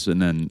initials,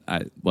 and then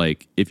I,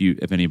 like if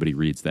anybody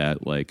reads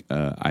that, like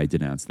I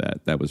denounced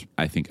that. That was,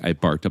 I think I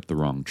barked up the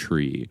wrong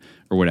tree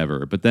or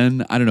whatever. But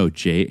then I don't know,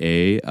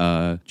 Julian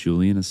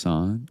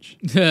Assange.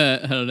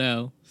 I don't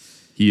know.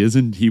 He was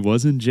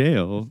in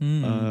jail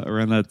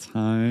around that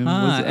time.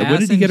 When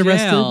did he get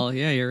arrested?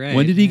 Yeah, you're right.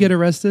 When did he get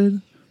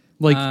arrested?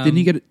 Like, didn't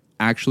he get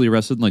actually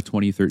arrested in like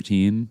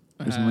 2013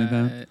 or something like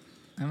that?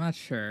 I'm not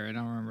sure. I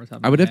don't remember.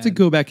 I would have to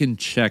go back and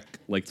check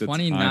like the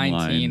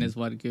 2019 timeline. is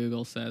what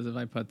Google says if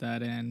I put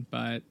that in.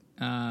 But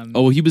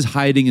he was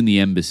hiding in the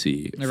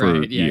embassy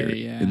for a year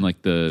in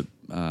like the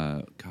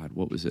God,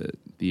 what was it?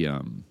 The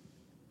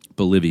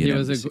Bolivian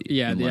embassy.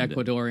 The London.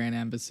 Ecuadorian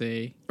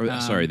embassy. The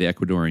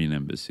Ecuadorian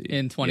embassy.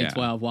 In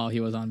 2012, while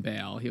he was on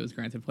bail, he was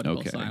granted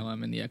political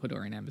asylum in the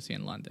Ecuadorian embassy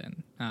in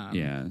London.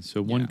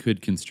 So one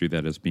could construe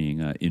that as being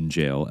in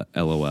jail,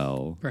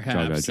 LOL.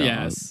 Perhaps,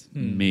 yes.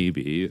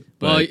 Maybe.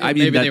 But well,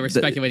 maybe they were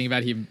speculating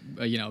about him,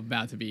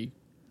 about to be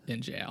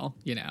in jail,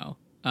 you know.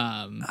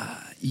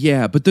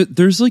 But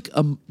there's like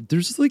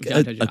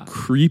a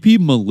creepy,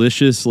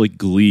 malicious like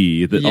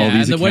glee that all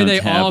these and the way they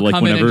all like,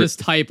 come in and just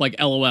type like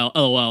LOL.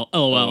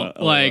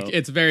 Like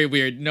it's very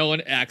weird. No one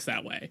acts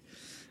that way.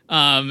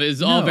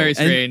 It's all very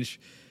strange.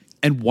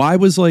 And why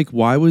was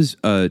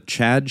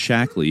Chad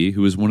Shackley,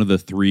 who was one of the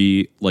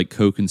three like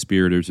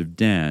co-conspirators of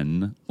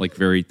Den, like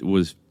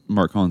was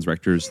Mark Collins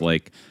Rector's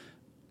like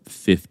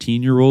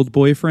 15-year-old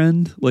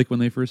boyfriend, like when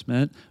they first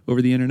met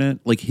over the internet,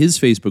 like his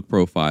Facebook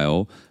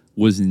profile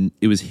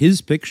it was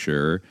his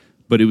picture,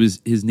 but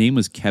his name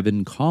was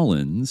Kevin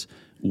Collins,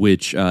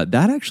 which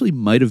that actually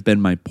might have been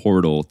my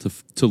portal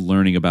to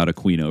learning about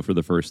Aquino for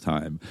the first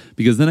time,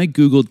 because then I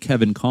Googled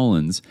Kevin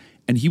Collins,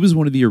 and he was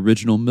one of the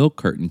original milk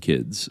carton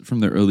kids from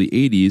the early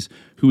 80s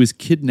who was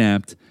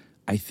kidnapped,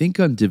 I think,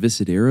 on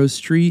Divisadero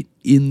Street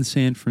in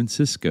San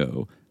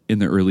Francisco in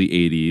the early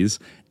 80s.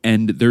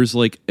 And there's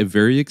like a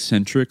very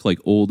eccentric, like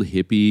old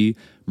hippie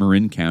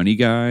Marin County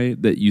guy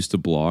that used to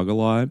blog a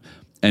lot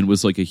and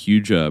was like a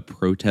huge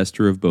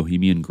protester of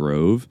Bohemian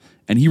Grove.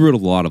 And he wrote a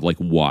lot of like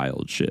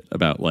wild shit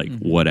about like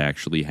what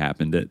actually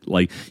happened at,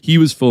 like, he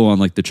was full on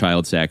like the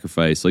child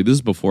sacrifice. Like this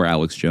is before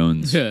Alex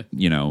Jones,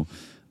 you know,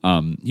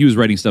 he was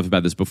writing stuff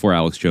about this before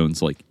Alex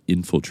Jones like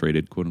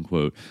infiltrated, quote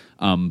unquote.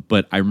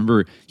 But I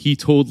remember he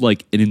told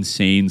like an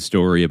insane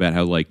story about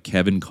how like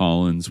Kevin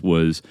Collins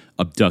was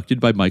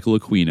abducted by Michael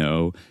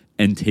Aquino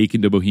and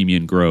taken to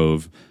Bohemian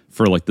Grove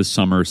for like the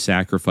summer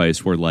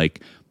sacrifice where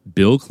like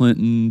Bill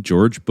Clinton,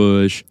 George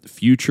Bush,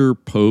 future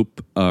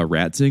Pope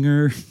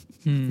Ratzinger,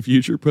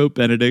 future Pope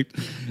Benedict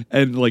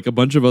and like a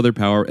bunch of other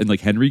power, and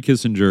like Henry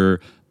Kissinger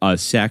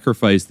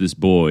sacrificed this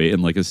boy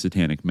in like a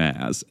satanic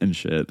mass and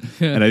shit.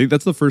 And I think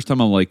that's the first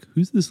time I'm like,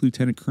 who's this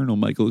Lieutenant Colonel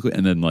Michael?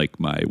 And then like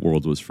my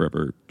world was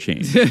forever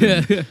changed.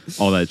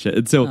 All that shit.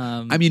 And so,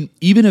 I mean,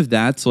 even if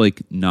that's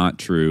like not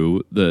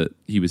true, that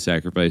he was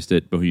sacrificed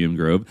at Bohemian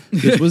Grove,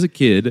 this was a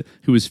kid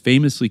who was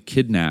famously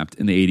kidnapped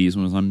in the 80s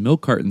and was on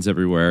milk cartons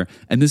everywhere.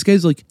 And this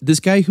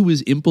guy who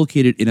was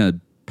implicated in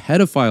a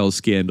pedophile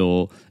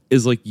scandal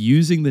is like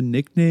using the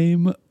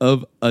nickname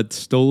of a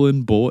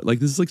stolen boy. Like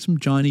this is like some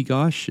Johnny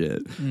Goss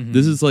shit.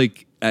 This is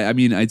like, I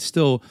mean, I'd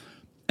still,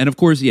 and of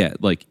course, yeah,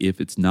 like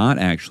if it's not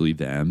actually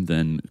them,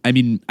 then, I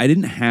mean, I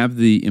didn't have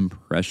the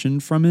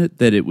impression from it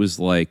that it was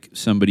like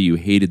somebody who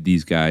hated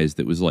these guys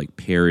that was like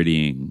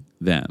parodying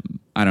them.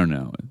 I don't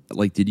know.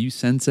 Like, did you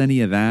sense any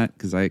of that?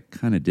 Because I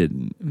kind of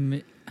didn't.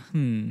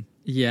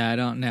 Yeah, I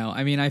don't know.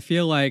 I mean, I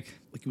feel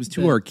like it was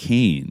too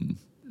arcane.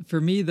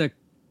 For me, the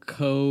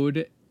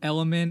code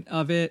element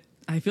of it,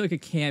 I feel like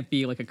it can't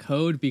be like a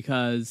code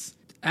because,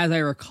 as I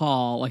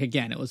recall, like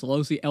again, it was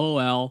Losi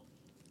LOL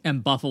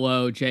and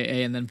Buffalo JA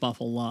and then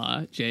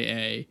Buffalo JA.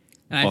 And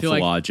I feel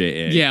like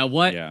JA. Yeah,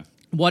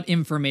 what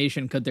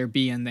information could there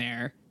be in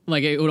there?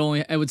 Like it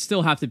would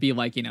still have to be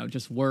like, you know,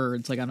 just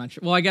words. Like I'm not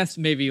sure. Well, I guess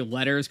maybe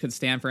letters could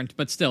stand for,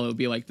 but still it would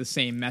be like the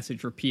same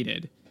message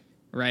repeated,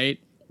 right?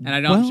 And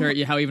I'm not sure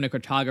how even a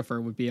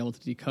cryptographer would be able to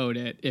decode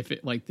it if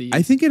it like the.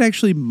 I think it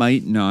actually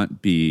might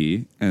not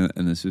be, and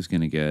this is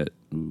going to get,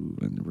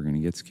 and we're going to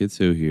get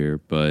schizo here,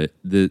 but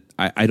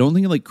I don't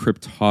think like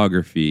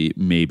cryptography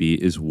maybe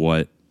is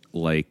what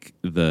like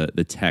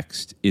the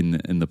text in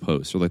the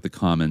post or like the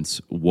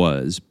comments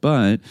was,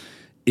 but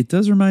it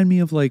does remind me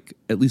of like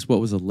at least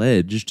what was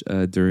alleged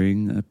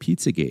during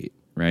Pizzagate,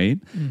 right?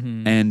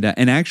 And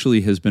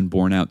actually has been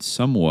borne out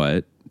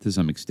somewhat to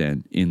some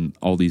extent in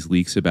all these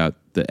leaks about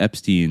the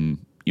Epstein's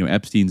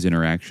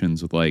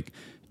interactions with like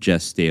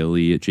Jess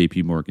Staley at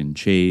JP Morgan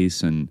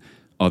Chase and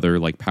other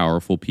like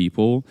powerful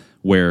people,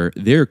 where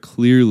they're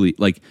clearly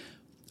like,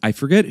 I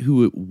forget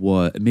who it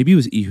was. Maybe it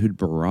was Ehud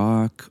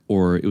Barak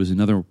or it was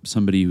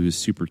somebody who was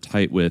super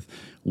tight with,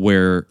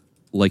 where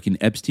like in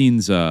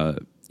Epstein's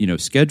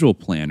schedule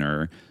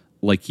planner,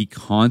 like he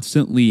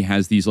constantly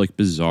has these like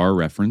bizarre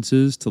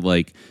references to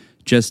like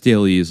Jess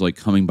Staley is like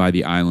coming by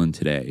the island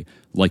today.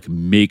 Like,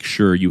 make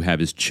sure you have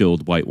his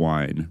chilled white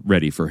wine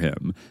ready for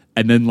him.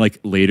 And then, like,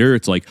 later,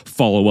 it's like,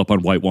 follow up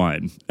on white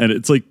wine. And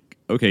it's like,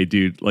 okay,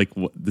 dude, like,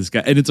 this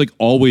guy... And it's, like,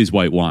 always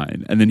white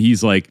wine. And then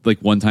he's, like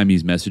one time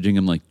he's messaging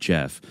him, like,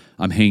 Jeff,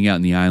 I'm hanging out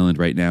in the island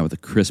right now with a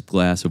crisp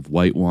glass of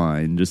white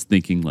wine, just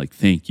thinking, like,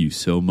 thank you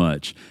so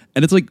much.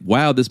 And it's like,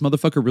 wow, this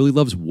motherfucker really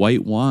loves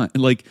white wine.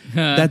 And, like,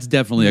 that's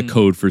definitely a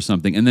code for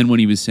something. And then when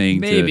he was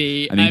saying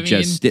wait, I'm not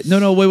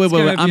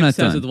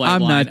done.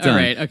 I'm not done. All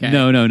right, okay.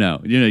 No.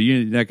 You know,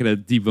 you're not going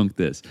to debunk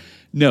this.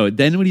 No,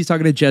 then when he's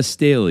talking to Jess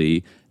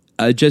Staley...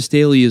 Jess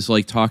Staley is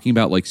like talking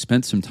about like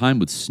spent some time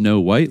with Snow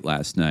White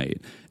last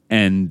night,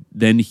 and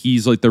then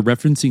he's like they're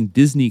referencing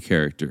Disney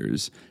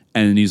characters,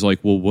 and he's like,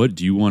 well, what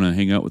do you want to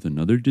hang out with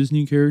another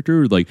Disney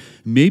character, or like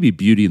maybe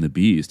Beauty and the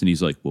Beast? And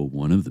he's like, well,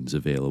 one of them's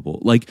available.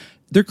 Like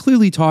they're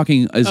clearly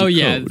talking as a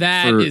code.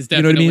 That is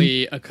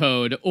definitely a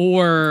code,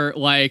 or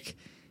like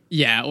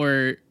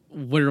or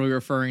what are we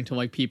referring to,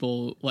 like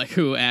people like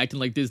who act in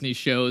like Disney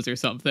shows or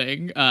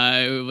something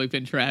who've like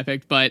been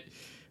trafficked, but.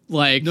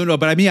 Like no,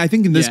 but I mean, I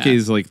think in this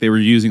case, like they were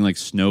using like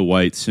Snow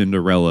White,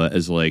 Cinderella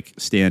as like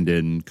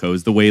stand-in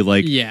codes. The way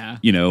like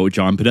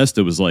John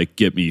Podesta was like,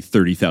 get me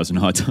 30,000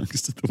 hot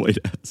dogs to the White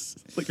House,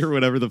 like or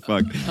whatever the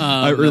fuck,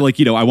 or like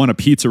I want a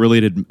pizza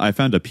related. I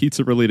found a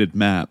pizza related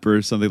map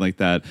or something like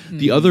that.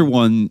 The other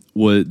one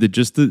was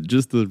just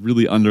to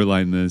really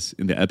underline this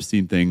in the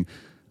Epstein thing.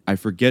 I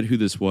forget who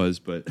this was,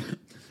 but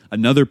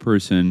another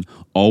person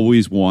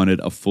always wanted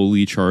a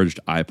fully charged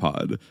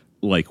iPod.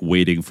 Like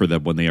waiting for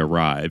them when they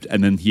arrived,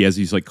 and then he has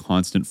these like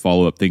constant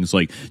follow-up things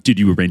like, did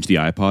you arrange the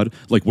iPod?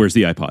 Like, where's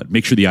the iPod?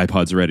 Make sure the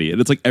iPod's ready.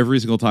 And it's like every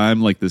single time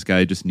like this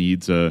guy just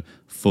needs a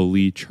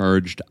fully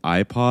charged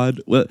iPod.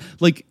 Well,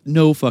 like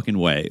no fucking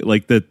way.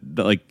 Like that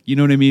like, you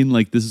know what I mean?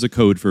 Like this is a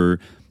code for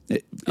is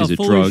it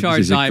drugs?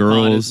 Is it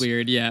girls? Is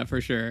weird, yeah,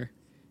 for sure.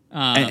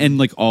 And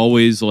like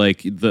always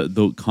like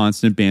the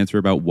constant banter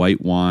about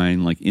white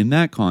wine, like in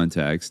that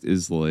context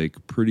is like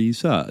pretty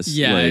sus.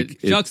 Yeah,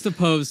 like,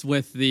 juxtaposed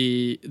with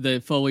the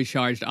fully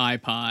charged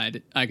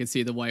iPod, I could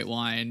see the white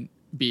wine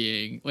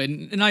being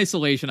in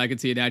isolation. I could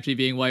see it actually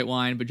being white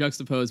wine, but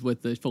juxtaposed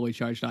with the fully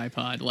charged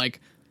iPod, like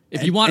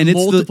if you want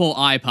multiple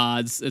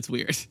iPods, it's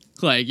weird.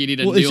 Like you need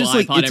a new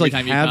iPod every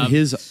time you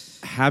come.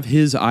 Have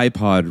his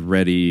iPod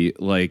ready,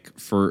 like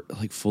for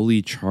like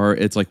fully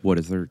charged. It's like, what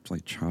is there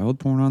like child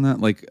porn on that?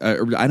 Like, I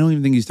don't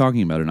even think he's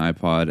talking about an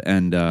iPod.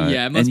 And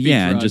it must be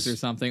drugs or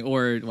something,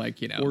 or like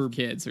or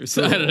kids or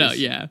so. I don't know.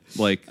 Yeah,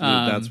 like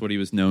that's what he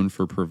was known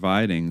for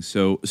providing.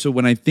 So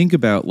when I think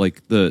about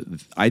like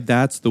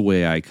that's the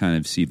way I kind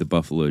of see the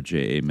Buffalo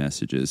JA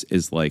messages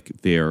is like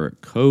they're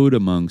code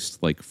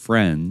amongst like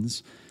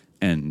friends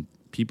and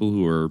people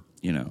who are,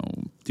 you know,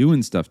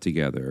 doing stuff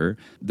together,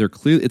 they're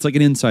clearly, it's like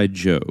an inside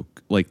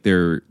joke. Like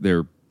they're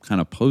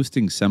kind of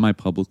posting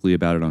semi-publicly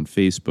about it on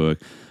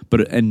Facebook,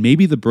 and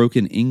maybe the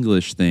broken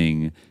English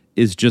thing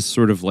is just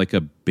sort of like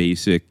a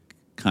basic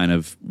kind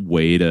of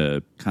way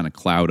to kind of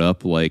cloud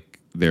up like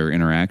their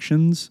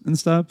interactions and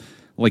stuff.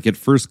 Like at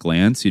first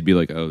glance, you'd be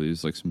like, oh,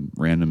 there's like some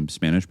random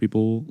Spanish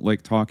people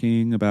like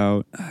talking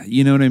about,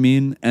 you know what I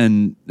mean?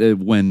 And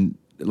when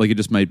like it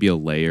just might be a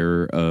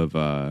layer of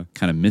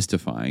kind of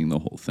mystifying the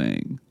whole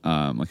thing,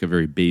 like a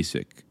very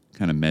basic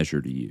kind of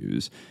measure to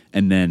use.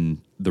 And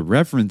then the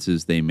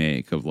references they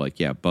make of like,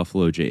 yeah,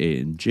 Buffalo J.A.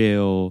 in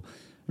jail.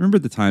 I remember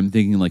at the time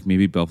thinking like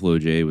maybe Buffalo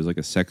J was like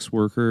a sex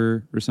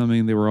worker or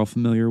something they were all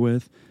familiar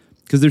with.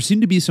 Because there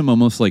seemed to be some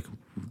almost like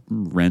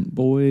Rent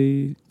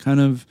Boy kind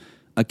of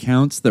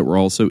accounts that were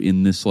also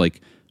in this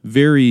like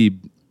very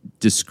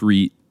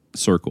discrete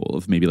circle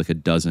of maybe like a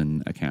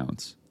dozen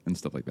accounts and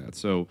stuff like that.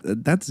 So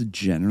that's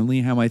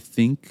generally how I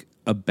think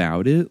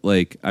about it.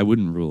 Like I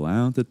wouldn't rule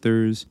out that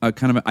there's a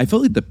kind of I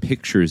felt like the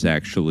pictures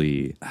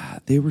actually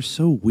they were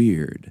so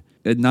weird.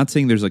 Not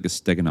saying there's like a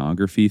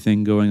steganography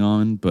thing going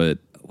on, but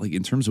like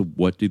in terms of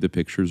what are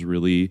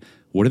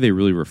they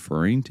really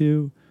referring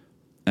to,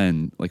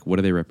 and like what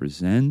do they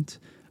represent?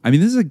 I mean,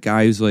 this is a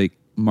guy who's like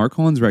Mark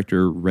Holland's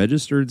Rector,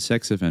 registered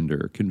sex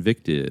offender,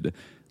 convicted,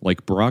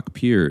 like Brock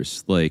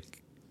Pierce,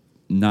 like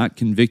not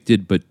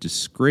convicted but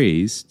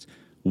disgraced,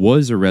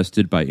 was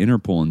arrested by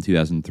Interpol in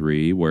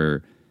 2003,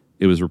 where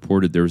it was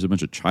reported there was a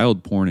bunch of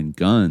child porn and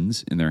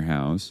guns in their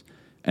house.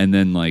 And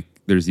then like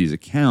there's these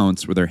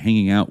accounts where they're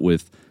hanging out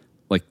with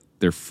like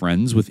their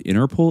friends with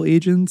Interpol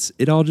agents.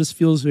 It all just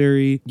feels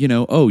very, you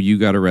know, oh, you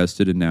got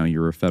arrested and now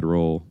you're a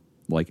federal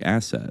like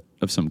asset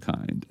of some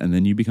kind, and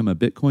then you become a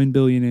Bitcoin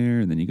billionaire,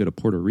 and then you go to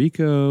Puerto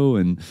Rico,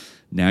 and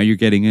now you're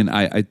getting in.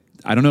 I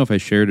don't know if I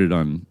shared it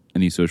on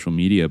any social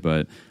media,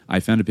 but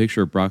I found a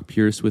picture of Brock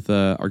Pierce with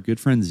our good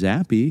friend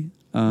Zappy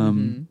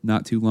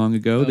not too long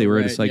ago. They were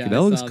at a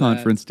psychedelics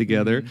conference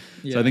together.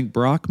 Yeah. So I think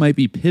Brock might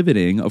be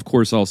pivoting. Of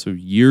course, also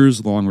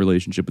years-long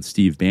relationship with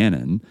Steve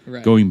Bannon,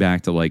 going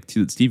back to like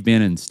Steve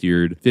Bannon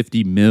steered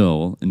 $50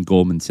 million in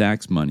Goldman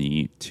Sachs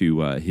money to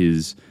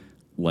his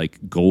like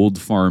gold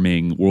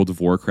farming World of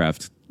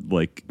Warcraft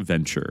like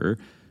venture,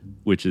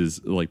 which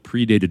is like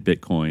predated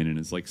Bitcoin and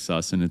is like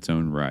sus in its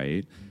own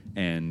right.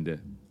 And,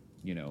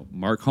 you know,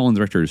 Mark Holland's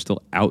Rector is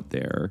still out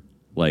there.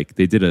 Like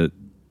they did I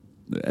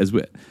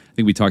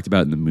think we talked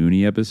about in the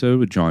Mooney episode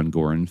with John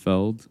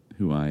Gorenfeld,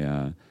 who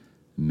I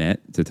met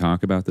to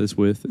talk about this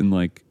with in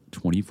like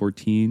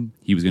 2014.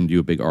 He was going to do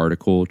a big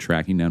article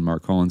tracking down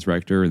Mark Holland's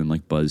Rector, and then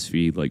like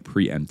BuzzFeed like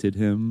preempted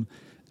him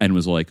and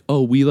was like,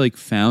 oh, we like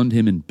found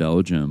him in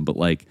Belgium, but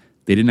like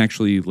they didn't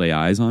actually lay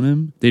eyes on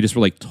him. They just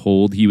were like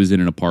told he was in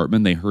an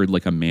apartment. They heard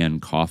like a man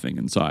coughing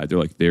inside. They're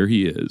like, there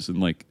he is. And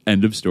like,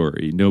 end of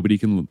story.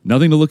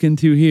 Nothing to look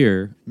into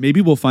here.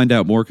 Maybe we'll find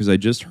out more, because I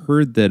just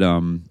heard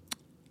that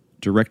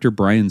director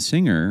Bryan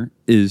Singer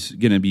is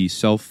going to be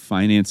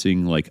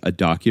self-financing like a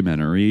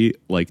documentary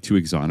like to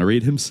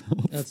exonerate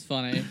himself. That's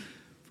funny.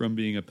 From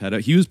being a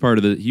pedo.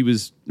 He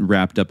was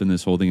wrapped up in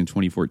this whole thing in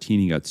 2014.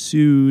 He got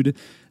sued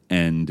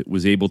and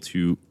was able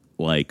to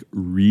like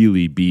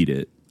really beat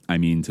it. I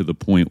mean, to the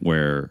point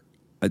where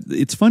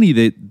it's funny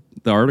that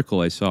the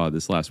article I saw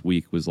this last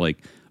week was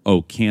like,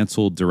 oh,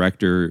 canceled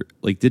director.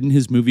 Like, didn't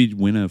his movie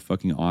win a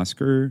fucking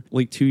Oscar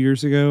like 2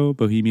 years ago,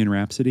 Bohemian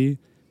Rhapsody?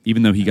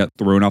 Even though he got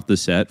thrown off the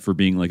set for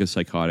being like a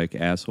psychotic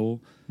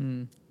asshole.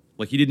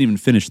 Like he didn't even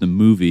finish the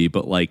movie,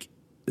 but like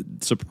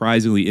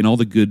surprisingly, in all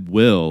the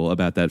goodwill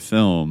about that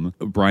film,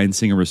 Bryan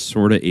Singer was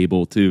sort of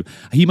able to,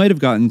 he might have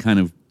gotten kind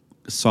of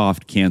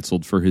soft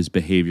canceled for his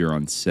behavior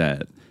on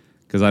set,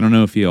 because I don't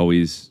know if he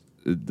always,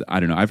 I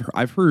don't know.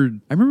 I've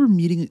heard. I remember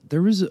meeting.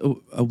 There was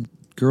a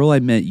girl I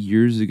met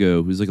years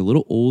ago who's like a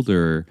little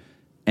older,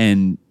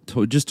 and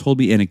just told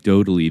me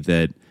anecdotally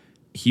that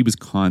he was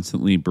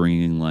constantly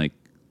bringing like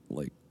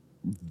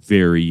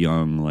very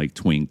young like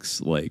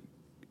twinks, like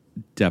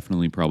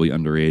definitely probably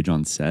underage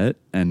on set,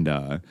 and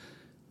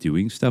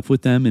doing stuff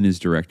with them in his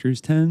director's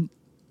tent.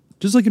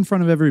 Just like in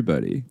front of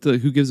everybody.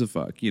 Like, who gives a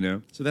fuck, you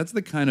know? So that's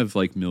the kind of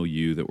like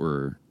milieu that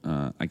we're,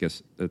 I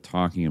guess,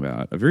 talking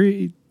about. A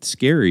very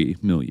scary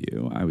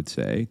milieu, I would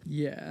say.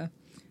 Yeah.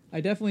 I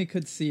definitely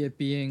could see it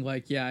being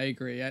like, yeah, I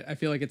agree. I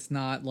feel like it's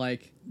not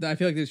like, I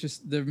feel like there's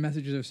just, the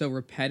messages are so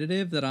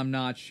repetitive that I'm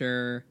not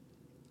sure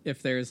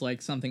if there's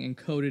like something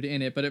encoded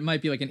in it, but it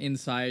might be like an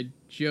inside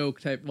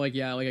joke type. Like,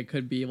 yeah, like it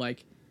could be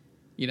like,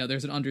 you know,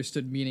 there's an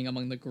understood meaning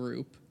among the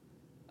group.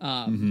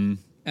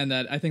 And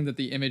that I think that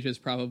the image is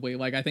probably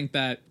like, I think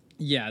that,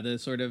 yeah, the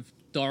sort of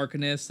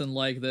darkness and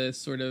like the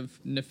sort of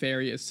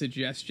nefarious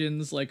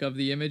suggestions like of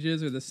the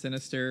images or the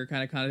sinister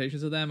kind of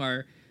connotations of them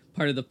are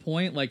part of the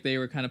point. Like they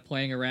were kind of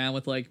playing around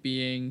with like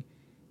being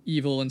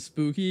evil and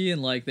spooky,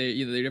 and like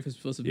they're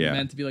supposed to be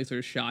meant to be like sort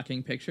of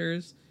shocking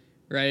pictures.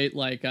 right?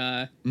 Like,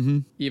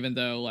 even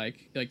though,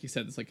 like you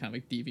said, it's like kind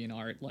of like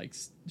DeviantArt, like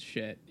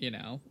shit, you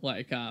know,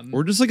 like,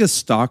 or just like a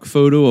stock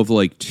photo of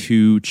like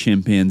two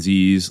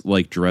chimpanzees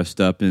like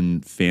dressed up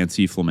in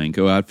fancy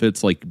flamenco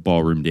outfits, like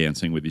ballroom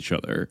dancing with each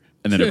other.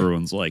 And then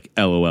everyone's like,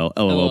 LOL,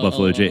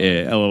 Buffalo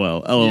JA,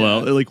 LOL.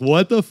 Yeah. They're like,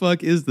 what the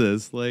fuck is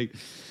this? Like,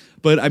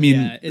 but I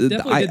mean, it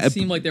definitely did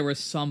seem like there was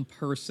some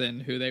person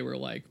who they were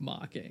like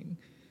mocking.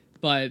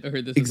 But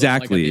or this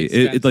exactly,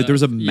 is like there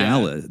was a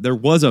malice. There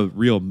was a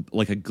real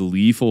like a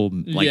gleeful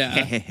like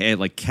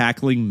like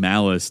cackling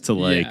malice to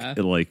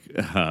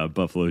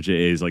Buffalo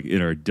JA's like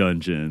in our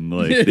dungeon,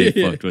 like they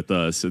fucked with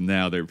us and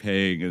now they're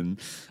paying. And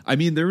I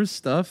mean, there was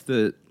stuff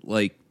that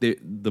like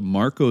the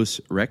Marcos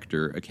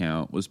Rector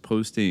account was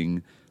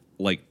posting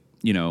like,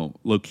 you know,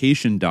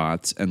 location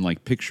dots and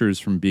like pictures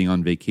from being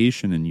on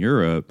vacation in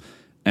Europe,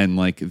 and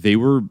like they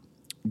were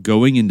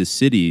going into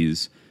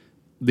cities.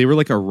 They were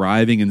like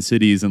arriving in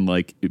cities and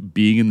like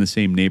being in the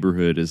same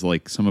neighborhood as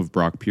like some of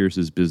Brock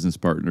Pierce's business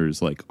partners,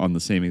 like on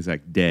the same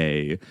exact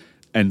day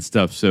and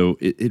stuff. So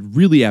it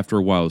really, after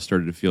a while,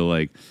 started to feel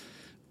like,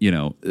 you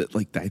know,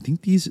 like I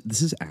think this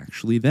is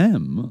actually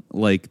them.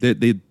 Like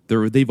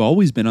they've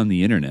always been on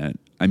the internet.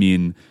 I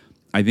mean,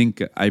 I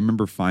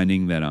remember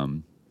finding that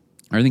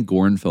I think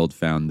Gorenfeld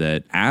found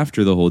that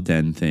after the whole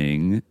Den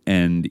thing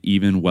and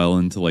even well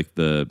into like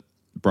the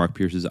Brock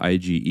Pierce's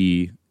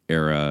IGE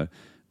era,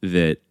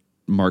 that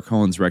Mark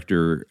Collins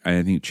Rector,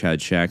 I think Chad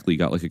Shackley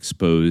got like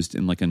exposed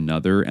in like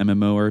another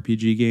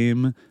MMORPG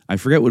game. I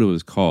forget what it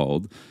was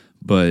called,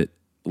 but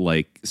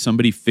like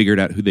somebody figured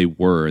out who they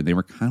were and they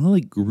were kind of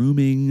like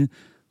grooming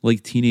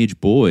like teenage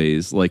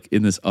boys like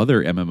in this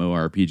other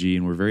MMORPG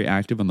and were very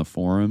active on the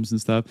forums and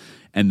stuff.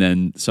 And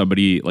then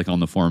somebody like on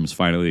the forums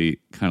finally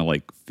kind of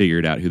like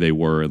figured out who they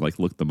were and like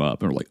looked them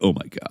up and were like, oh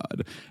my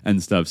God,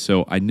 and stuff.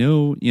 So I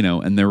know, you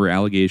know, and there were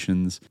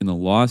allegations in the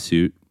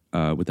lawsuit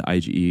with the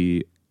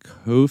IGE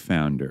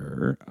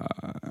co-founder,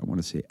 I want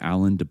to say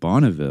Alan de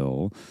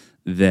Bonneville,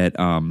 that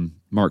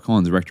Mark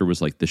Collins Rector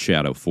was like the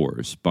shadow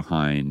force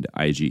behind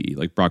IGE.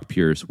 Like Brock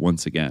Pierce,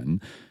 once again,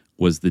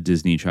 was the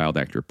Disney child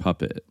actor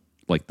puppet,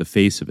 like the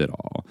face of it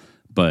all.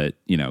 But,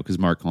 you know, because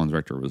Mark Collins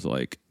Rector was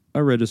like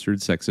a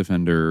registered sex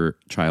offender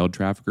child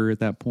trafficker at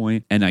that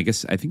point. And I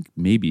think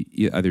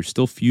maybe either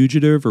still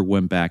fugitive or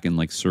went back and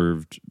like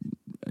served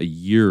a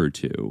year or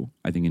two,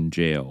 I think, in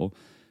jail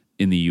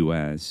in the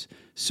US.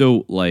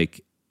 So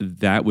like,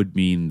 that would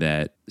mean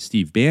that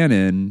Steve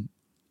Bannon,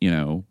 you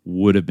know,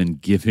 would have been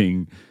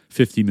giving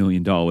 $50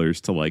 million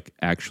to like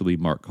actually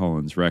Mark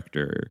Collins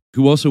Rector,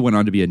 who also went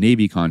on to be a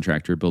Navy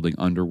contractor building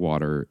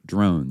underwater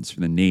drones for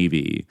the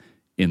Navy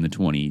in the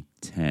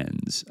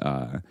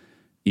 2010s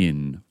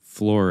in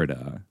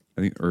Florida,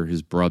 I think, or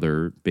his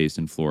brother based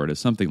in Florida,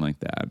 something like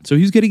that. So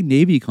he's getting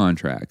Navy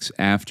contracts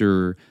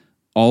after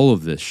all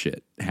of this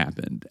shit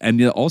happened.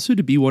 And also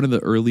to be one of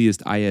the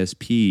earliest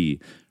ISP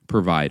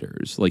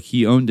providers. Like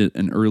he owned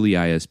an early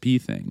ISP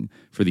thing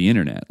for the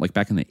internet, like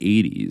back in the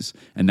 80s,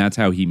 and that's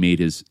how he made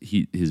his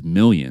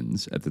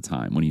millions at the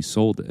time when he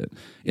sold it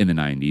in the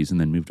 90s, and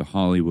then moved to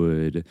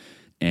Hollywood.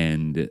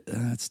 And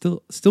it's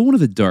still one of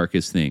the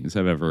darkest things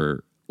I've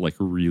ever like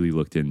really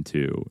looked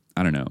into.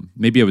 I don't know,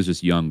 maybe I was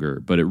just younger,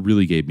 but it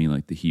really gave me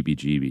like the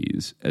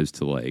heebie-jeebies as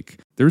to like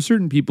there were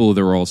certain people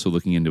that were also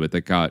looking into it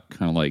that got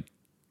kind of like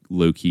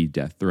low-key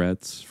death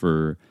threats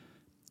for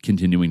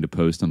continuing to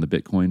post on the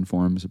Bitcoin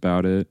forums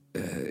about it.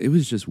 It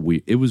was just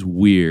weird. It was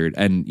weird.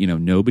 And, you know,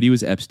 nobody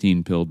was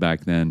Epstein pilled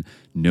back then.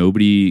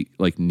 Nobody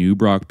like knew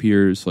Brock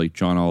Pierce. Like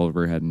John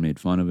Oliver hadn't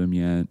made fun of him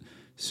yet.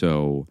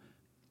 So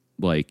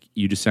like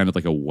you just sounded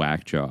like a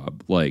whack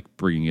job, like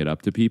bringing it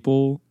up to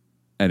people.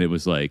 And it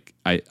was like,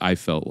 I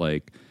felt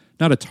like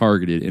not a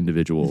targeted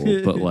individual,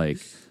 but like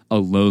a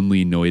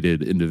lonely,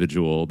 noited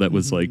individual that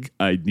was like,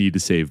 I need to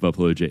save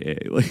Buffalo JA.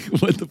 Like,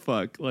 what the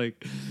fuck?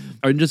 Like,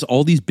 and just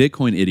all these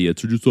Bitcoin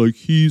idiots are just like,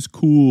 he's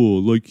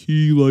cool. Like,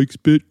 he likes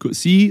Bitcoin.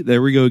 See,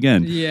 there we go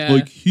again. Yeah.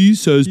 Like, he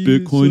says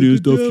Bitcoin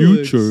is the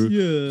future.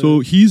 Yeah.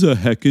 So he's a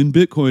heckin'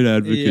 Bitcoin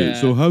advocate. Yeah.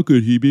 So how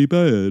could he be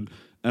bad?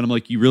 And I'm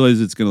like, you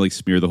realize it's going to like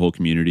smear the whole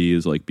community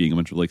as like being a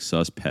bunch of like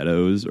sus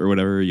pedos or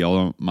whatever. Y'all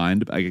don't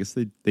mind. I guess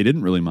they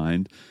didn't really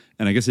mind.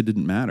 And I guess it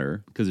didn't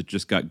matter because it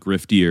just got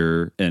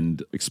griftier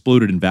and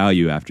exploded in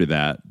value after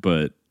that.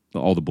 But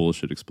all the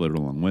bullshit exploded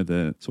along with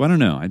it. So I don't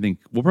know. I think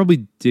we'll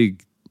probably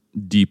dig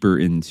deeper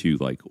into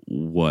like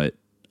what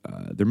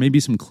there may be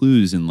some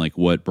clues in like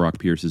what Brock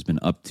Pierce has been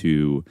up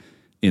to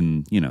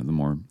in, you know,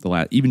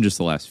 even just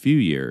the last few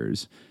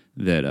years,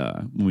 that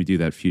when we do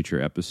that future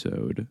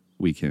episode,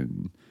 we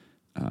can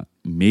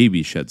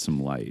maybe shed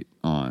some light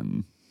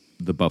on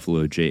the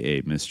Buffalo JA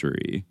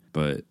mystery.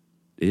 But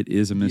it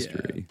is a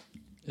mystery. Yeah.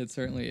 It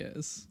certainly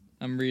is.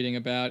 I'm reading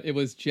about it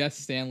was Jess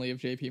Stanley of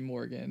JP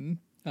Morgan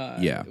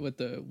with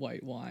the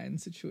white wine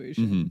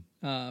situation.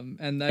 Mm-hmm.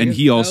 And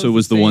he also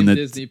was the one that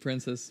Disney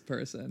princess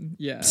person.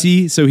 Yeah.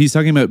 See, so he's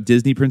talking about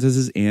Disney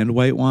princesses and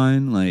white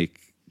wine.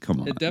 Like,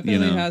 come on. It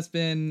definitely has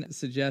been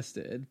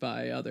suggested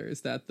by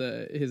others that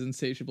his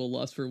insatiable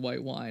lust for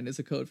white wine is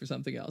a code for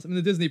something else. I mean,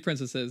 the Disney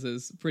princesses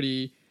is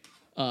pretty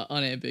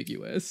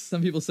unambiguous.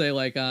 Some people say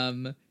like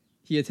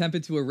he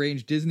attempted to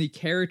arrange Disney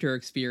character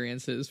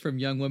experiences from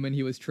young women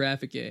he was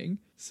trafficking.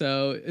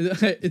 So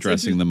it's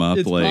dressing them up.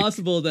 It's like,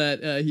 possible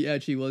that he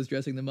actually was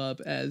dressing them up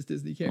as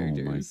Disney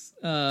characters.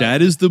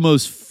 That is the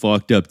most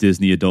fucked up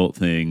Disney adult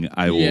thing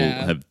I will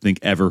have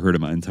ever heard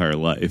in my entire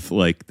life.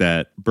 Like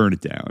that, burn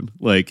it down.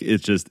 Like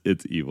it's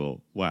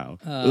evil. Wow.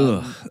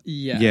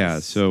 Yes. Yeah.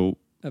 So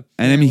apparently,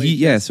 and I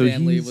mean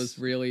Stanley was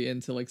really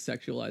into like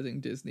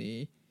sexualizing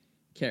Disney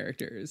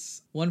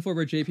characters. One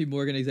former JP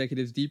Morgan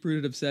executive's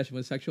deep-rooted obsession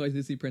with sexualized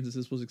Disney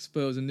princesses was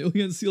exposed in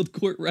newly unsealed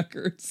court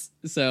records.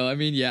 So, I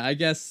mean, yeah, I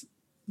guess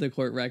the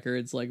court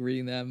records, like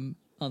reading them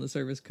on the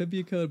surface could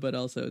be a code, but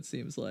also it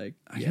seems like...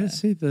 I gotta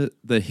say,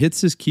 the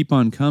hits just keep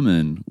on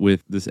coming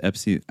with this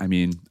Epstein. I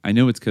mean, I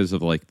know it's because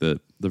of like the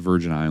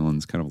Virgin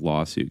Islands kind of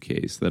lawsuit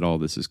case that all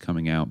this is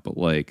coming out, but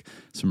like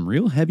some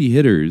real heavy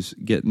hitters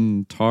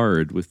getting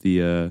tarred with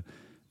the...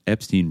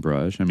 Epstein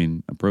brush. I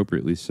mean,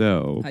 appropriately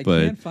so. I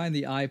but can't find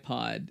the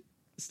iPod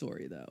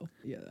story though.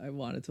 Yeah, I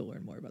wanted to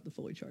learn more about the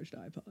fully charged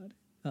iPod.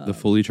 The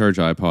fully charged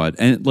iPod,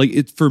 and like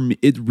it for me,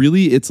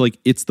 it's like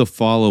it's the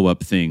follow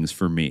up things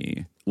for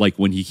me. Like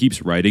when he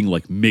keeps writing,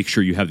 like make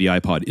sure you have the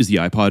iPod. Is the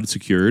iPod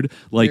secured?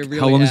 Like really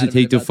how long does it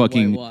take to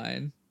fucking?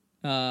 Wine.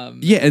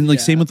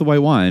 Same with the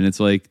white wine. It's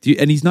like,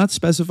 and he's not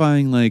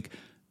specifying like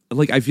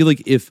I feel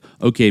like if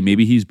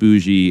maybe he's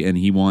bougie and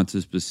he wants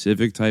a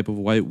specific type of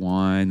white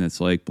wine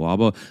that's like blah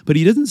blah, but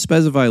he doesn't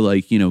specify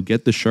like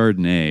get the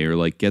Chardonnay or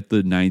like get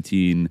the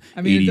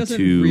 1982 it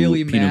doesn't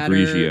really Pinot matter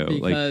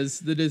Grigio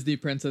because the Disney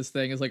princess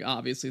thing is like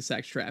obviously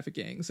sex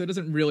trafficking, so it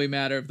doesn't really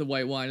matter if the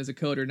white wine is a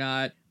code or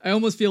not. I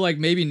almost feel like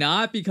maybe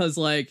not because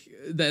like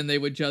then they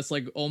would just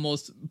like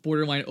almost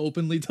borderline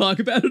openly talk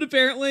about it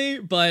apparently,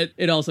 but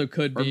it also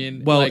could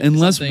mean like,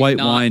 unless white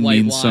wine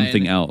means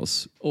something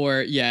else.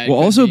 Or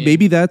also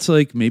maybe that's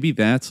like cocaine,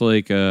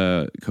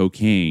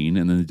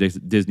 and then the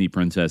Disney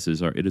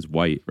princesses it is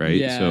white, right?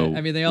 Yeah, so I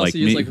mean they also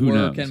use like who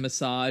work knows? and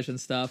massage and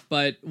stuff.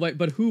 But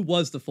who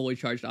was the fully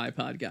charged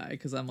iPod guy?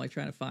 Because I'm like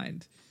trying to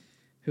find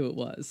who it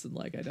was, and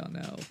like I don't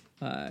know.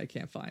 I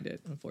can't find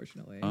it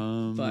unfortunately.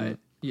 But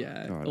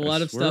yeah, God, a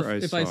lot of stuff.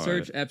 If I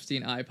search it.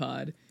 Epstein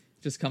iPod, it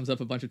just comes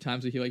up a bunch of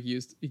times where he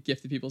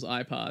gifted people's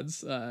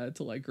iPods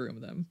to like groom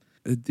them.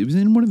 It was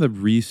in one of the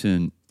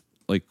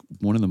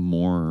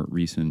more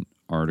recent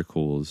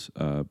articles,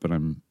 but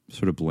I'm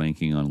sort of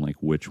blanking on like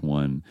which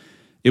one.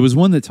 It was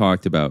one that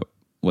talked about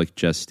like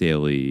Jess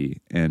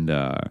Staley and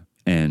I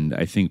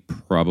think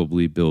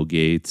probably Bill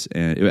Gates,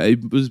 and it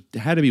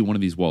had to be one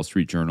of these Wall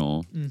Street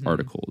Journal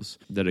articles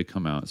that had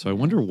come out. So I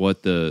wonder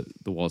what the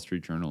Wall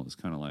Street Journal is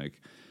kind of like.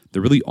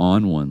 They're really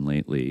on one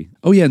lately.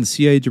 Oh yeah, and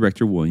CIA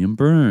Director William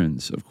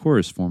Burns, of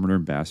course, former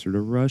ambassador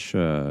to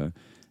Russia.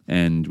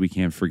 And we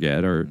can't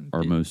forget our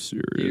most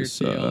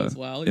serious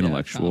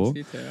intellectual.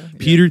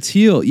 Peter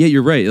Thiel. Yeah,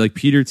 you're right. Like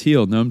Peter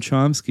Thiel, Noam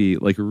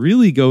Chomsky, like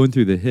really going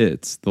through the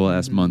hits the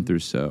last month or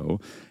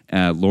so.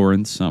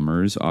 Lawrence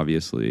Summers,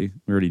 obviously.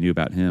 We already knew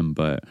about him.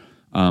 But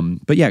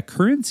yeah,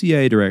 current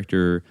CIA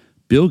director,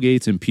 Bill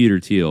Gates and Peter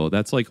Thiel,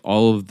 that's like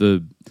all of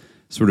the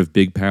sort of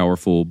big,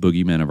 powerful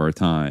boogeymen of our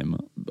time,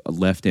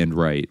 left and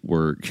right,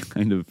 were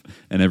kind of,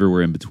 and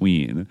everywhere in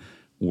between,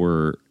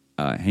 were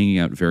hanging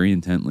out very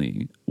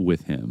intently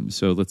with him.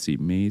 So let's see,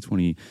 May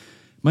 20,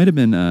 might have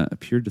been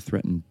appeared to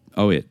threaten.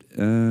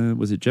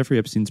 Was it Jeffrey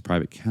Epstein's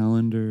private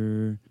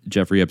calendar?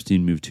 Jeffrey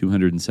Epstein moved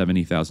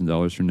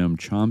 $270,000 for Noam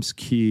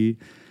Chomsky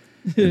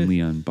and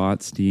Leon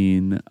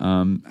Botstein.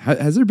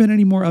 Has there been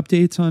any more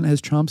updates on?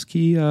 Has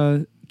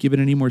Chomsky given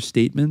any more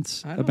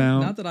statements about?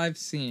 Not that I've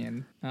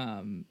seen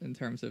in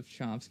terms of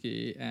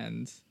Chomsky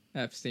and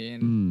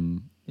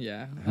Epstein.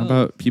 Yeah. How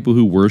about people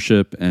who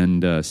worship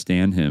and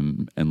stan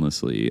him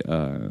endlessly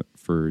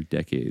for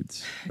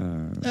decades?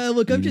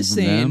 Look, I'm just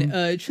saying,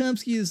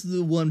 Chomsky is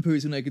the one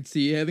person I could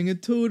see having a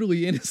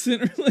totally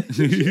innocent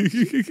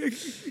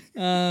relationship.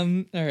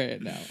 All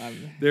right, no.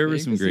 There were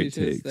some great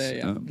takes.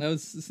 That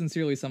was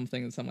sincerely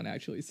something that someone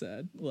actually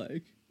said.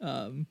 Like,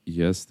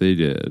 yes, they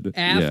did.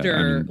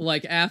 After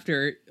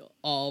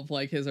all of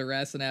like his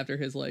arrest and after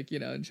his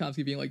and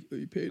Chomsky being like,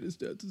 he paid his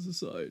debt to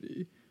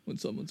society. When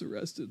someone's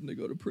arrested and they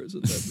go to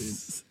prison, that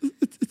means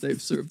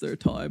they've served their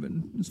time,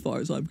 and as far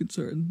as I'm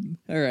concerned,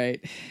 all right.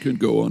 Could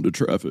go on to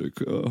traffic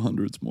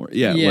hundreds more.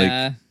 Yeah,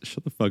 like,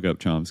 shut the fuck up,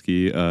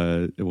 Chomsky.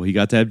 Well, he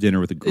got to have dinner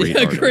with a great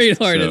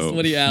artist.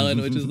 Woody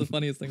Allen, which is the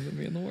funniest thing to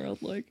me in the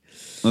world. Like,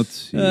 let's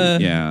see.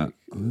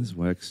 Liz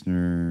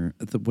Wexner.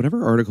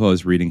 Whatever article I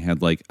was reading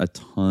had like a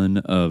ton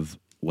of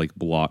like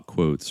block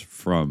quotes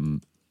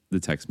from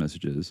the text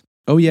messages.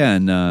 Oh yeah,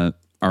 and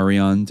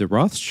Ariane de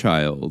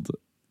Rothschild,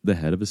 the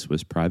head of a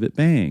Swiss private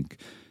bank,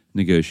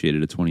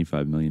 negotiated a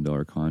 $25 million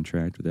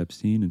contract with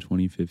Epstein in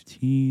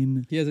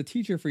 2015. He has a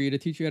teacher for you to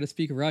teach you how to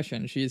speak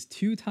Russian. She is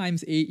 2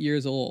 times 8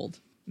 years old,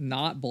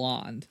 not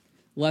blonde.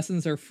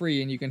 Lessons are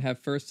free, and you can have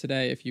first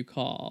today if you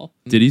call.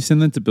 Did he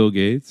send that to Bill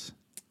Gates?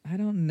 I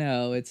don't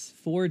know. It's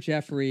for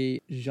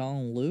Jeffrey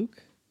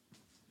Jean-Luc.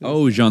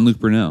 Jean-Luc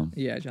Brunel.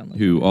 Yeah, Jean-Luc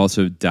who Brunel.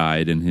 also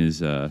died in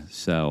his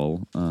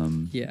cell.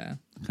 Yeah.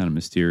 A kind of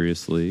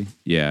mysteriously.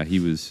 Yeah, he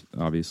was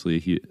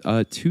obviously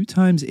 2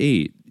 times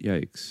 8.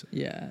 Yikes.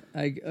 Yeah,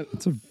 I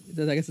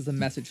guess it's a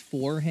message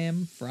for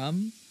him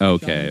from.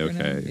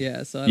 Okay.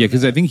 Yeah, so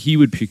because I think he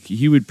would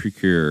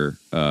procure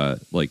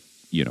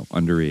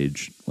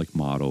underage like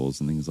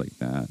models and things like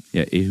that.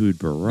 Yeah, Ehud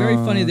Barak. Very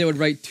funny. They would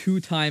write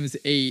 2 times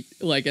 8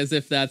 like as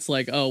if that's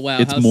like, oh wow,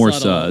 it's how more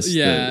subtle. sus.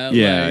 Yeah,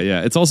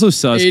 It's also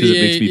sus because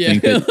it makes me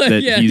think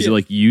that he's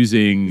like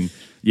using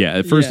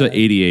at first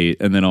 88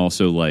 and then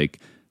also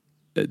like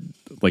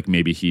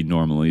maybe he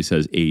normally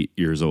says 8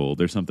 years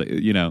old or something,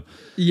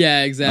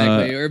 Yeah,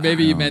 exactly. Or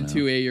maybe you meant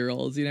 2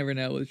 8-year-olds. You never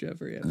know with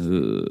Jeffrey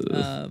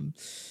Epstein.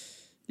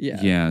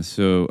 Yeah.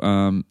 So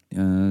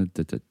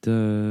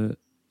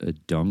a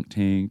Dunk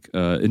Tank.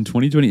 In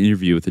 2020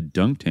 interview with the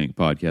Dunk Tank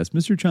podcast,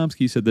 Mr.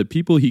 Chomsky said that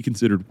people he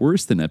considered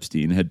worse than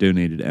Epstein had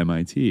donated to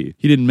MIT.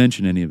 He didn't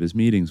mention any of his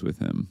meetings with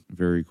him.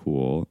 Very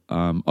cool.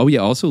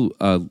 Also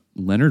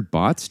Leonard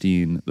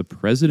Botstein, the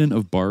president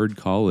of Bard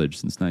College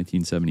since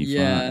 1975.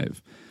 Yeah.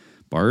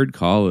 Bard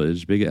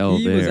College, big L there.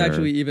 He was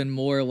actually even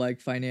more like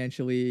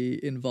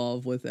financially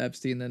involved with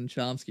Epstein than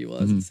Chomsky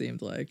was, it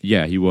seemed like.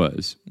 Yeah, he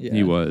was. Yeah.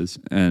 He was.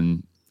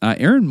 And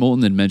Aaron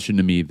Moulton had mentioned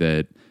to me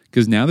that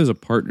because now there's a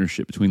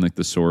partnership between like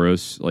the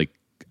Soros, like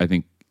I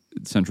think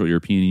Central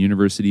European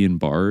University and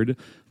Bard,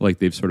 like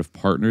they've sort of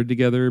partnered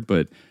together.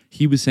 But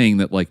he was saying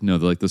that like no,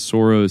 like the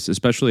Soros,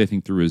 especially I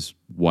think through his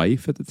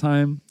wife at the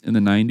time in the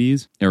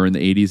 90s or in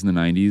the 80s and the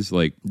 90s,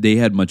 like they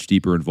had much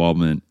deeper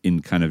involvement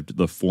in kind of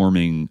the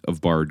forming of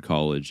Bard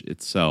College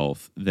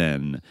itself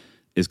than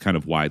is kind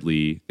of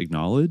widely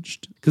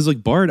acknowledged. Because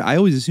like Bard, I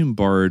always assumed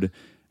Bard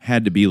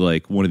had to be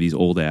like one of these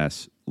old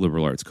ass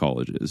liberal arts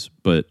colleges,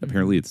 but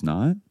apparently it's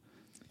not.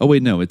 Oh,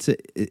 wait, no, it's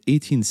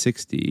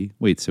 1860.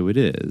 Wait, so it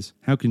is.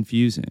 How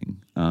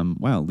confusing.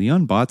 Wow,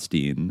 Leon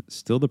Botstein,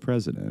 still the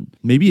president.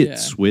 Maybe it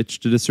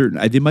switched at a certain...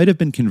 They might have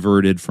been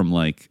converted from,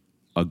 like,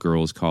 a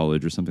girls'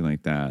 college or something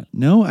like that.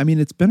 No, I mean,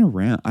 it's been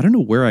around. I don't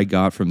know where I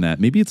got from that.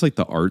 Maybe it's, like,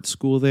 the art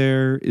school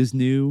there is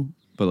new,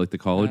 but, like, the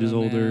college is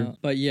older. Know.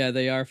 But, yeah,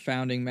 they are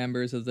founding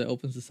members of the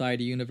Open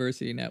Society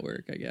University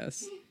Network, I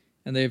guess.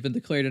 And they've been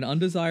declared an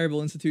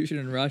undesirable institution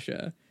in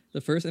Russia,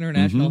 the first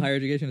international higher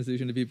education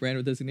institution to be branded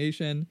with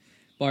designation.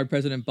 Bard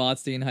President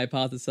Botstein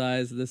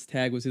hypothesized this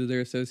tag was due to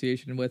their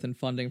association with and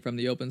funding from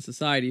the Open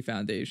Society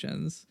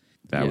Foundations.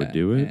 That would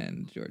do it.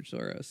 And George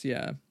Soros,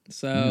 yeah.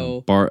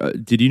 So,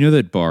 did you know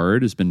that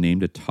Bard has been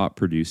named a top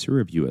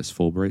producer of U.S.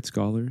 Fulbright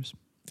scholars?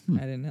 I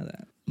didn't know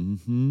that.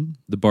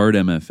 The Bard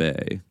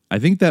MFA. I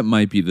think that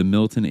might be the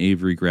Milton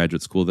Avery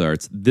Graduate School of the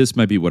Arts. This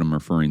might be what I'm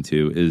referring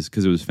to, is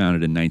because it was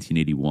founded in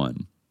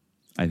 1981.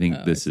 I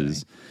think this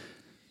is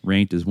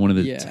ranked as one of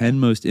the 10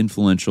 most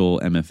influential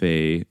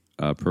MFA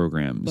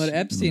programs. But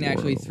Epstein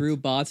actually, through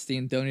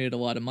Botstein, donated a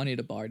lot of money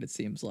to Bard, it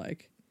seems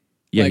like.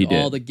 Yeah, like, he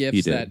did. All the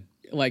gifts that,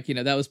 like,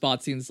 that was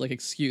Botstein's, like,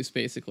 excuse,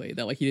 basically,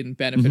 that, like, he didn't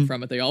benefit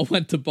from it. They all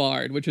went to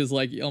Bard, which is,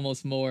 like,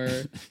 almost more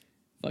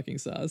fucking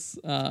sus.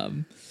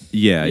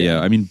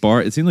 Yeah. I mean,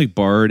 Bard, it seemed like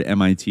Bard,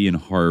 MIT, and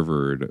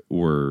Harvard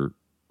were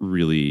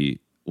really,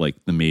 like,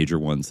 the major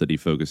ones that he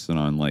focused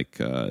on, like,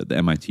 the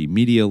MIT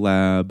Media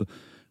Lab,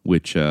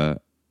 which...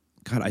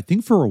 God, I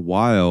think for a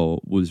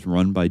while was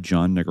run by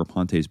John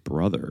Negroponte's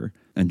brother.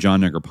 And John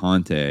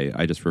Negroponte,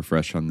 I just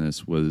refreshed on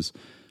this, was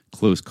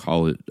close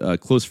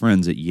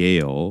friends at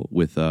Yale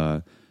with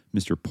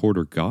Mr.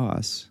 Porter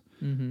Goss,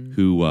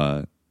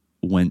 who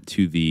went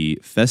to the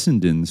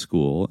Fessenden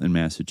School in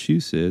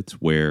Massachusetts,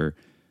 where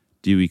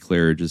Dewey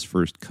Claridge's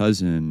first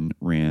cousin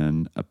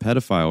ran a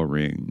pedophile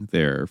ring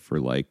there for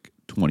like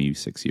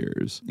 26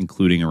 years,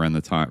 including around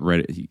the time,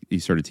 he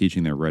started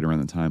teaching there right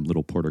around the time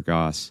Little Porter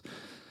Goss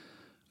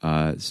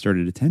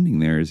started attending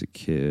there as a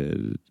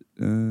kid.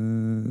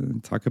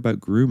 Talk about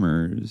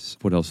groomers.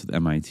 What else with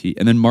MIT?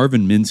 And then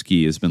Marvin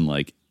Minsky has been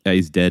like,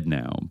 he's dead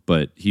now,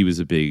 but he was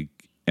a big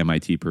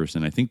MIT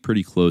person, I think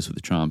pretty close with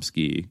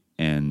Chomsky.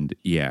 And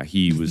yeah,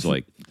 he was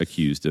like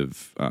accused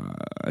of,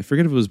 I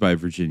forget if it was by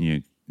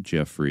Virginia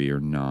Jeffrey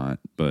or not,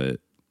 but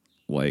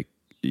like,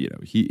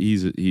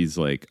 he's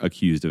like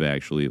accused of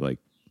actually like,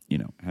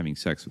 having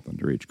sex with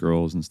underage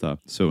girls and stuff.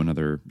 So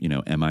another,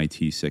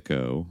 MIT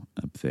sicko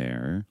up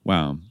there.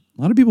 Wow.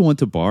 A lot of people went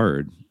to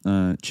Bard.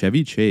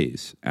 Chevy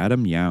Chase,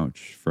 Adam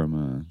Yauch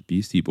from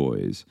Beastie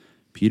Boys,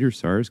 Peter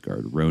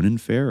Sarsgaard, Ronan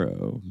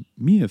Farrow,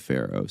 Mia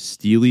Farrow,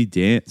 Steely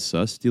Dan,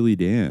 sus Steely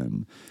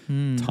Dan,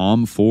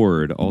 Tom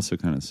Ford, also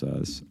kind of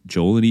sus,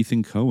 Joel and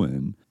Ethan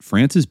Cohen,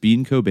 Francis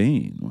Bean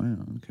Cobain, wow,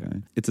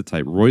 okay. It's a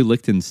type. Roy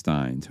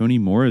Lichtenstein, Toni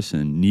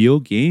Morrison, Neil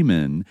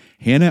Gaiman,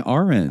 Hannah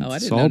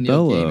Arendt, Saul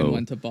Bellow. Neil Gaiman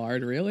went to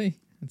Bard, really?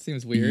 It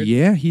seems weird.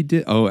 Yeah, he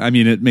did. Oh, I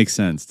mean, it makes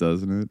sense,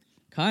 doesn't it?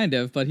 Kind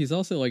of, but he's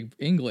also like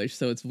English,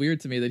 so it's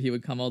weird to me that he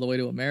would come all the way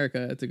to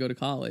America to go to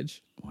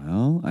college.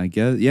 Well, I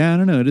guess, yeah, I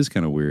don't know. It is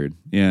kind of weird.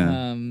 Yeah,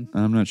 I'm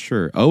not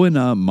sure. Oh, and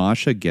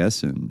Masha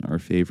Gessen, our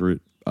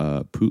favorite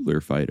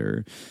Pootler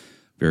fighter.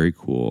 Very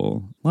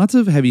cool. Lots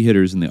of heavy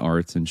hitters in the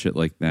arts and shit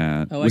like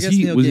that. Oh, I guess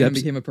Neil Gaiman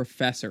became a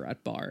professor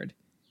at Bard.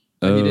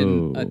 But he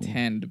didn't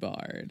attend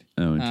Bard.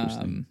 Oh,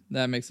 interesting.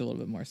 That makes a little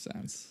bit more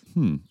sense.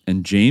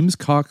 And James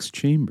Cox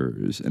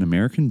Chambers, an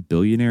American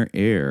billionaire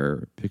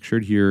heir,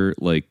 pictured here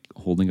like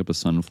holding up a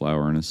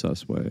sunflower in a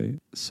susway,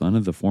 son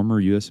of the former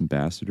U.S.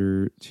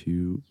 ambassador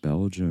to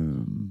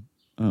Belgium.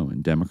 Oh,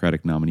 and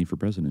Democratic nominee for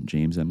president,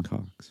 James M.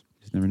 Cox.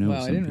 Just never know.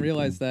 Wow, I didn't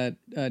realize that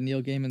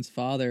Neil Gaiman's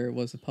father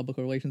was a public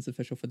relations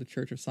official for the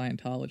Church of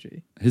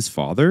Scientology. His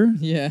father?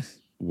 Yeah.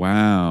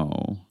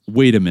 Wow.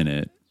 Wait a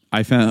minute.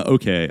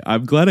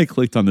 I'm glad I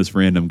clicked on this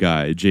random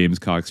guy, James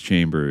Cox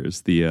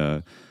Chambers,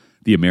 the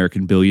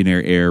American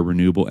billionaire heir,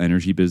 renewable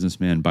energy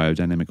businessman,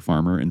 biodynamic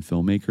farmer, and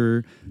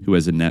filmmaker who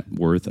has a net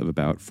worth of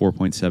about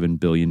 $4.7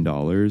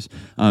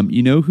 billion.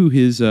 You know who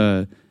his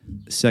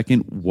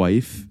second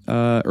wife,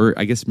 or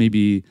I guess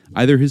maybe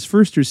either his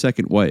first or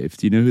second wife,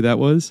 do you know who that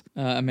was?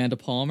 Amanda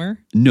Palmer?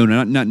 No,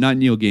 not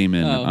Neil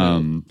Gaiman.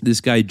 Oh, this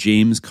guy,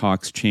 James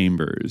Cox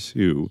Chambers,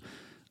 who...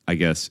 I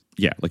guess,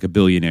 yeah, like a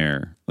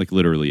billionaire, like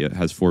literally it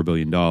has $4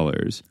 billion.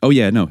 Oh,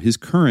 yeah, no, his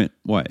current,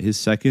 his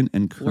second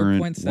and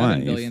current wife.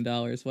 $4.7 billion,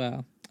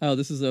 wow. Oh,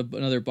 this is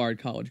another Bard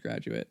College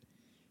graduate.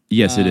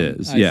 Yes, it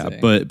is, I yeah. see.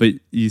 But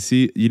you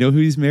see, you know who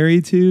he's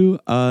married to?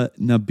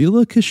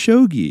 Nabila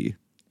Khashoggi.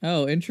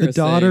 Oh, interesting. The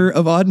daughter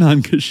of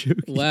Adnan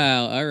Khashoggi.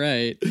 Wow, all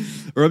right.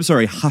 Or I'm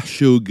sorry,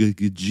 Khashoggi.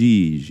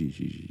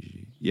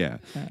 Yeah,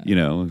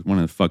 want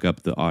to fuck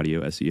up the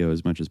audio SEO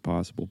as much as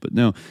possible. But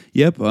no,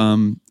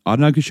 Adnan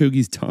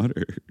Khashoggi's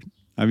daughter.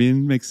 I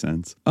mean, it makes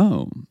sense.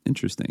 Oh,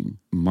 interesting.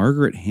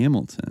 Margaret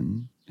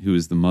Hamilton, who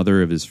is the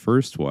mother of his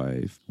first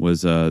wife,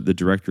 was the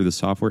director of the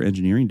software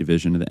engineering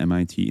division of the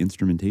MIT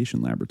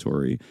Instrumentation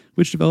Laboratory,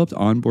 which developed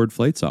onboard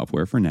flight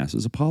software for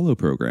NASA's Apollo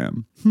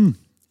program.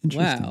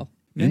 Interesting. Wow.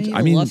 Many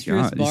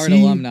illustrious Bard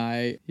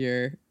alumni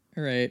here.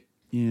 All right.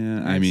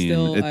 Yeah,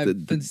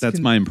 that's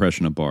my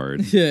impression of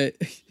Bard.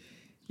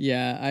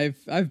 Yeah,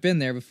 I've been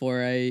there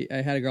before. I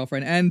had a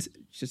girlfriend, and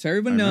just so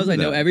everyone knows, I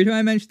know every time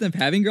I mention them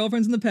having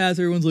girlfriends in the past,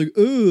 everyone's like,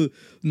 "Oh,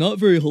 not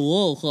very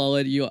halal,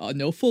 Khalid." You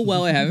know full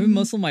well I haven't been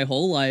Muslim my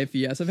whole life.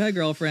 Yes, I've had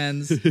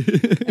girlfriends.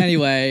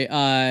 Anyway,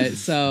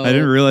 so I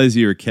didn't realize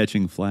you were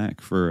catching flack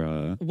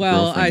for.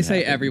 Well, I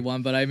say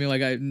everyone, but I mean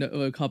like I know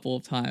a couple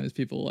of times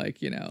people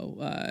like in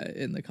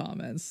the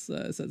comments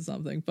said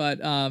something,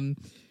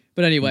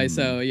 But anyway,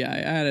 so yeah,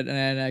 I had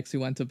an ex who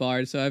went to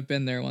Bard, so I've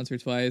been there once or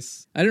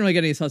twice. I didn't really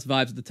get any sus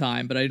vibes at the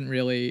time, but I didn't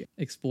really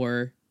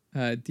explore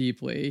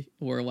deeply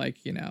or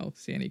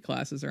see any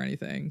classes or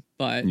anything.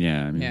 But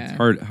yeah, I mean,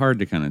 it's hard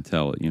to kind of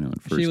tell, at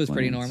first. She was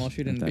pretty glance normal.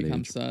 She didn't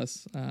become age.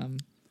 sus.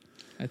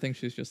 I think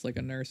she's just like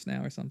a nurse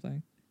now or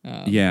something.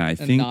 Yeah, I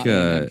think not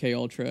an MK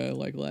Ultra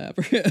like lab,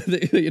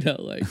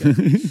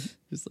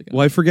 just like.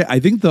 Well, I forget. I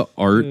think the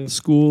art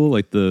school,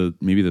 like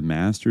maybe the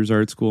master's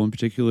art school in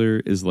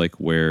particular, is like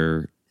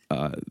where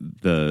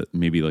the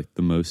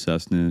most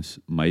susness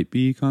might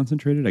be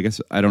concentrated. I guess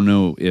I don't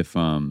know if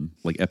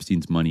like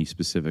Epstein's money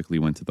specifically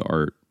went to the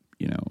art,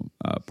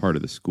 part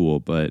of the school,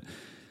 but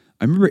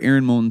I remember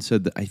Aaron Moulton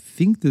said that I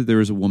think that there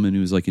was a woman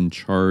who was like in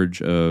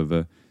charge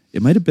of.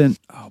 It might have been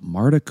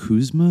Marta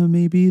Kuzma,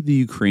 maybe the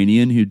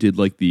Ukrainian who did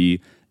like the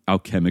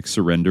alchemic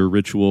surrender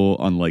ritual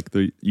on like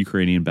the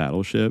Ukrainian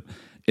battleship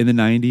in the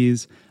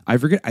 90s. I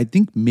forget. I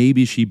think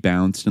maybe she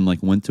bounced and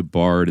like went to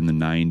Bard in the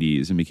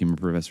 90s and became a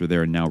professor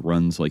there and now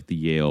runs like the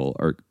Yale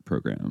art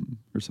program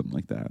or something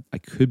like that. I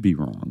could be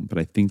wrong, but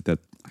I think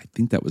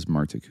that was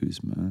Marta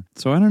Kuzma.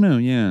 So I don't know.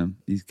 Yeah,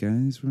 these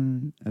guys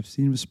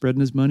Epstein was spreading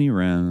his money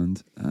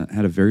around,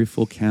 had a very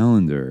full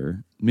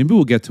calendar. Maybe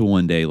we'll get to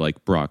one day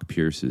like Brock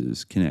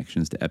Pierce's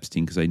connections to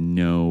Epstein because I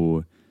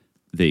know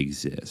they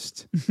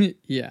exist.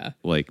 Yeah.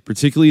 Like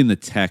particularly in the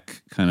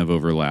tech kind of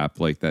overlap,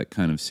 like that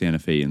kind of Santa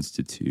Fe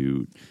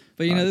Institute.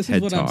 But this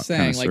is what I'm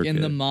saying. Like in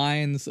the circuit.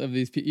 minds of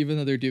these people, even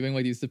though they're doing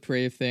like these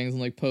depraved things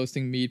and like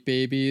posting meat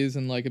babies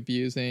and like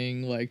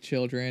abusing like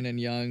children and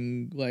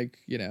young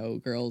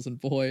girls and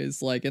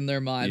boys, like in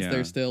their minds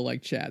they're still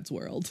like Chad's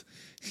World.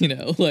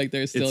 Like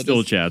they're still it's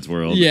still Chad's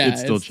World. Yeah,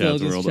 it's still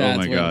Chad's World. Chad's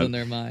Oh my World god! in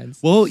their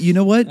minds. Well, you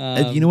know what?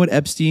 You know what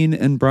Epstein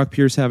and Brock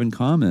Pierce have in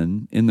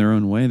common in their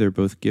own way. They're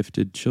both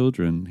gifted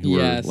children who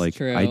were like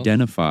true.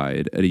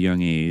 identified at a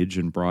young age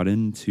and brought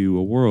into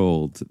a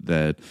world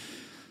that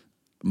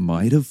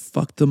might have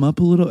fucked them up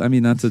a little. I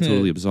mean, not to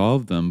totally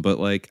absolve them, but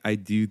like I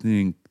do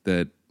think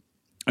that.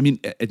 I mean,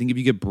 I think if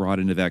you get brought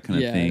into that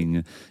kind of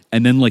thing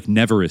and then like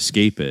never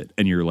escape it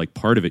and you're like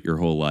part of it your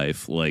whole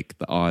life, like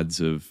the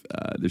odds of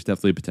there's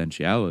definitely a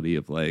potentiality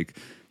of like,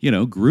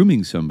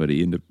 grooming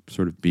somebody into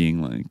sort of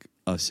being like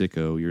a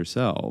sicko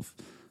yourself.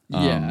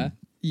 Yeah.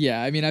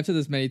 I mean, I've said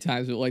this many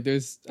times, but like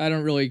I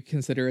don't really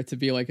consider it to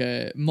be like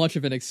much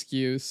of an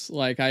excuse.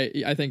 Like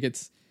I think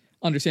it's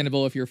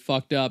understandable if you're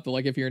fucked up, but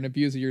like if you're an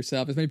abuser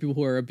yourself, there's many people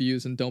who are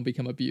abused and don't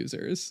become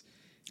abusers.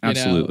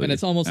 Absolutely. And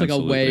it's almost like a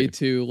way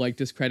to like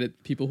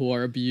discredit people who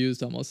are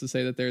abused, almost to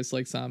say that there's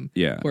like some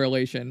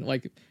correlation.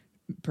 Like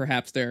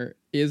perhaps there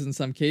is in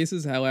some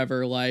cases.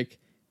 However, like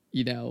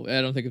I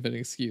don't think of an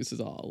excuse at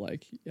all.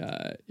 Like,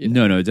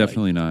 no,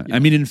 definitely not. I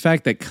mean, in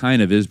fact, that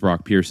kind of is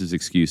Brock Pierce's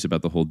excuse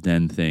about the whole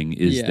den thing.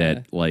 Is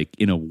that like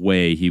in a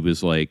way he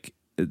was like,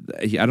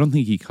 I don't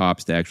think he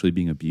cops to actually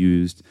being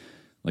abused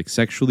like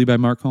sexually by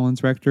Mark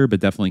Collins Rector, but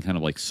definitely kind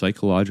of like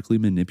psychologically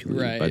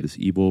manipulated by this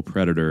evil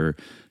predator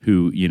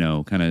who,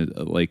 kind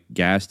of like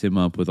gassed him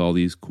up with all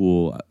these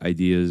cool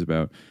ideas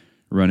about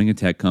running a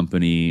tech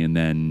company and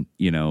then,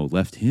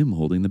 left him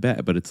holding the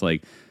bag. But it's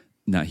like,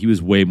 no, he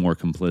was way more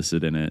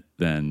complicit in it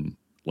than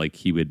like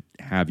he would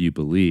have you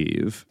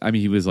believe. I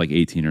mean, he was like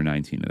 18 or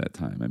 19 at that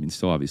time. I mean,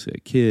 still obviously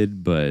a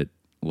kid, but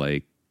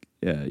like,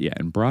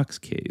 in Brock's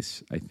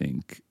case, I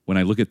think when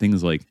I look at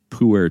things like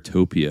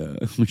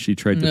Puertopia, which he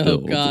tried to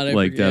build,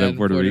 like down in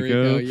Puerto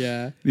Rico,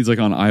 he's like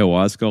on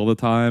ayahuasca all the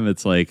time.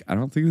 It's like, I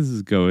don't think this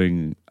is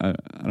going. I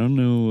don't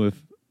know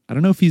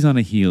if he's on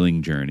a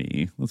healing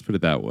journey. Let's put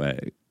it that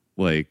way.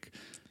 Like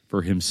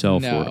for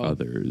himself or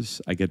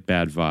others, I get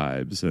bad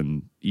vibes,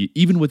 and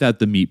even without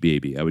the Meat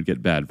Baby, I would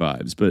get bad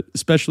vibes. But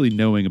especially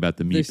knowing about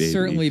the Meat Baby, there's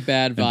certainly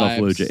bad vibes.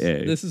 Buffalo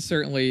J.A. This is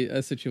certainly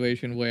a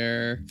situation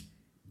where.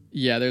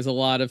 Yeah, there's a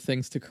lot of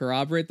things to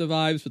corroborate the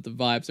vibes, but the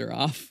vibes are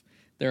off.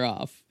 They're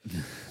off.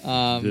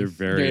 They're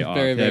very off.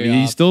 Very, very off.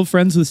 He's still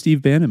friends with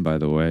Steve Bannon, by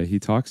the way. He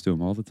talks to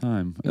him all the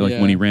time. Like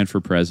when he ran for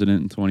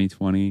president in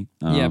 2020.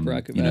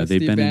 Brock. They've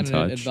Steve been Bannon in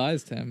touch.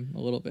 Advised him a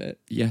little bit.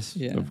 Yes,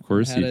 of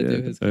course he did. How to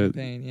do his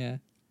campaign,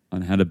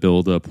 on how to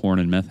build a porn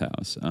and meth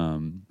house,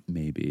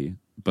 maybe.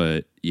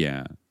 But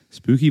yeah,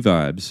 spooky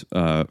vibes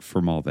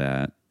from all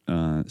that.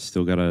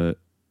 Still gotta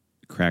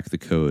crack the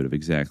code of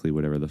exactly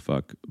whatever the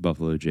fuck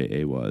Buffalo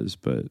J.A. was,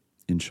 but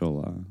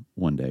inshallah,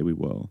 one day we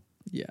will.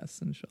 Yes,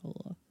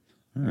 inshallah.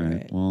 All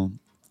right. Well,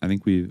 I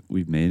think we've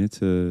made it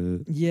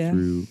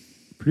through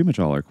pretty much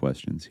all our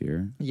questions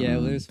here. Yeah,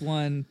 there's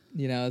one,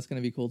 it's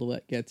going to be cool to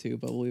get to,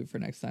 but we'll leave it for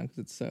next time because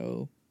it's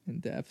so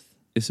in depth.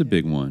 It's a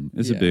big one.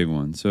 It's a big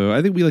one. So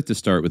I think we like to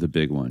start with a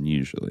big one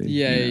usually.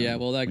 Yeah.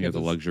 Well, that gives us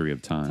the luxury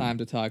of time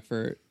to talk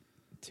for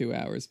 2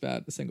 hours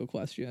about a single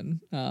question,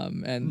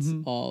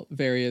 and all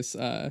various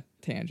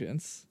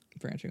tangents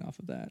branching off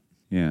of that.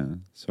 Yeah,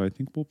 so I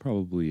think we'll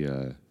probably,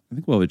 we'll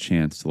have a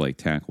chance to like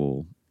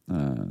tackle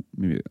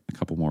maybe a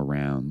couple more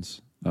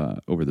rounds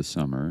over the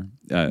summer.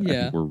 I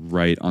think we're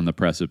right on the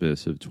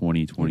precipice of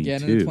 2022.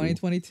 Again, in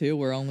 2022,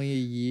 we're only a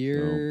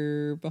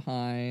year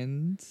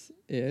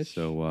behind-ish.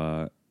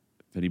 So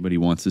if anybody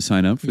wants to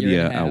sign up for the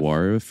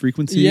Awara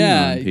frequency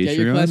on Patreon, get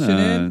your question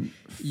in.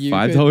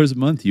 $5 a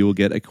month, you will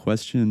get a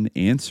question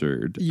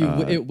answered.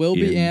 It will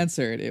be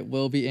answered. It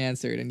will be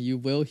answered, and you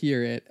will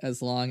hear it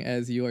as long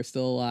as you are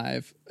still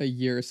alive a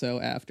year or so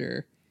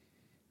after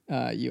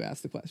you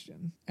ask the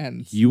question.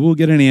 And you will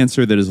get an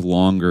answer that is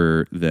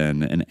longer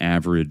than an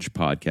average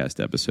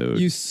podcast episode.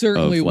 You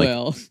certainly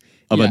will.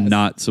 Of a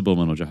not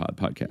Subliminal Jihad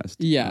podcast.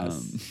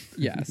 Yes.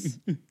 Yes.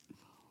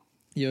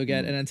 You'll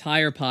get an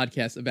entire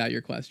podcast about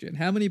your question.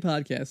 How many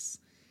podcasts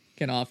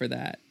can offer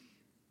that?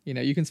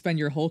 You can spend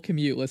your whole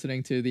commute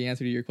listening to the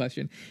answer to your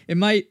question. It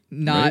might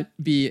not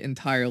be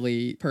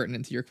entirely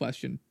pertinent to your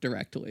question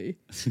directly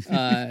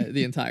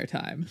the entire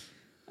time.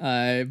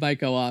 It might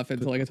go off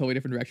into like a totally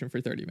different direction for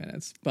 30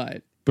 minutes,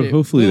 but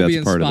hopefully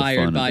that's part of the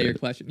fun by of your it.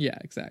 question. Yeah,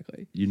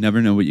 exactly. You never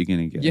know what you're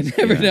going to get. You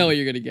never know what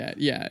you're going to get.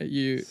 Yeah.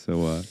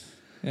 So,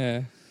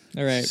 yeah.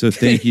 All right. So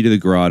thank you to the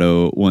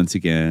Grotto once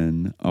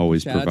again,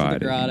 always Shout providing out to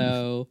the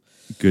Grotto.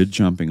 Good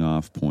jumping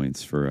off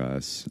points for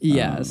us.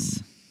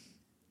 Yes.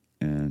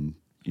 And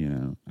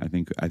I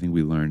think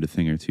we learned a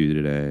thing or two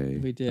today.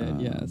 We did,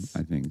 yes.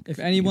 I think if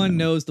anyone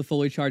knows the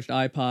fully charged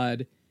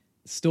iPod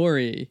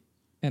story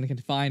and can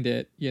find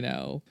it,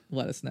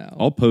 let us know.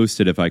 I'll post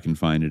it if I can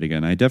find it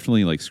again. I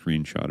definitely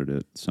screenshotted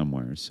it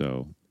somewhere.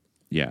 So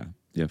yeah,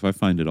 if I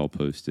find it, I'll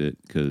post it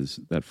because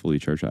that fully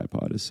charged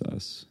iPod is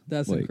sus.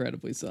 That's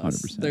incredibly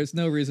sus. 100%. There's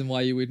no reason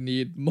why you would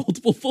need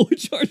multiple fully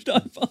charged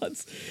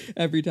iPods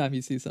every time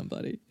you see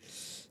somebody.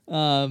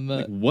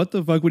 What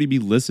the fuck would he be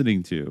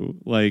listening to?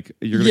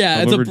 You're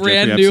gonna it's a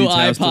brand new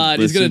iPod.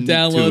 He's gonna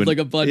download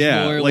a bunch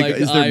more.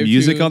 Is there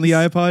music on the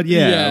iPod?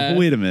 Yeah.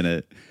 Wait a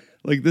minute.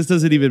 This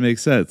doesn't even make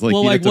sense.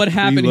 What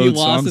happened? He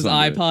lost his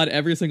iPod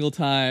every single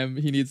time.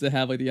 He needs to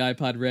have the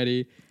iPod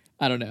ready.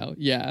 I don't know.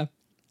 Yeah.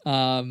 You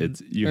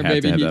or have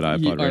maybe to have that iPod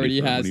he ready already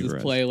for has him his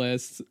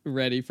playlist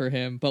ready for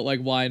him. But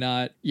why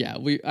not? Yeah,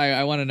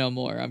 I want to know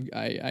more.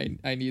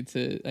 I need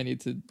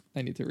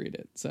to read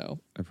it. So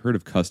I've heard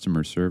of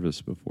customer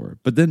service before,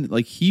 but then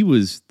he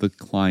was the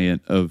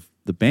client of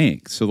the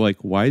bank. So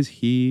why is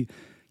he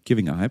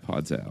giving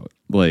iPods out?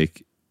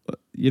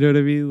 You know what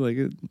I mean? I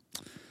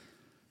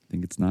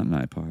think it's not an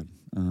iPod.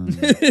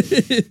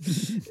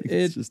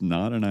 It's just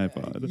not an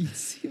iPod. It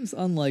seems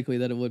unlikely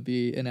that it would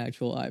be an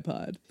actual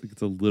iPod. I think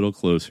it's a little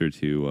closer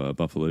to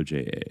Buffalo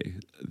J.A.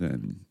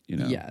 than we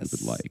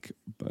would like,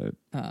 but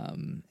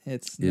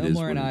it's no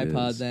more an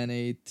iPod than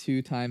a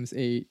 2 times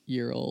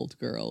 8-year-old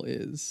girl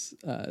is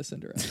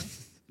Cinderella.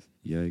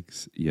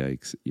 Yikes,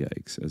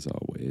 as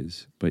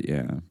always. But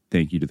yeah,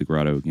 thank you to the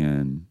Grotto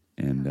again,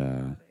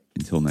 and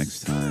until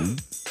next time,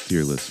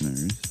 dear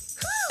listeners,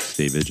 stay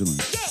Stay vigilant.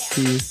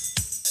 Peace.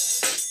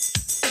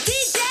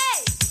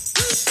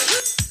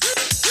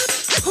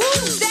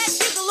 Who's that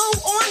gigolo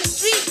on the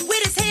street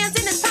with his hands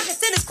in his pockets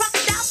and his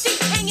crocodile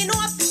feet hanging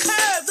off the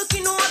curb,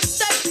 looking all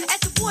upset as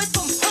the boys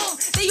from home?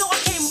 They all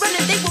came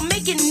running, they were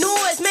making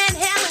noise,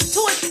 manhandling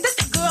toys. That's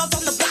the girls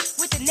on the block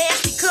with the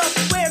nasty curls,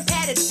 wearing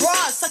padded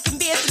bras, sucking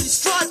beer through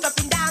straws,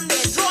 dropping down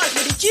their drawers.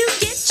 Where did you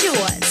get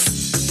yours?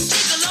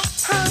 Gigolo,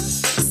 huh?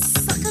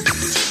 Sucker,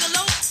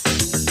 gigolo.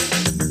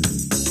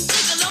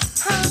 Gigolo,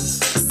 huh?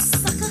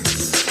 Sucker.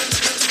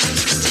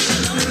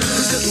 Gigolo.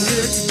 Who's looking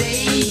good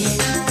today?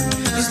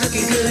 Who's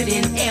looking good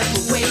in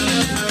every way?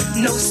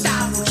 No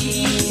style, G.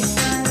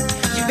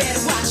 You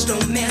better watch,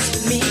 don't mess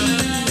with me.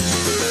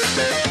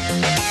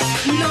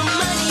 No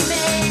money,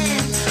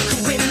 man,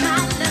 could win my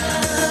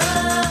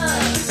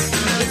love.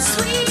 It's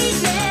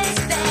sweetness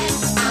that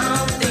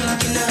I'm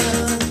thinking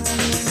of.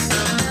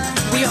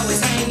 We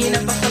always hang in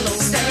a buffalo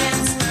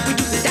stance. We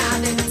do the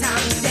dial every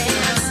time we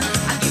dance.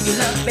 I give you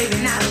love, baby,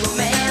 not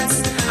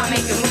romance. I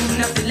make a move,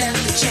 nothing left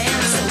to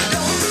chance. So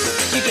don't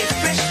you get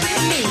fresh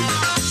with me.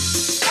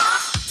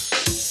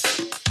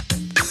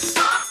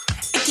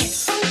 Get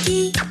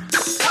funky.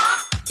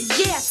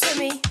 Yeah,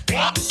 Timmy.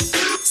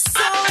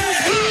 So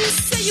you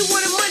say you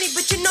wanted money,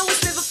 but you know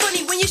it's never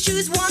funny when your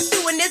shoes walk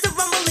through and there's a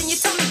rumble in your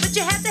tummy. But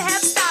you have to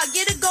have style,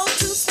 get a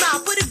go-to smile,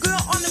 put a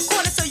girl on the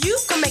corner so you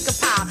can make a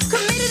pile.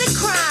 Committed a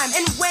crime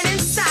and went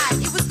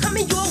inside. It was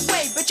coming your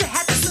way, but you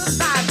had to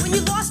survive. When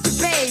you lost your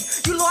babe,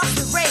 you lost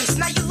the race.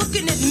 Now you're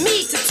looking at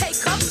me to take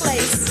her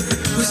place.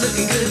 Who's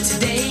looking good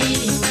today?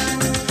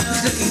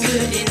 Who's looking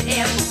good in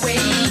every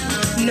way?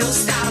 No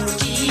style,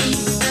 G.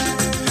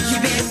 You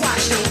better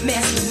watch, don't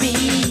mess with me.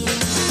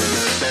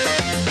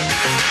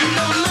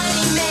 No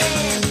money,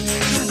 man,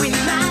 you win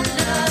my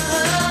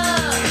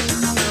love.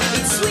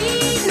 It's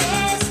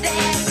sweetness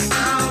that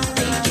I'm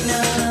thinking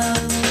of.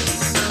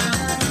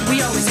 We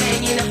always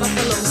hang in a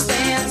buffalo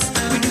stance.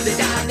 We do the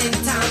dive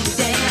anytime we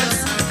dance.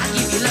 I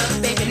give you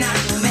love, baby, not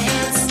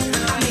romance.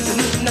 I make a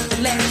move,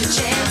 nothing left to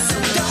chance. So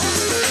don't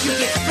you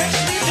get fresh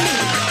with me.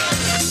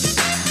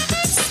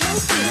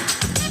 Smoking,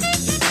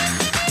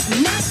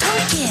 not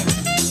token.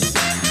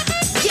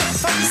 Yeah,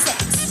 funky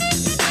sex.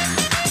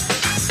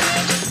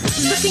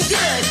 Looking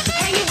good,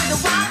 hanging with a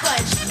wild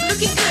bunch.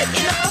 Looking good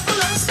in a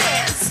buffalo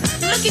stance.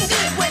 Looking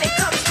good when it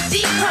comes to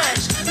deep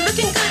punch.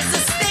 Looking good's a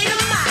state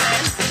of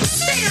mind.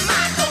 State of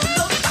mind, don't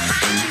look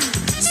behind you.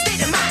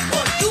 State of mind,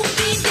 or you'll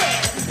be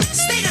dead.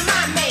 State of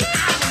mind, may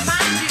I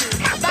remind you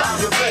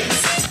about your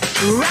face.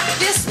 Rock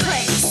this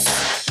place.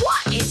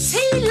 What is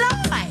he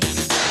like?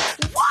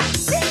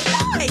 What's he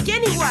like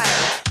anyway?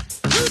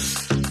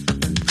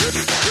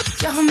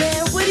 Yo,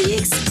 man, what do you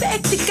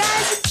expect? The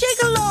guy's a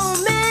gigolo,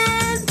 man.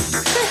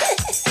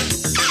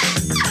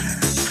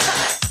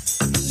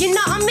 You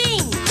know what I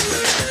mean?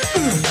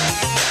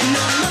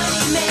 No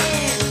money,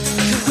 man,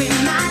 could win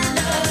my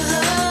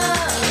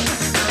love.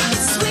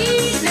 It's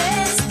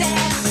sweetness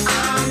that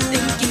I'm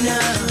thinking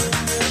of.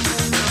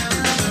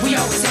 We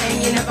always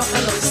hang in a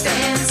buffalo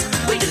stance.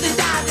 We do the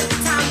dive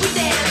every time we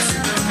dance.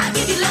 I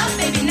give you love,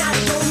 baby, not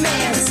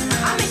romance.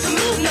 I make a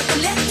move, nothing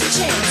left to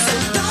chance. So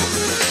don't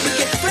you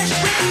get fresh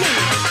with me.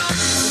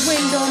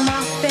 Wind on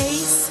my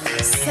face,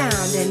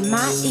 sound in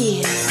my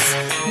ears,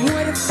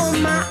 water for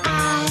my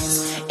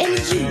eyes, and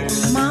you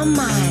on my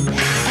mind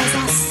as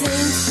I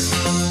sing,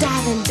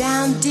 diving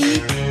down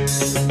deep,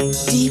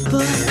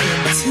 deeper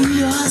into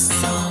your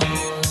soul.